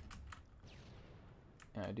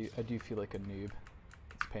 Yeah, I do feel like a noob.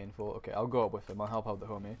 It's painful. Okay, I'll go up with him. I'll help out the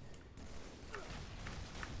homie.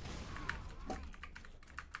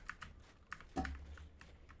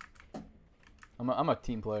 I'm a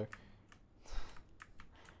team player.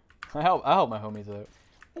 I help my homies out.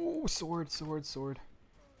 Oh, sword, sword, sword.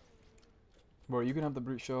 Bro, you can have the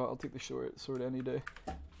brute shot. I'll take the sword any day.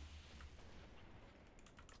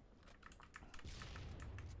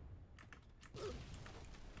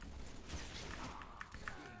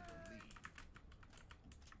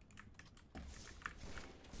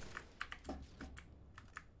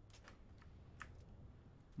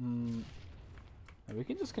 We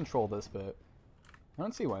can just control this bit. I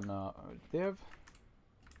don't see why not. They have...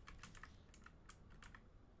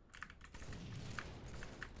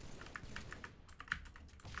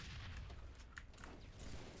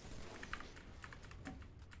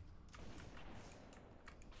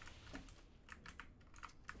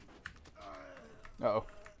 Uh-oh.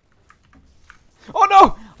 Oh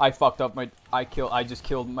no! I fucked up my... I just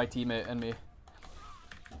killed my teammate and me.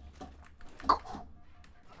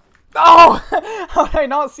 Oh! How did I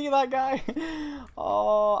not see that guy?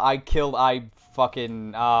 Oh, I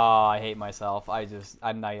fucking... Oh, I hate myself.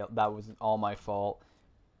 That was all my fault.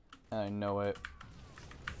 I know it.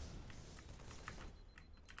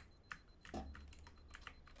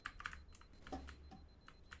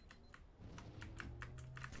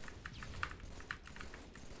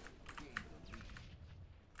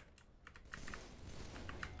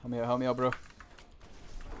 Help me out, bro.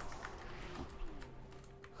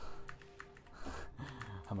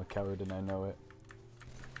 I'm a coward and I know it.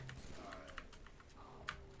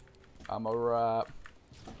 I'm a rat.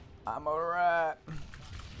 I'm a rat.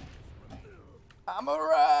 I'm a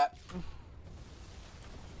rat.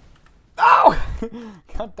 Ow!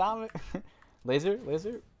 God damn it. Laser?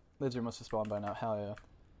 Laser? Laser must have spawned by now. Hell yeah.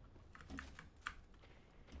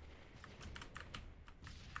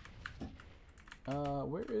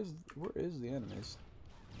 Where is the enemies?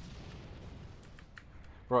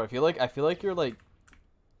 Bro, I feel like you're like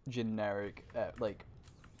generic at like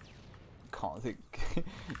content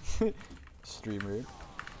streamer.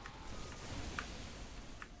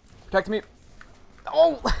 Protect me.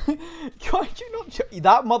 Oh! God, you not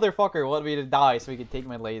that motherfucker wanted me to die so he could take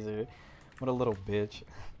my laser. What a little bitch.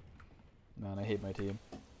 Man, I hate my team.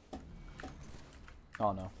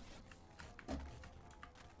 Oh no.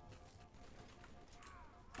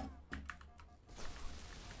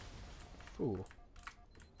 Fool.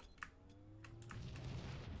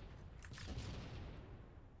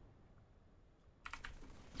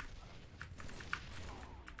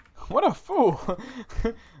 What a fool!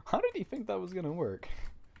 How did he think that was gonna work?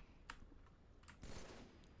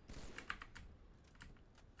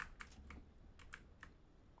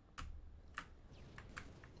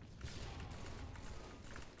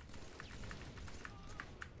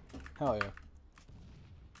 Hell yeah.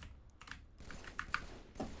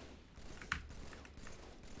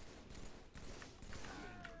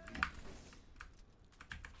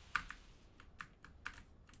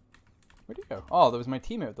 Where'd he go? Oh, that was my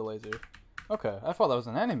teammate with the laser. Okay, I thought that was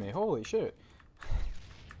an enemy. Holy shit.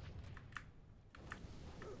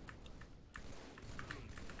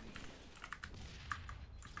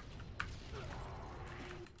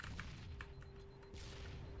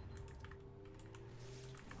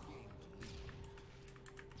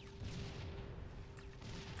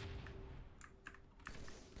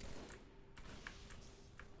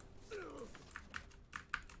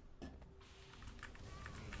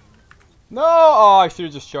 No! Oh, I should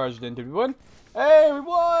have just charged into everyone. Hey, we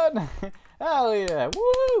won! Hell yeah!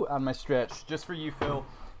 Woo! On my stretch. Just for you, Phil.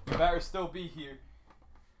 You better still be here.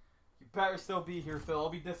 You better still be here, Phil. I'll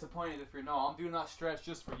be disappointed if you're not. I'm doing that stretch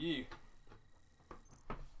just for you.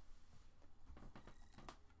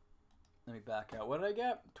 Let me back out. What did I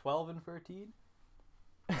get? 12 and 13?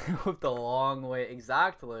 With the long way.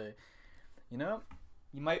 Exactly. You know?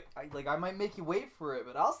 You might... I might make you wait for it,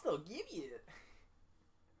 but I'll still give you it.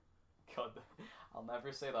 God, I'll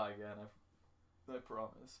never say that again. I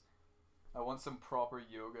promise. I want some proper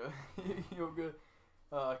yoga. Yoga.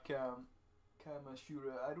 Kama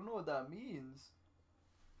shura. I don't know what that means.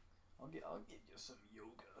 I'll give you some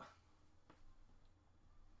yoga,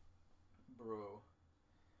 bro.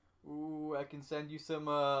 Ooh, I can send you some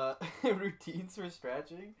routines for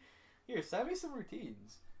stretching. Here, send me some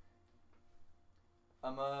routines.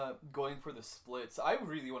 I'm going for the splits. I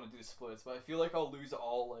really want to do splits, but I feel like I'll lose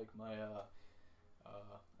all like my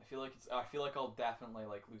I feel like I'll definitely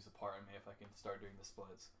like lose a part of me if I can start doing the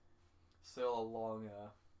splits. Still a long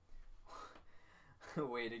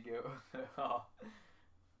way to go. Oh.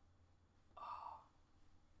 Oh.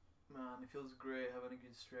 Man, man, it feels great having a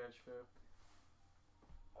good stretch, bro.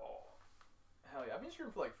 Oh, hell yeah! I've been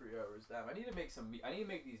streaming for like 3 hours. Damn, I need to make some meat. I need to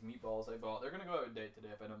make these meatballs I bought. They're gonna go out of date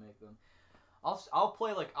today if I don't make them. I'll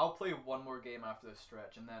play one more game after this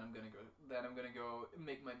stretch, and then I'm gonna go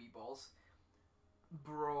make my meatballs.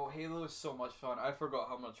 Bro, Halo is so much fun. I forgot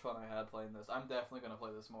how much fun I had playing this. I'm definitely gonna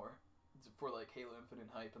play this more for like Halo Infinite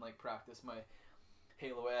hype and like practice my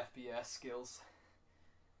Halo FPS skills.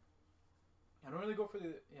 I don't really go for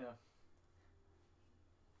the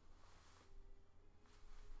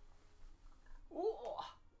Ooh,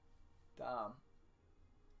 damn.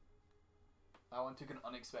 That one took an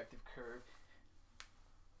unexpected curve.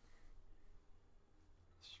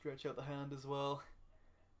 Stretch out the hand as well.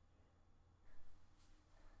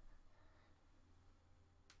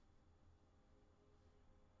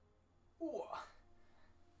 Ooh.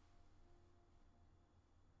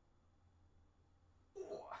 Ooh.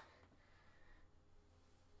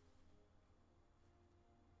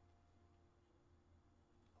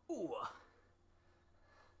 Ooh.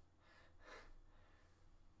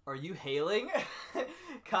 Are you hailing?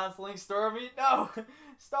 Canceling Stormy? No!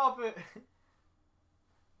 Stop it!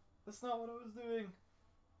 That's not what I was doing.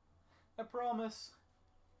 I promise.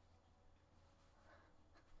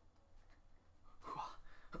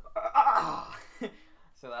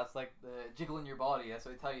 So that's like the jiggling your body. That's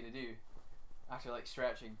what they tell you to do. After like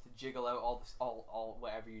stretching, to jiggle out all this, all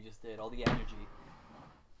whatever you just did, all the energy.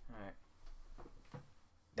 All right.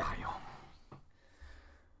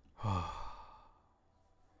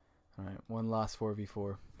 All right, one last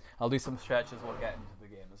 4v4. I'll do some stretches. We'll get into the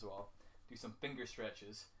game as well. Do some finger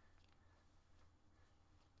stretches.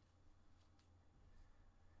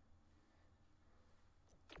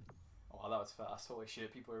 Oh, that was fast. Holy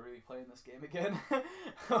shit, people are really playing this game again.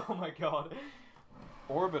 Oh my god.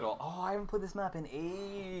 Orbital. Oh, I haven't played this map in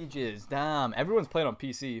ages. Damn, everyone's playing on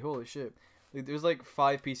PC. Holy shit. There's like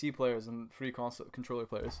 5 PC players and 3 console controller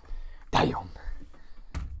players. Damn.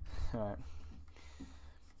 Alright.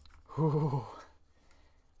 Whew.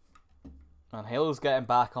 Man, Halo's getting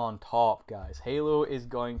back on top, guys. Halo is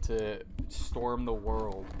going to storm the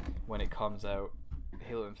world when it comes out.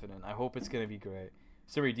 Halo Infinite. I hope it's gonna be great.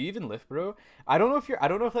 Sorry, do you even lift, bro? I don't know if you're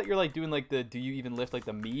like doing like the do you even lift like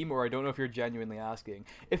the meme, or I don't know if you're genuinely asking.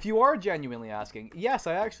 If you are genuinely asking, yes,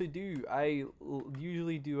 I actually do. I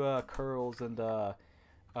usually do curls and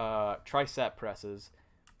tricep presses.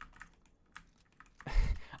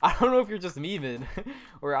 I don't know if you're just memeing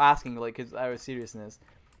or asking like cause out of seriousness.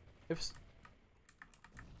 But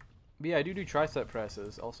yeah, I do tricep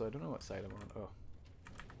presses. Also, I don't know what side I'm on. Oh.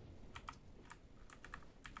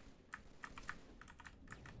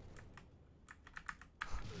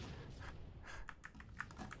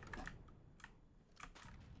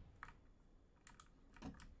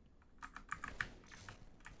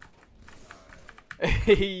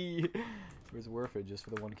 Hey, it was worth it just for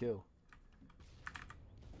the 1 kill.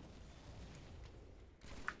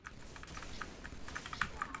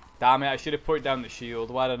 Damn it, I should have put down the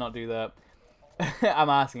shield. Why did I not do that? I'm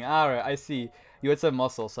asking. Alright, I see. You had some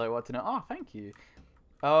muscle, so I want to know. Oh, thank you.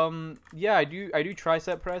 Yeah, I do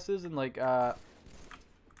tricep presses and like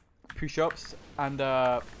push-ups and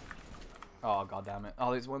oh god damn it.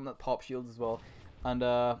 Oh, there's one that pops shields as well. And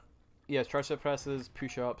yeah, tricep presses,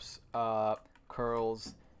 push-ups,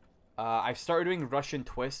 curls. I've started doing Russian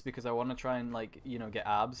twists because I want to try and like, you know, get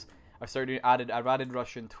abs. I've added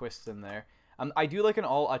Russian twists in there. I do like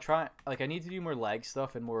I need to do more leg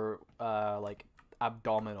stuff and more like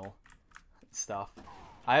abdominal stuff.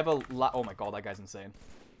 I have oh my god, that guy's insane.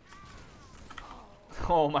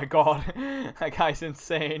 Oh my god, that guy's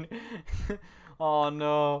insane. Oh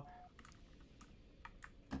no.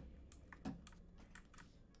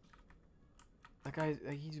 That guy,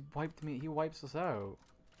 he wiped me. He wipes us out.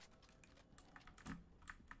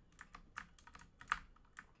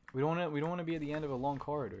 We don't want to be at the end of a long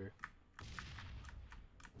corridor.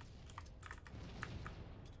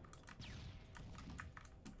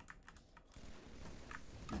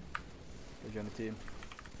 Go join the team.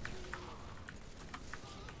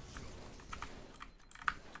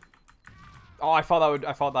 Oh, I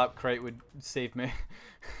thought that crate would save me.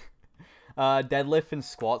 Deadlift and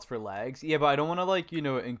squats for legs. Yeah, but I don't want to like, you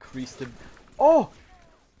know, increase the... Oh!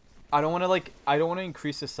 I don't want to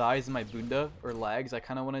increase the size of my bunda or legs. I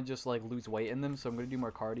kind of want to just like lose weight in them, so I'm going to do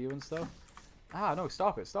more cardio and stuff. Ah, no,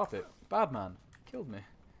 stop it. Bad man. Killed me.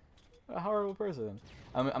 What a horrible person.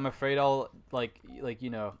 I'm afraid I'll like you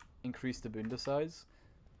know, increase the bunda size.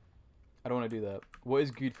 I don't want to do that. What is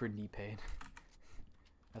good for knee pain?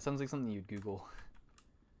 That sounds like something you'd Google.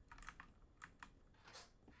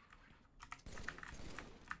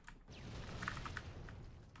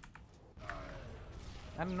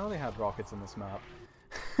 I didn't know they had rockets in this map.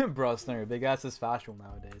 Bro, Snare, big ass is fashion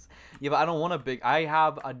nowadays. Yeah, but I don't want a big. I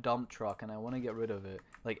have a dump truck and I want to get rid of it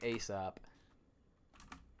like ASAP.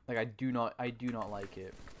 Like I do not like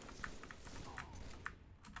it.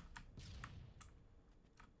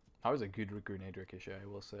 That was a good grenade ricochet, I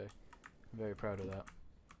will say. I'm very proud of that.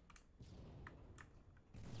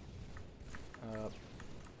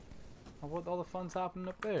 What all the fun's happening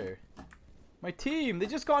up there? My team, they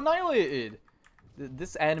just got annihilated.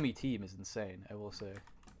 This enemy team is insane, I will say.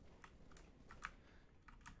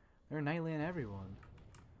 They're annihilating everyone.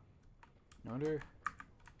 No wonder.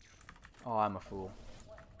 Oh, I'm a fool.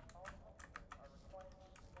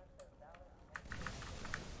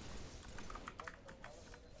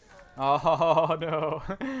 Oh no.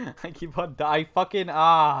 I keep on dying.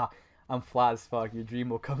 I'm flat as fuck. Your dream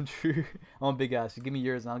will come true. I'm a big ass. You give me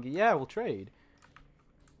yours and I'll get. Yeah, we'll trade.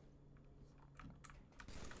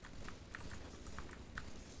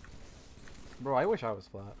 Bro, I wish I was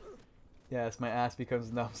flat. Yes, my ass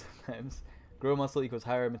becomes numb sometimes. Grow muscle equals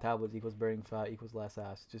higher metabolism equals burning fat equals less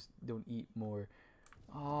ass. Just don't eat more.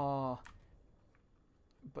 Oh.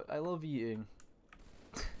 But I love eating.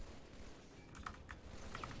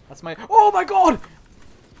 That's my. Oh my god!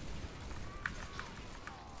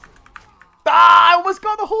 Ah! I almost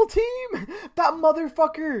got the whole team! That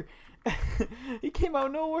motherfucker! He came out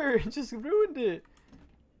of nowhere and just ruined it.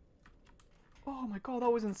 Oh my god, that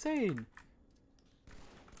was insane.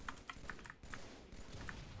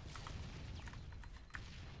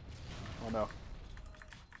 Oh no.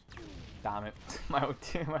 Damn it. my own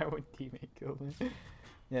teammate killed me.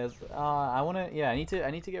 Yes, I need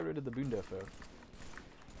to get rid of the Boondefo.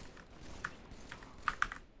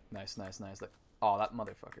 Nice. Like, oh, that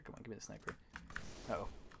motherfucker. Come on, give me the sniper. Uh-oh.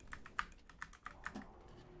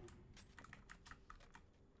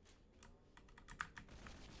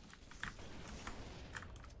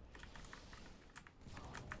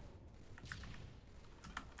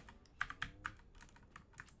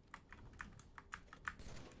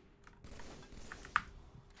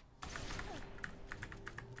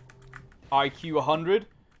 IQ 100.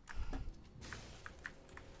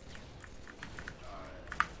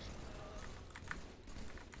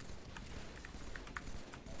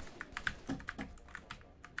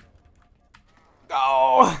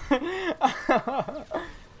 Oh.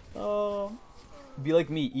 Oh. Be like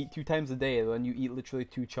me, eat 2 times a day, and then you eat literally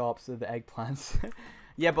 2 chops of the eggplants.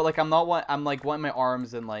 Yeah, but like I'm like wanting my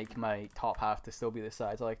arms and like my top half to still be the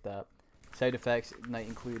size. I like that. Side effects might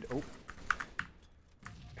include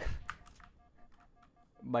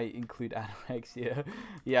might include anorexia.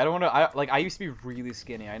 Yeah, I don't want to. I used to be really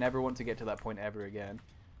skinny. I never want to get to that point ever again.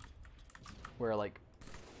 Where like.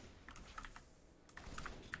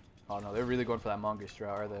 Oh no, they're really going for that mongoose route,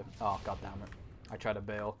 are they? Oh god damn it! I tried to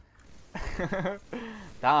bail. Damn,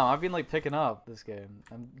 I've been like picking up this game.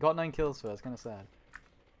 I've got 9 kills, so it's kind of sad.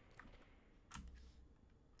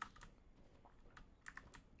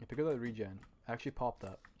 Yeah, pick up that regen. I actually popped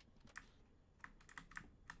that.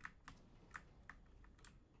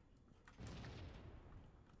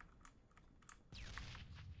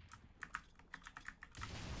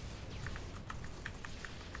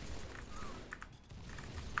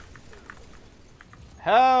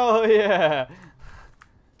 Hell yeah!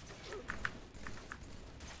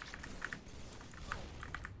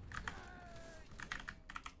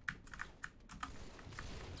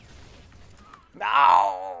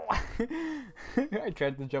 No! I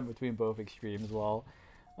tried to jump between both extremes while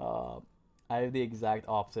I have the exact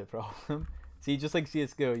opposite problem. See, just like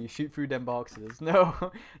CSGO, you shoot through them boxes.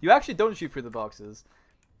 No, you actually don't shoot through the boxes.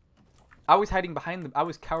 I was hiding behind them. I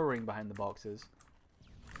was cowering behind the boxes.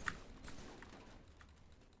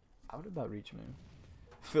 How did that reach me?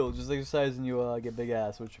 Phil, just exercising you get big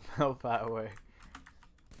ass, which melt fat away.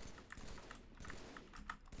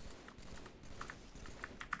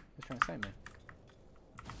 He's trying to save me.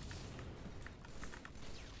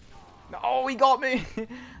 No, he got me!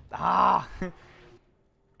 Ah!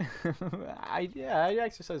 I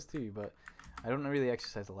exercise too, but I don't really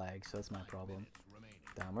exercise legs, so that's my problem.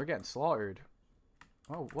 Damn, we're getting slaughtered.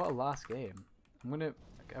 Oh, what a last game.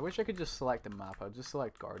 I wish I could just select a map. I'd just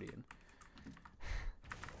select Guardian.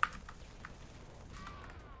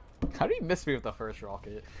 How did he miss me with the first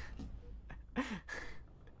rocket?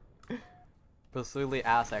 Facility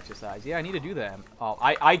ass exercise. Yeah, I need to do that. Oh,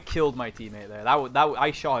 I killed my teammate there.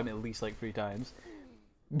 I shot him at least like 3 times.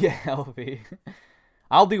 Get healthy.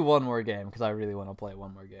 I'll do one more game because I really want to play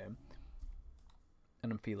one more game.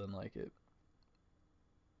 And I'm feeling like it.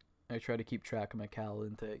 I try to keep track of my cal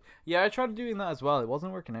intake. Yeah, I tried doing that as well. It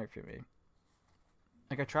wasn't working out for me.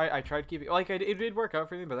 Like I tried keeping like it did work out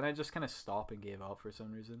for me, but then I just kind of stopped and gave up for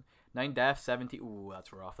some reason. 9 deaths, 70. Ooh,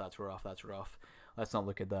 that's rough. That's rough. That's rough. Let's not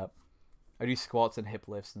look at that. I do squats and hip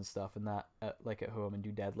lifts and stuff and that like at home and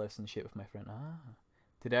do deadlifts and shit with my friend.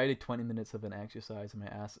 Today I did 20 minutes of an exercise and my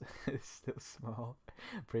ass is still small.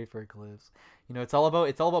 Pray for cliffs. You know, it's all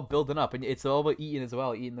about building up, and it's all about eating as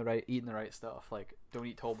well. Eating the right stuff. Like, don't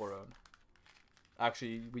eat Toblerone.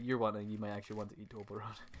 Actually, when you're wanting, you might actually want to eat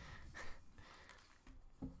Toblerone.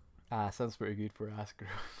 Sounds pretty good for ass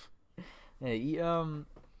growth. Yeah, eat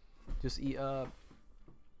just eat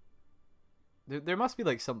there must be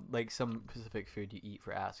like some specific food you eat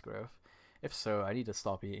for ass growth. If so, I need to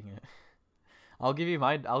stop eating it. I'll give you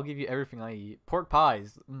everything I eat. Pork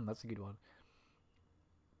pies. That's a good one.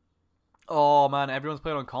 Oh man, everyone's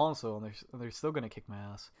playing on console and they're still gonna kick my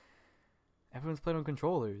ass. Everyone's playing on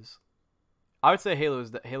controllers. I would say Halo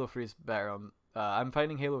 3 is better on. I'm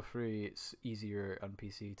finding Halo 3 easier on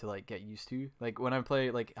PC to like get used to. Like when I play,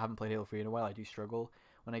 like haven't played Halo 3 in a while, I do struggle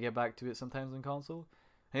when I get back to it sometimes on console.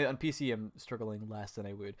 Hey, on PC, I'm struggling less than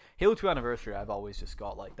I would. Halo 2 Anniversary, I've always just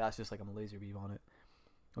got like that's just like I'm a laser beam on it.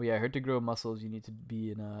 Oh yeah, I heard to grow muscles you need to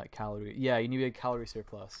be in a calorie. Yeah, you need to be a calorie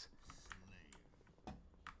surplus.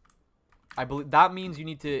 I believe that means you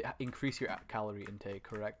need to increase your calorie intake,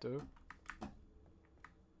 correcto?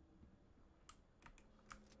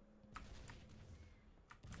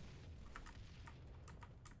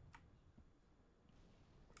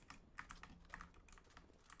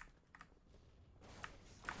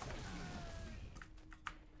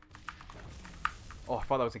 Oh, I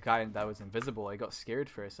thought that was a guy that was invisible. I got scared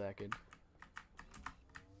for a second.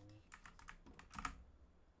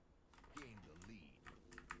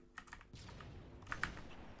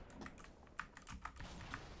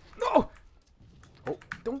 No! Oh,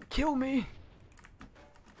 don't kill me!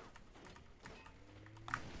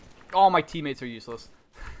 Oh, my teammates are useless.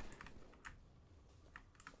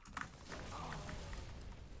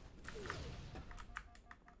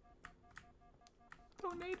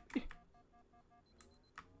 Don't need me.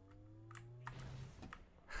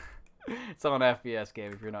 It's not an FPS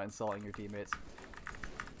game if you're not insulting your teammates.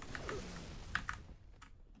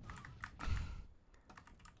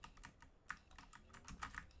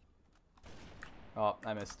 Oh,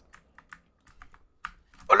 I missed.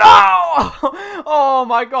 Oh no! Oh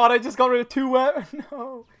my god, I just got rid of 2 weapons.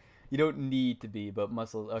 No. You don't need to be, but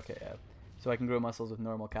muscles. Okay, yeah. So I can grow muscles with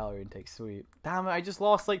normal calorie intake. Sweet. Damn it, I just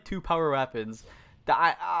lost like 2 power weapons.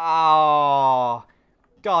 Oh.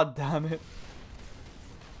 God damn it.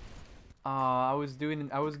 I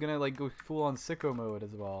was gonna like go full on sicko mode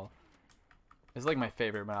as well. It's like my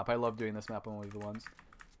favorite map. I love doing this map on Only the Ones.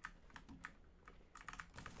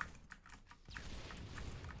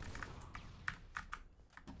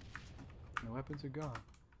 My weapons are gone.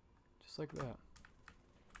 Just like that.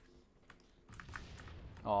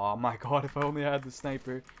 Oh my god, if I only had the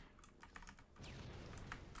sniper.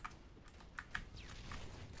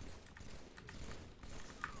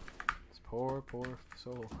 This poor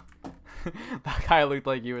soul. That guy looked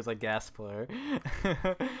like he was a gas player.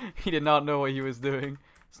 He did not know what he was doing.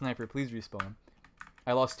 Sniper, please respawn.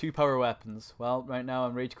 I lost 2 power weapons. Well, right now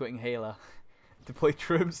I'm rage quitting Halo to play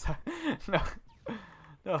Trims. No.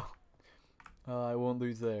 No. I won't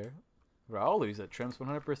lose there. Bro, I'll lose at Trims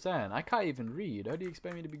 100%. I can't even read. How do you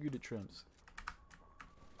expect me to be good at Trims?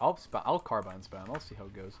 I'll carbine spam. I'll see how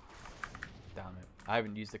it goes. Damn it. I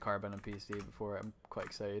haven't used the carbine on PC before. I'm quite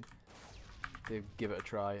excited to give it a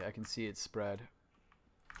try. I can see it spread.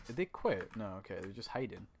 Did they quit? No, okay. They're just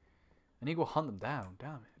hiding. I need to go hunt them down.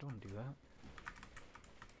 Damn it. I don't want to do that.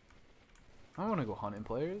 I don't want to go hunting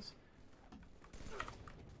players.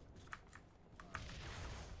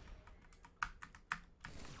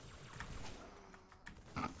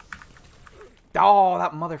 Oh,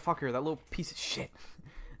 that motherfucker, that little piece of shit.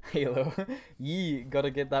 Halo. Yee, gotta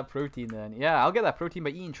get that protein then. Yeah, I'll get that protein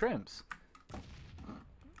by eating Trims.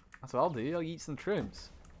 That's what I'll do. I'll eat some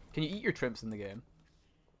Trims. Can you eat your Trims in the game?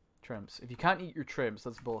 Trims. If you can't eat your Trims,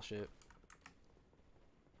 that's bullshit.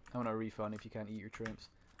 I want a refund if you can't eat your Trims.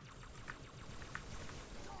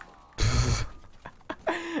 He's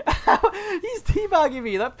teabagging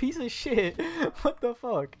me, that piece of shit. What the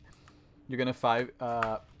fuck? You're gonna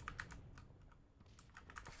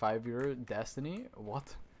 5-year Destiny?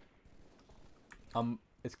 What?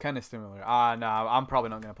 It's kind of similar. No, I'm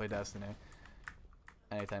probably not gonna play Destiny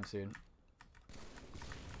anytime soon.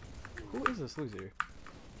 Who is this loser?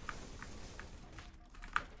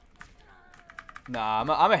 Nah,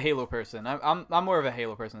 I'm a Halo person. I'm more of a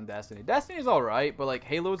Halo person than Destiny. Destiny's alright, but like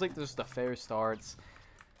Halo's like just the fair starts.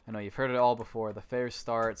 I know you've heard it all before. The fair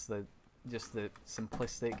starts, just the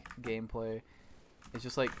simplistic gameplay. It's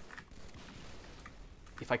just like,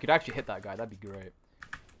 if I could actually hit that guy, that'd be great.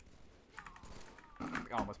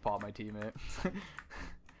 I almost popped my teammate.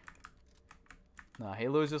 Nah,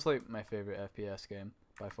 Halo is just like my favorite FPS game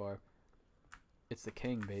by far. It's the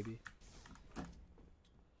king, baby.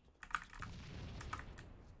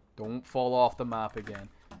 Don't fall off the map again.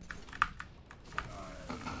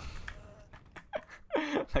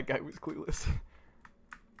 That guy was clueless.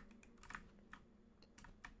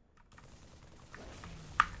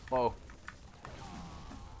 Whoa.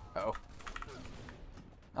 Uh-oh.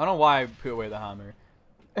 I don't know why I put away the hammer.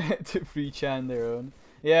 To free Chan their own.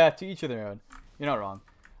 Yeah, to each of their own. You're not wrong.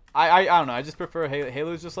 I don't know, I just prefer Halo.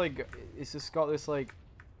 Halo's just like, it's just got this like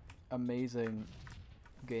amazing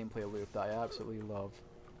gameplay loop that I absolutely love.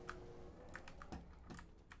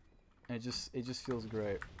 And it just feels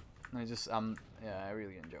great. And yeah, I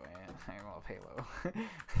really enjoy it. I love Halo.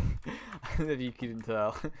 If you couldn't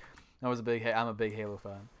tell. I'm a big Halo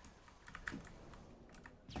fan.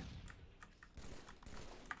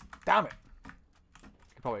 Damn it!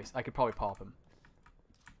 I could probably pop him.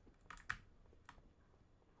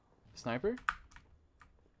 Sniper?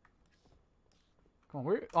 Come on,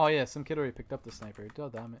 where? Oh yeah, some kid already picked up the sniper.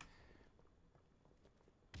 God damn it.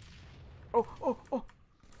 Oh, oh, oh!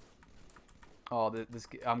 Oh,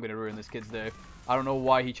 I'm gonna ruin this kid's day. I don't know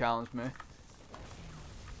why he challenged me.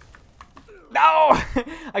 No!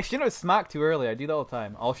 I shouldn't have smacked too early. I do that all the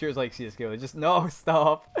time. All shares like CSGO. Just no,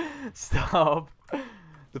 stop, stop.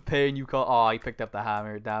 The pain you cause. Oh, he picked up the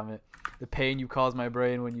hammer. Damn it. The pain you cause my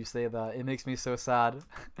brain when you say that. It makes me so sad.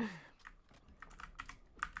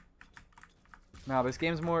 No, this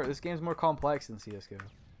game's more complex than CSGO.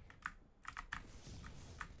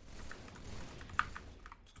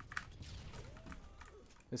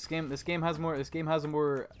 This game has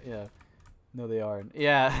more. Yeah. No, they aren't.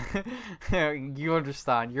 Yeah. You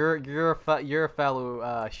understand. You're a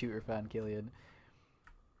fellow shooter fan, Killian.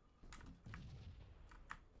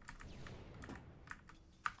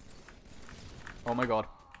 Oh my god.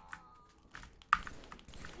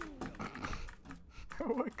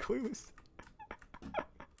 Oh my clues.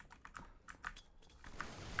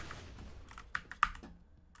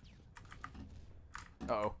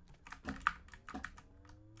 Uh-oh.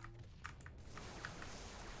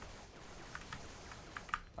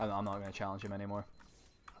 I'm not going to challenge him anymore.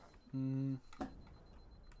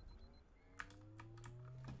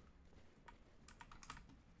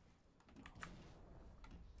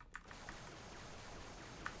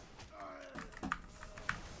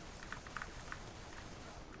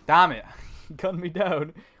 Damn it. You gunned me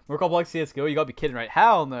down. More complex CSGO? You gotta be kidding, right?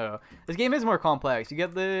 Hell no. This game is more complex. You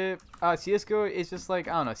get the CSGO is just like,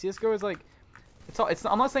 I don't know. CSGO is like,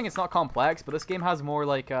 I'm not saying it's not complex, but this game has more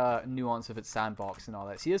like nuance of its sandbox and all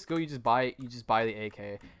that. CSGO, you just buy the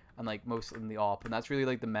AK and like most in the op, and that's really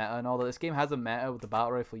like the meta and all that. This game has a meta with the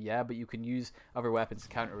battle rifle, yeah, but you can use other weapons to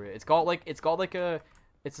counter it.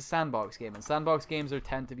 It's a sandbox game, and sandbox games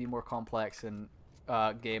tend to be more complex than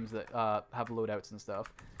games that have loadouts and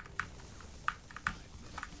stuff.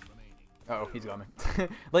 Uh oh, he's got me.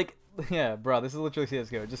 Like, yeah, bro, this is literally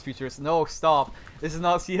CSGO. Just futurist. No, stop. This is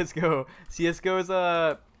not CSGO. CSGO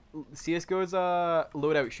is a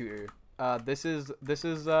loadout shooter. This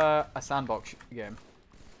is a sandbox game.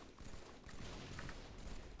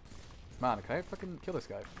 Man, can I fucking kill this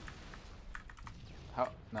guy? How?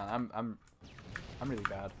 Man, I'm really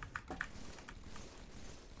bad.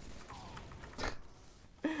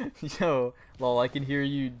 Yo, lol, I can hear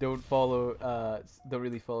you don't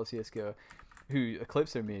really follow CSGO. Who,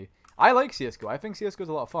 Eclipse or me? I like CSGO. I think CSGO is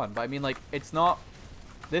a lot of fun, but I mean, like, it's not.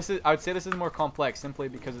 I would say this is more complex simply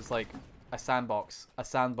because it's like a sandbox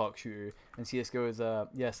shooter, and CSGO is a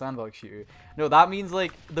sandbox shooter. No, that means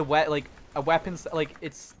like a weapons, like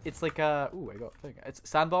it's like a it's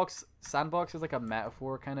sandbox. Sandbox is like a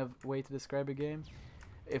metaphor kind of way to describe a game.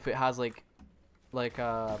 If it has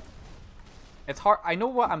it's hard. I know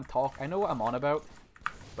what I'm on about,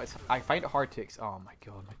 but I find it hard to. Oh my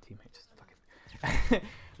god, my teammate just fucking.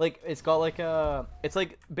 Like, it's got like it's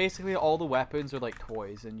like basically all the weapons are like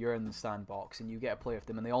toys, and you're in the sandbox, and you get to play with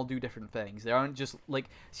them, and they all do different things. They aren't just like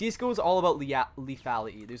CS:GO is all about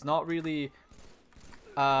lethality. There's not really,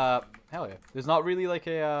 hell yeah. There's not really like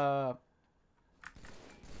a.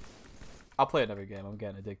 I'll play another game. I'm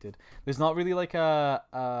getting addicted. There's not really like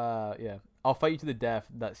a yeah. I'll fight you to the death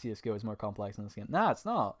that CS:GO is more complex than this game. Nah, it's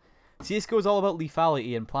not. CS:GO is all about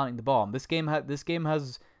lethality and planting the bomb. This game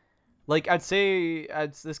has, like, I'd say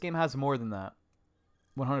this game has more than that.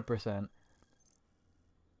 100%.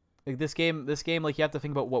 Like this game, like, you have to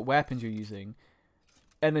think about what weapons you're using,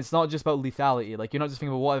 and it's not just about lethality. Like, you're not just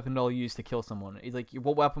thinking about what weapon will I use to kill someone. It's like,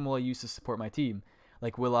 what weapon will I use to support my team?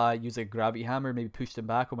 Like, will I use a gravity hammer, maybe push them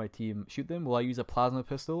back, or my team shoot them? Will I use a plasma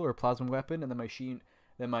pistol or a plasma weapon, and then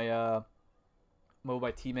will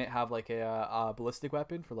my teammate have like a ballistic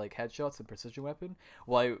weapon for like headshots and precision weapon?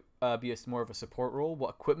 Will I be more of a support role? What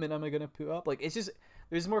equipment am I gonna put up? Like, it's just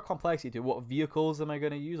there's more complexity to it. What vehicles am I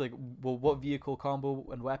gonna use? Like, what vehicle combo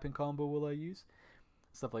and weapon combo will I use?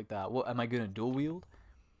 Stuff like that. What am I gonna dual wield?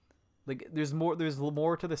 Like, there's more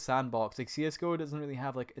to the sandbox. Like, CS:GO doesn't really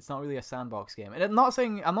have, like, it's not really a sandbox game. And I'm not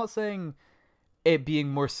saying it being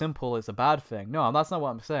more simple is a bad thing. No, that's not what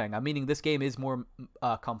I'm saying. I'm meaning this game is more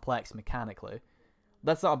complex mechanically.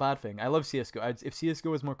 That's not a bad thing. I love CS:GO. If CS:GO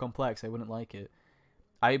was more complex, I wouldn't like it.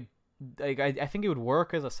 I think it would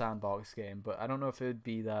work as a sandbox game, but I don't know if it would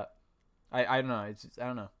be that. I don't know. I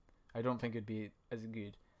don't know. I don't think it'd be as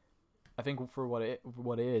good. I think for what it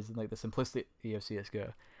is, and like the simplicity of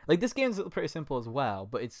CS:GO. Like, this game's pretty simple as well,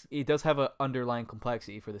 but it does have an underlying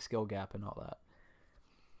complexity for the skill gap and all that.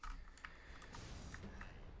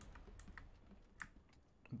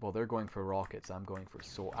 Well, they're going for rockets. I'm going for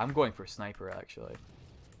sword. I'm going for sniper, actually.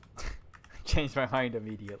 Changed my mind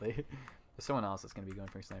immediately. There's someone else that's going to be going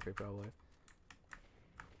for sniper, probably.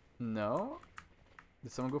 No?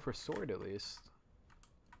 Did someone go for sword, at least?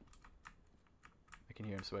 I can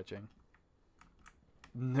hear him switching.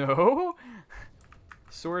 No?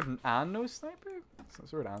 Sword and no sniper?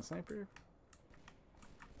 Sword and sniper?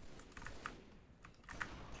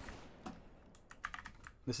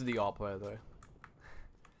 This is the op, by the way.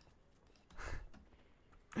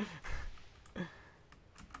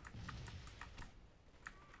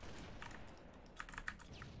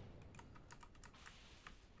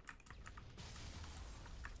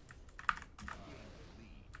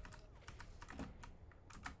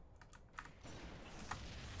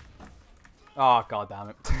 Oh, god damn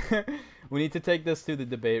it. We need to take this to the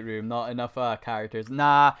debate room. Not enough characters.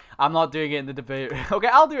 Nah, I'm not doing it in the debate room. Okay,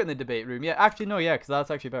 I'll do it in the debate room. Yeah, actually, no, yeah, because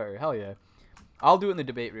that's actually better. Hell yeah. I'll do it in the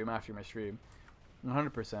debate room after my stream.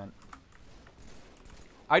 100%.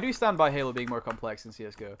 I do stand by Halo being more complex than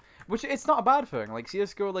CS:GO. Which, it's not a bad thing. Like,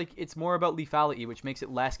 CS:GO, like, it's more about lethality, which makes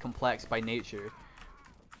it less complex by nature.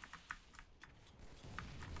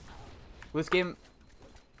 This game...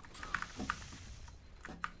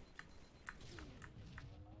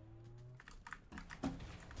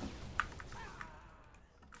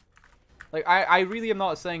 Like, I really am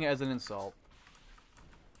not saying it as an insult.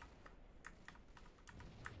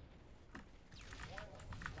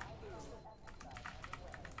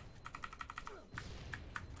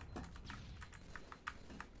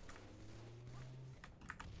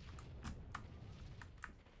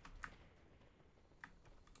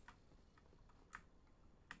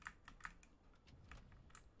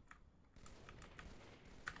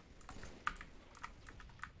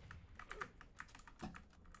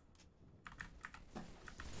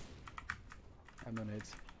 No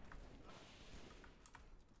nades.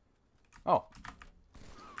 Oh.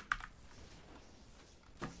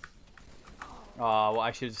 Well,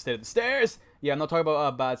 I should have just stayed at the stairs. Yeah, I'm not talking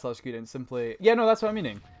about bad slash good, and simply. Yeah, no, that's what I'm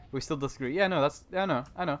meaning. We still disagree. Yeah, no, that's. Yeah, no,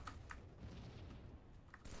 I know.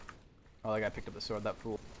 Oh, that guy picked up the sword. That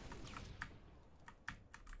fool.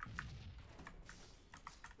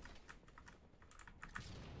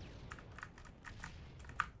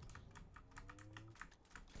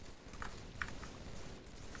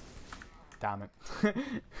 Damn it.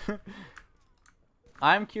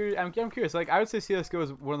 I'm curious. I'm curious. Like, I would say CS:GO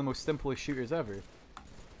is one of the most simplest shooters ever.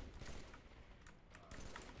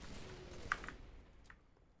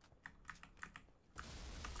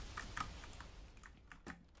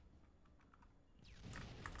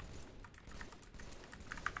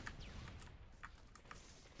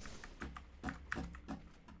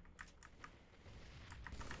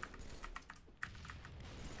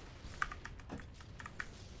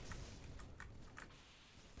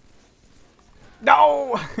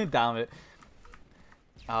 No! Damn it.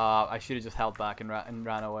 I should have just held back and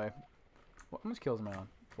ran away. How much kills am I on?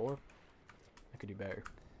 4? I could do better.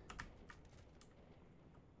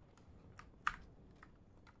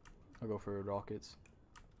 I'll go for rockets.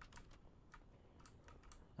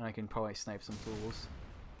 And I can probably snipe some fools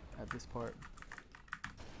at this part.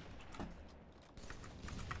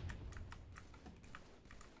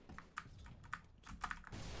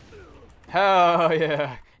 Hell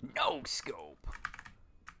yeah! No scope!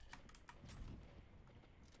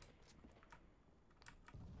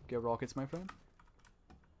 Get rockets, my friend.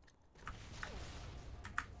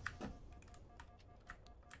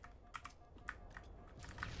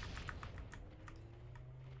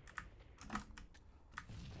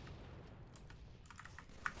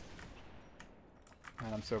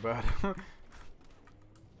 Man, I'm so bad.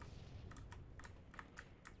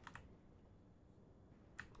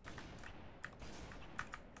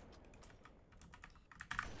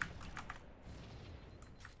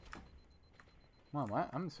 Come on, what?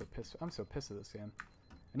 I'm so pissed. I'm so pissed at this game.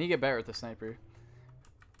 I need to get better at the sniper.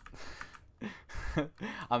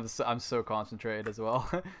 I'm so concentrated as well.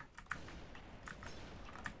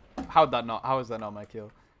 How is that not my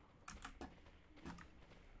kill?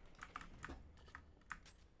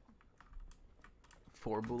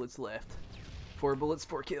 Four bullets left. 4 bullets,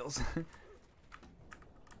 4 kills.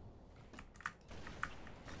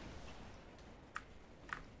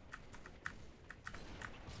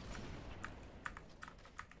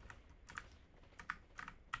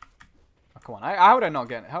 Oh, come on. How would I not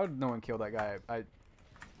get it? How did no one kill that guy? I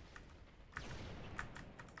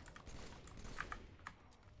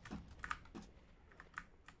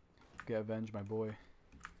get avenge my boy.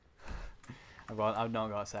 I've not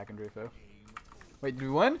got a secondary foe. Wait, did we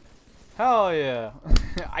win? Hell yeah.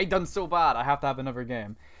 I done so bad. I have to have another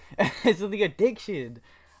game. It's the addiction.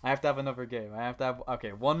 I have to have another game. I have to have...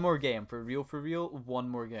 Okay, one more game. For real, one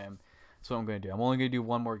more game. That's what I'm going to do. I'm only going to do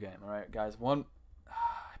one more game. Alright, guys. I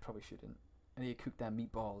probably shouldn't. I need to cook them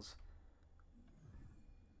meatballs.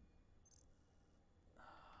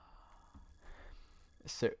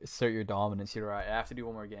 Assert your dominance. You're right. I have to do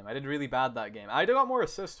one more game. I did really bad that game. I got more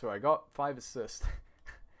assists though. I got 5 assists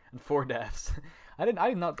and 4 deaths. I did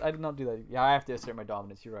not do that. Yeah, I have to assert my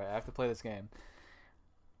dominance. You're right. I have to play this game.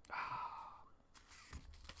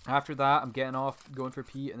 After that, I'm getting off, going for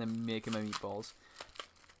Pete, and then making my meatballs.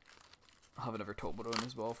 I'll have another Toblerone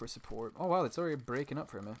as well for support. Oh wow, it's already breaking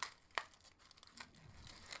up for me.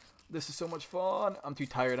 This is so much fun. I'm too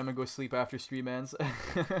tired. I'm gonna go sleep after stream ends.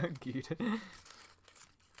 Good.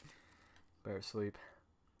 Better sleep.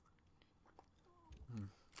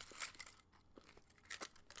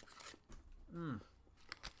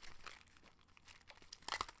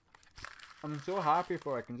 I'm so happy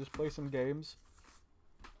for I can just play some games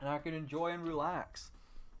and I can enjoy and relax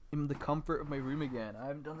in the comfort of my room again. I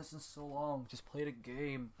haven't done this in so long. Just played a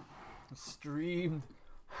game and streamed.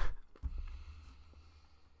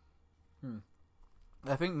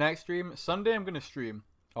 I think next stream, Sunday I'm gonna stream.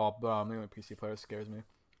 Oh, but I'm the only PC player, scares me.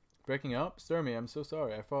 Breaking up? Stormy, I'm so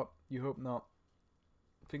sorry. I thought you hope not.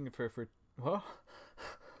 Thinking for what?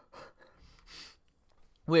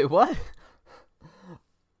 Wait, what?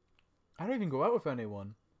 I don't even go out with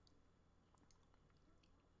anyone.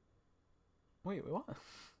 Wait, what?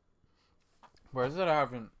 Where is it? I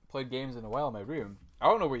haven't played games in a while in my room. I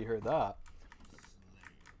don't know where you heard that.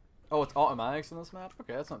 Oh, it's automatics in this map?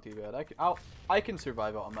 Okay, that's not too bad. I can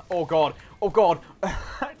survive automatic. Oh god! Oh god! I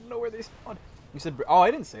don't know where they spawn. You said... Oh,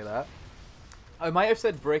 I didn't say that. I might have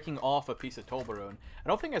said breaking off a piece of Toblerone. I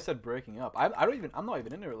don't think I said breaking up. I'm not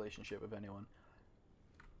even in a relationship with anyone.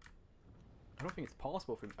 I don't think it's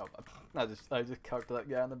possible for me. Oh, I just cocked that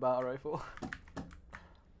guy in the battle rifle.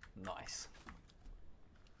 Nice.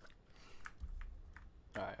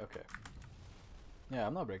 Alright, okay. Yeah,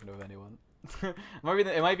 I'm not breaking up with anyone.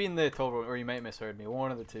 It might be in the Toblerone, or you might misheard me.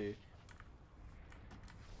 One of the two.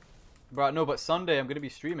 But no, but Sunday I'm gonna be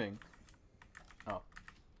streaming. Oh.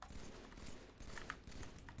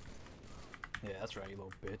 Yeah, that's right, you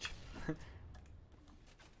little bitch.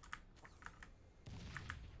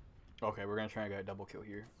 Okay, we're gonna try and get a double kill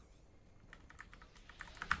here.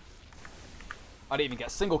 I didn't even get a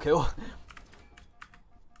single kill.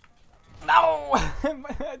 No!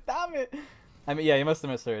 Damn it! I mean, yeah, you must have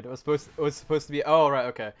misheard. It was supposed to be. Oh, right,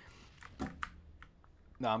 okay.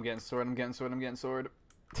 No, I'm getting sword. I'm getting sword. I'm getting sword.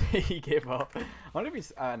 He gave up. I wonder if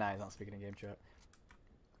he's. Nah, he's not speaking in game chat.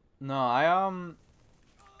 No,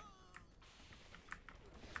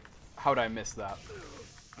 How'd I miss that?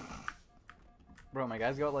 Bro, my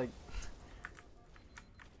guy's got like.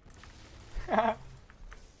 Oh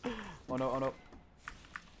no! Oh no!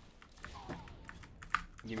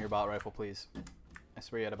 Give me your battle rifle, please. I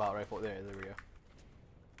swear you had a battle rifle. There we go.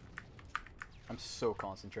 I'm so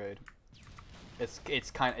concentrated.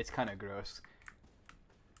 It's kind of gross.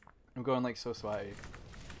 I'm going like so sweaty.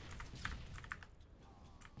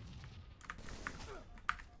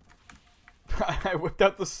 I whipped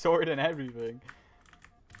out the sword and everything.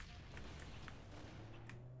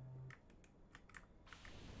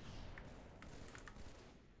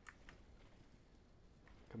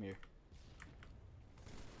 Come here.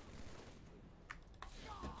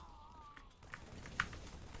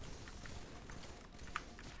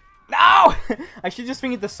 No! I should just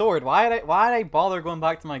swing at the sword. Why did I bother going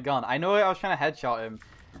back to my gun? I know I was trying to headshot him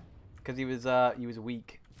because he was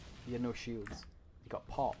weak. He had no shields. He got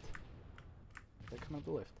popped. Did I come out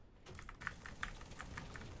the lift?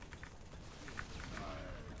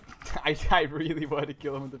 I really wanted to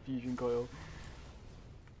kill him with the fusion coil.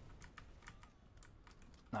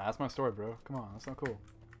 Nah, that's my sword, bro. Come on, that's not cool.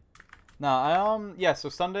 Nah, yeah, so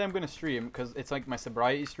Sunday I'm gonna stream, because it's like my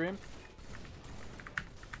sobriety stream.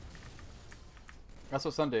 That's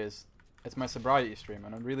what Sunday is. It's my sobriety stream,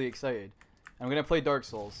 and I'm really excited. I'm gonna play Dark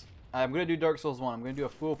Souls. I'm gonna do Dark Souls 1. I'm gonna do a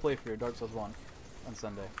full playthrough of Dark Souls 1 on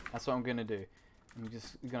Sunday. That's what I'm gonna do. I'm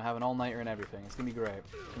just gonna have an all-nighter and everything. It's gonna be great.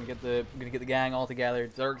 I'm gonna get the gang all together.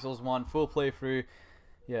 Dark Souls 1, full playthrough.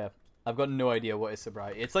 Yeah, I've got no idea what is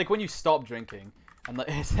sobriety. It's like when you stop drinking, and like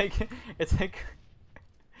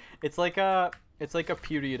it's like a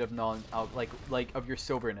period of like of your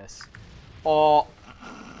soberness. Oh,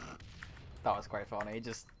 that was quite funny.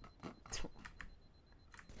 Just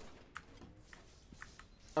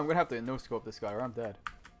I'm gonna have to no scope this guy or I'm dead.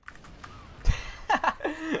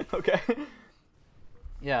 Okay.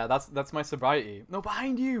 Yeah, that's my sobriety. No,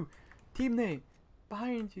 behind you, teammate,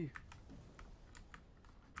 behind you.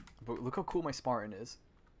 But look how cool my Spartan is.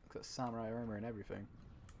 Got samurai armor and everything.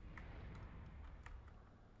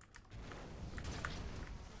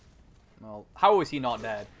 Well, how is he not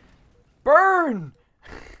dead? Burn!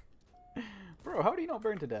 Bro, how did he not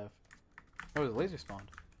burn to death? Oh, the laser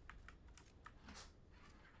spawned.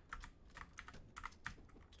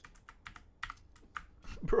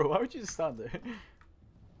 Bro, why would you just stand there?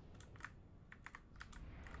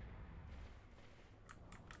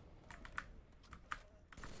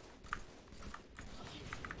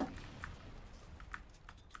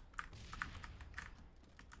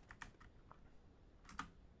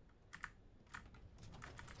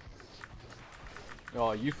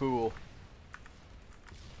 Oh, you fool.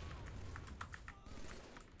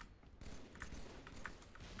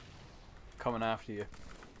 Coming after you.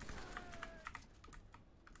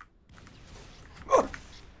 Oh!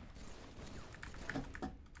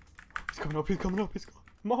 He's coming up, he's coming up, he's coming.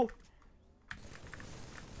 Maul.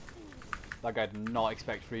 That guy did not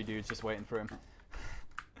expect 3 dudes just waiting for him.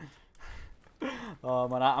 Oh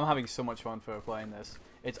man, I'm having so much fun for playing this.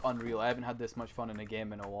 It's unreal. I haven't had this much fun in a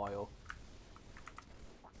game in a while.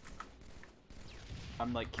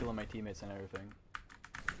 I'm like killing my teammates and everything.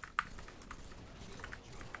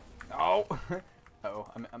 Oh! Uh-oh,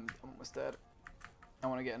 I'm almost dead. I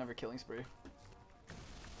want to get another killing spree.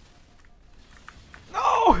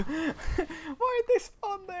 No! Why did they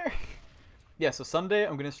spawn there? Yeah, so Sunday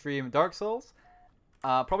I'm gonna stream Dark Souls,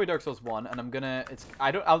 probably Dark Souls 1, and I'm gonna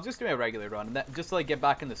I'll just do a regular run, and that, just to like get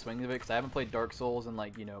back in the swing of it, because I haven't played Dark Souls in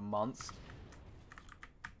like, you know, months.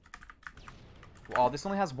 Oh, this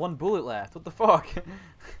only has 1 bullet left. What the fuck?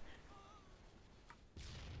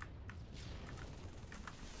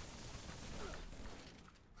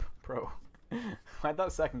 Bro, why'd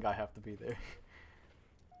that second guy have to be there?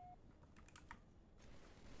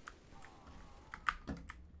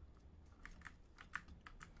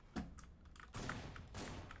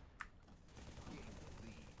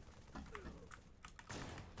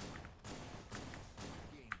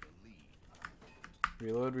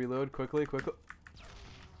 Reload, quickly.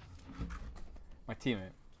 My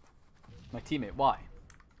teammate, why?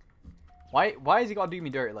 Why has he got to do me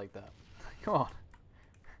dirty like that? Come on.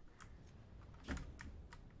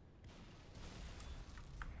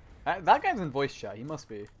 That guy's in voice chat, he must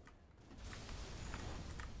be.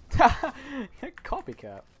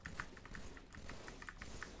 Copycat.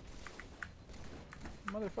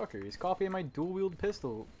 Motherfucker, he's copying my dual-wield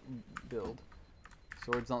pistol build.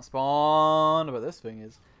 Swords not spawned, but this thing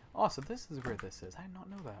is... Oh, so this is where this is. I did not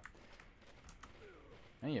know that.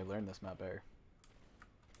 I need to learn this map better.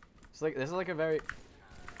 It's like, this is like a very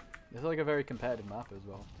competitive map as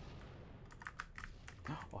well.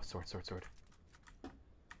 Oh, sword.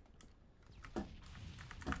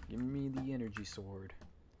 Give me the energy sword.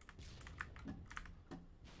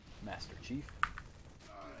 Master Chief.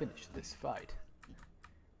 Finish this fight.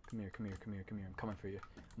 Come here. I'm coming for you.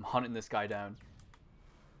 I'm hunting this guy down.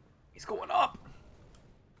 He's going up!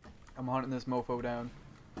 I'm hunting this mofo down.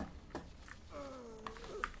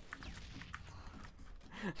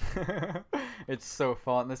 It's so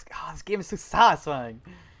fun. This game is so satisfying.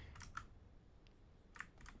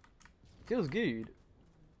 Feels good.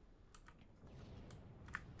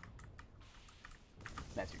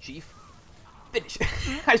 Master Chief. Finish.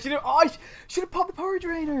 I should have popped the power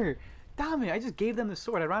drainer. Damn it! I just gave them the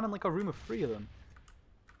sword. I ran in like a room of 3 of them.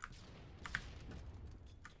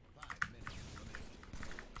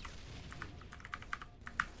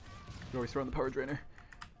 You're always throwing the power drainer.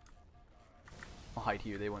 I'll hide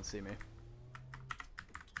here. They won't see me.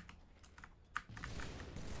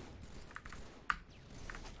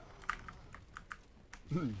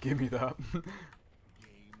 Give me that.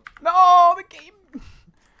 No, the game.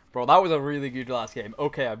 Bro, that was a really good last game.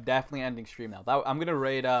 Okay, I'm definitely ending stream now. I'm gonna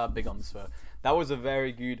raid Big Uns for. That was a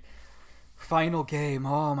very good. Final game.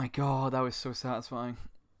 Oh my god, that was so satisfying.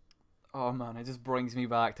 Oh man, it just brings me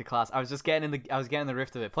back to class. I was getting the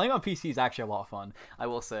rift of it. Playing on PC is actually a lot of fun, I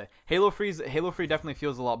will say. Halo 3 definitely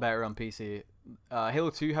feels a lot better on PC. Halo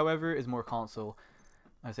 2, however, is more console.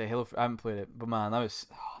 I say Halo. I haven't played it, but man, that was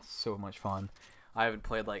so much fun. I haven't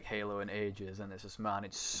played like Halo in ages, and it's just, man,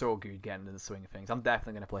 it's so good getting into the swing of things. I'm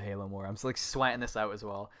definitely gonna play Halo more. I'm just like sweating this out as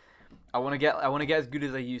well. I want to get as good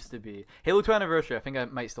as I used to be. Halo 2 Anniversary, I think I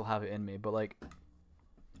might still have it in me, but like,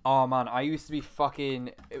 oh man, I used to be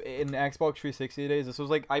fucking in the Xbox 360 days. This was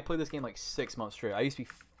like, I played this game like 6 months straight. I used to be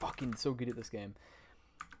fucking so good at this game.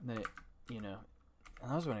 And then it, and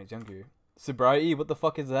that was when I was younger. Sobriety, what the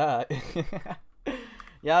fuck is that?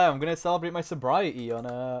 Yeah, I'm gonna celebrate my sobriety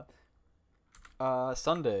on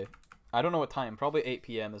Sunday. I don't know what time, probably 8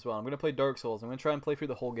 p.m. as well. I'm gonna play Dark Souls. I'm gonna try and play through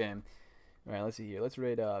the whole game. Alright, let's see here. Let's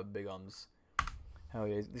raid Big Ums. Hell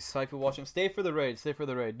yeah. These 5 people watching. Stay for the raid. Stay for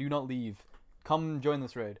the raid. Do not leave. Come join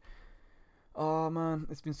this raid. Oh man,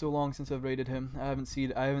 it's been so long since I've raided him. I haven't seen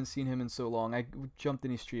him in so long. I jumped in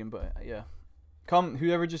his stream, but yeah. Come,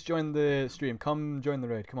 whoever just joined the stream, come join the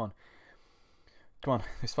raid. Come on. Come on.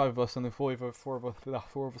 There's 5 of us and then 4 of us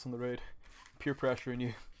on the raid. Peer pressure in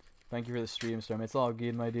you. Thank you for the stream, Storm. It's all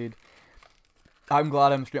good, my dude. I'm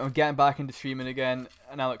glad I'm getting back into streaming again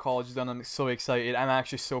now that college is done. I'm so excited. I'm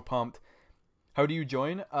actually so pumped. How do you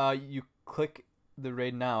join? You click the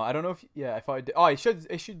raid now. I don't know if I did. Oh, it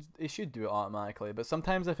should do it automatically, but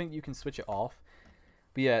sometimes I think you can switch it off.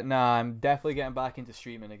 But yeah, nah, I'm definitely getting back into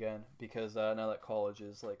streaming again because now that college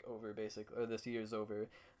is like over, basically, or this year's over,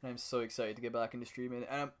 and I'm so excited to get back into streaming.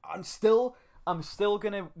 And I'm still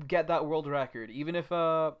gonna get that world record, even if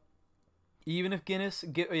Guinness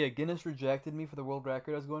rejected me for the world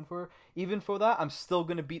record I was going for. Even for that, I'm still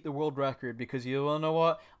gonna beat the world record because you wanna know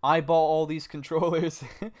what? I bought all these controllers.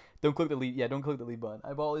 Don't click the lead. Yeah, don't click the lead button.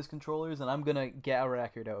 I bought all these controllers, and I'm gonna get a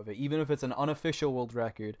record out of it, even if it's an unofficial world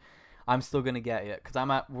record. I'm still gonna get it because I'm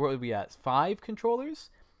at, where are we at? 5 controllers,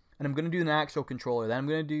 and I'm gonna do an actual controller. Then I'm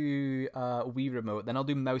gonna do Wii remote. Then I'll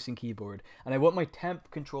do mouse and keyboard, and I want my 10th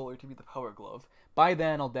controller to be the Power Glove. By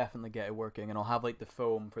then, I'll definitely get it working, and I'll have like the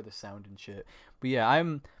foam for the sound and shit. But yeah,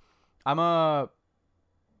 I'm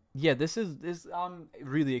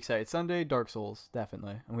really excited. Sunday, Dark Souls,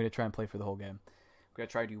 definitely. I'm gonna try and play for the whole game. I'm gonna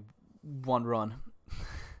try to do one run.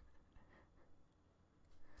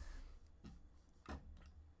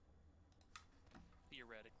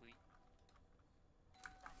 Theoretically.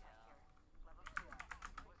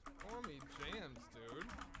 Stormy jams, dude.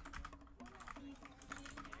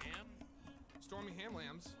 Ham? Stormy ham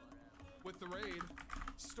lambs with the raid.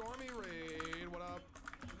 Stormy raid. What up?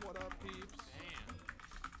 What up, peeps? Damn.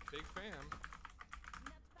 Big fam.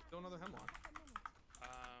 Still another hemlock.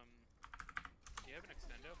 Do you have an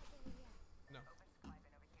extendo?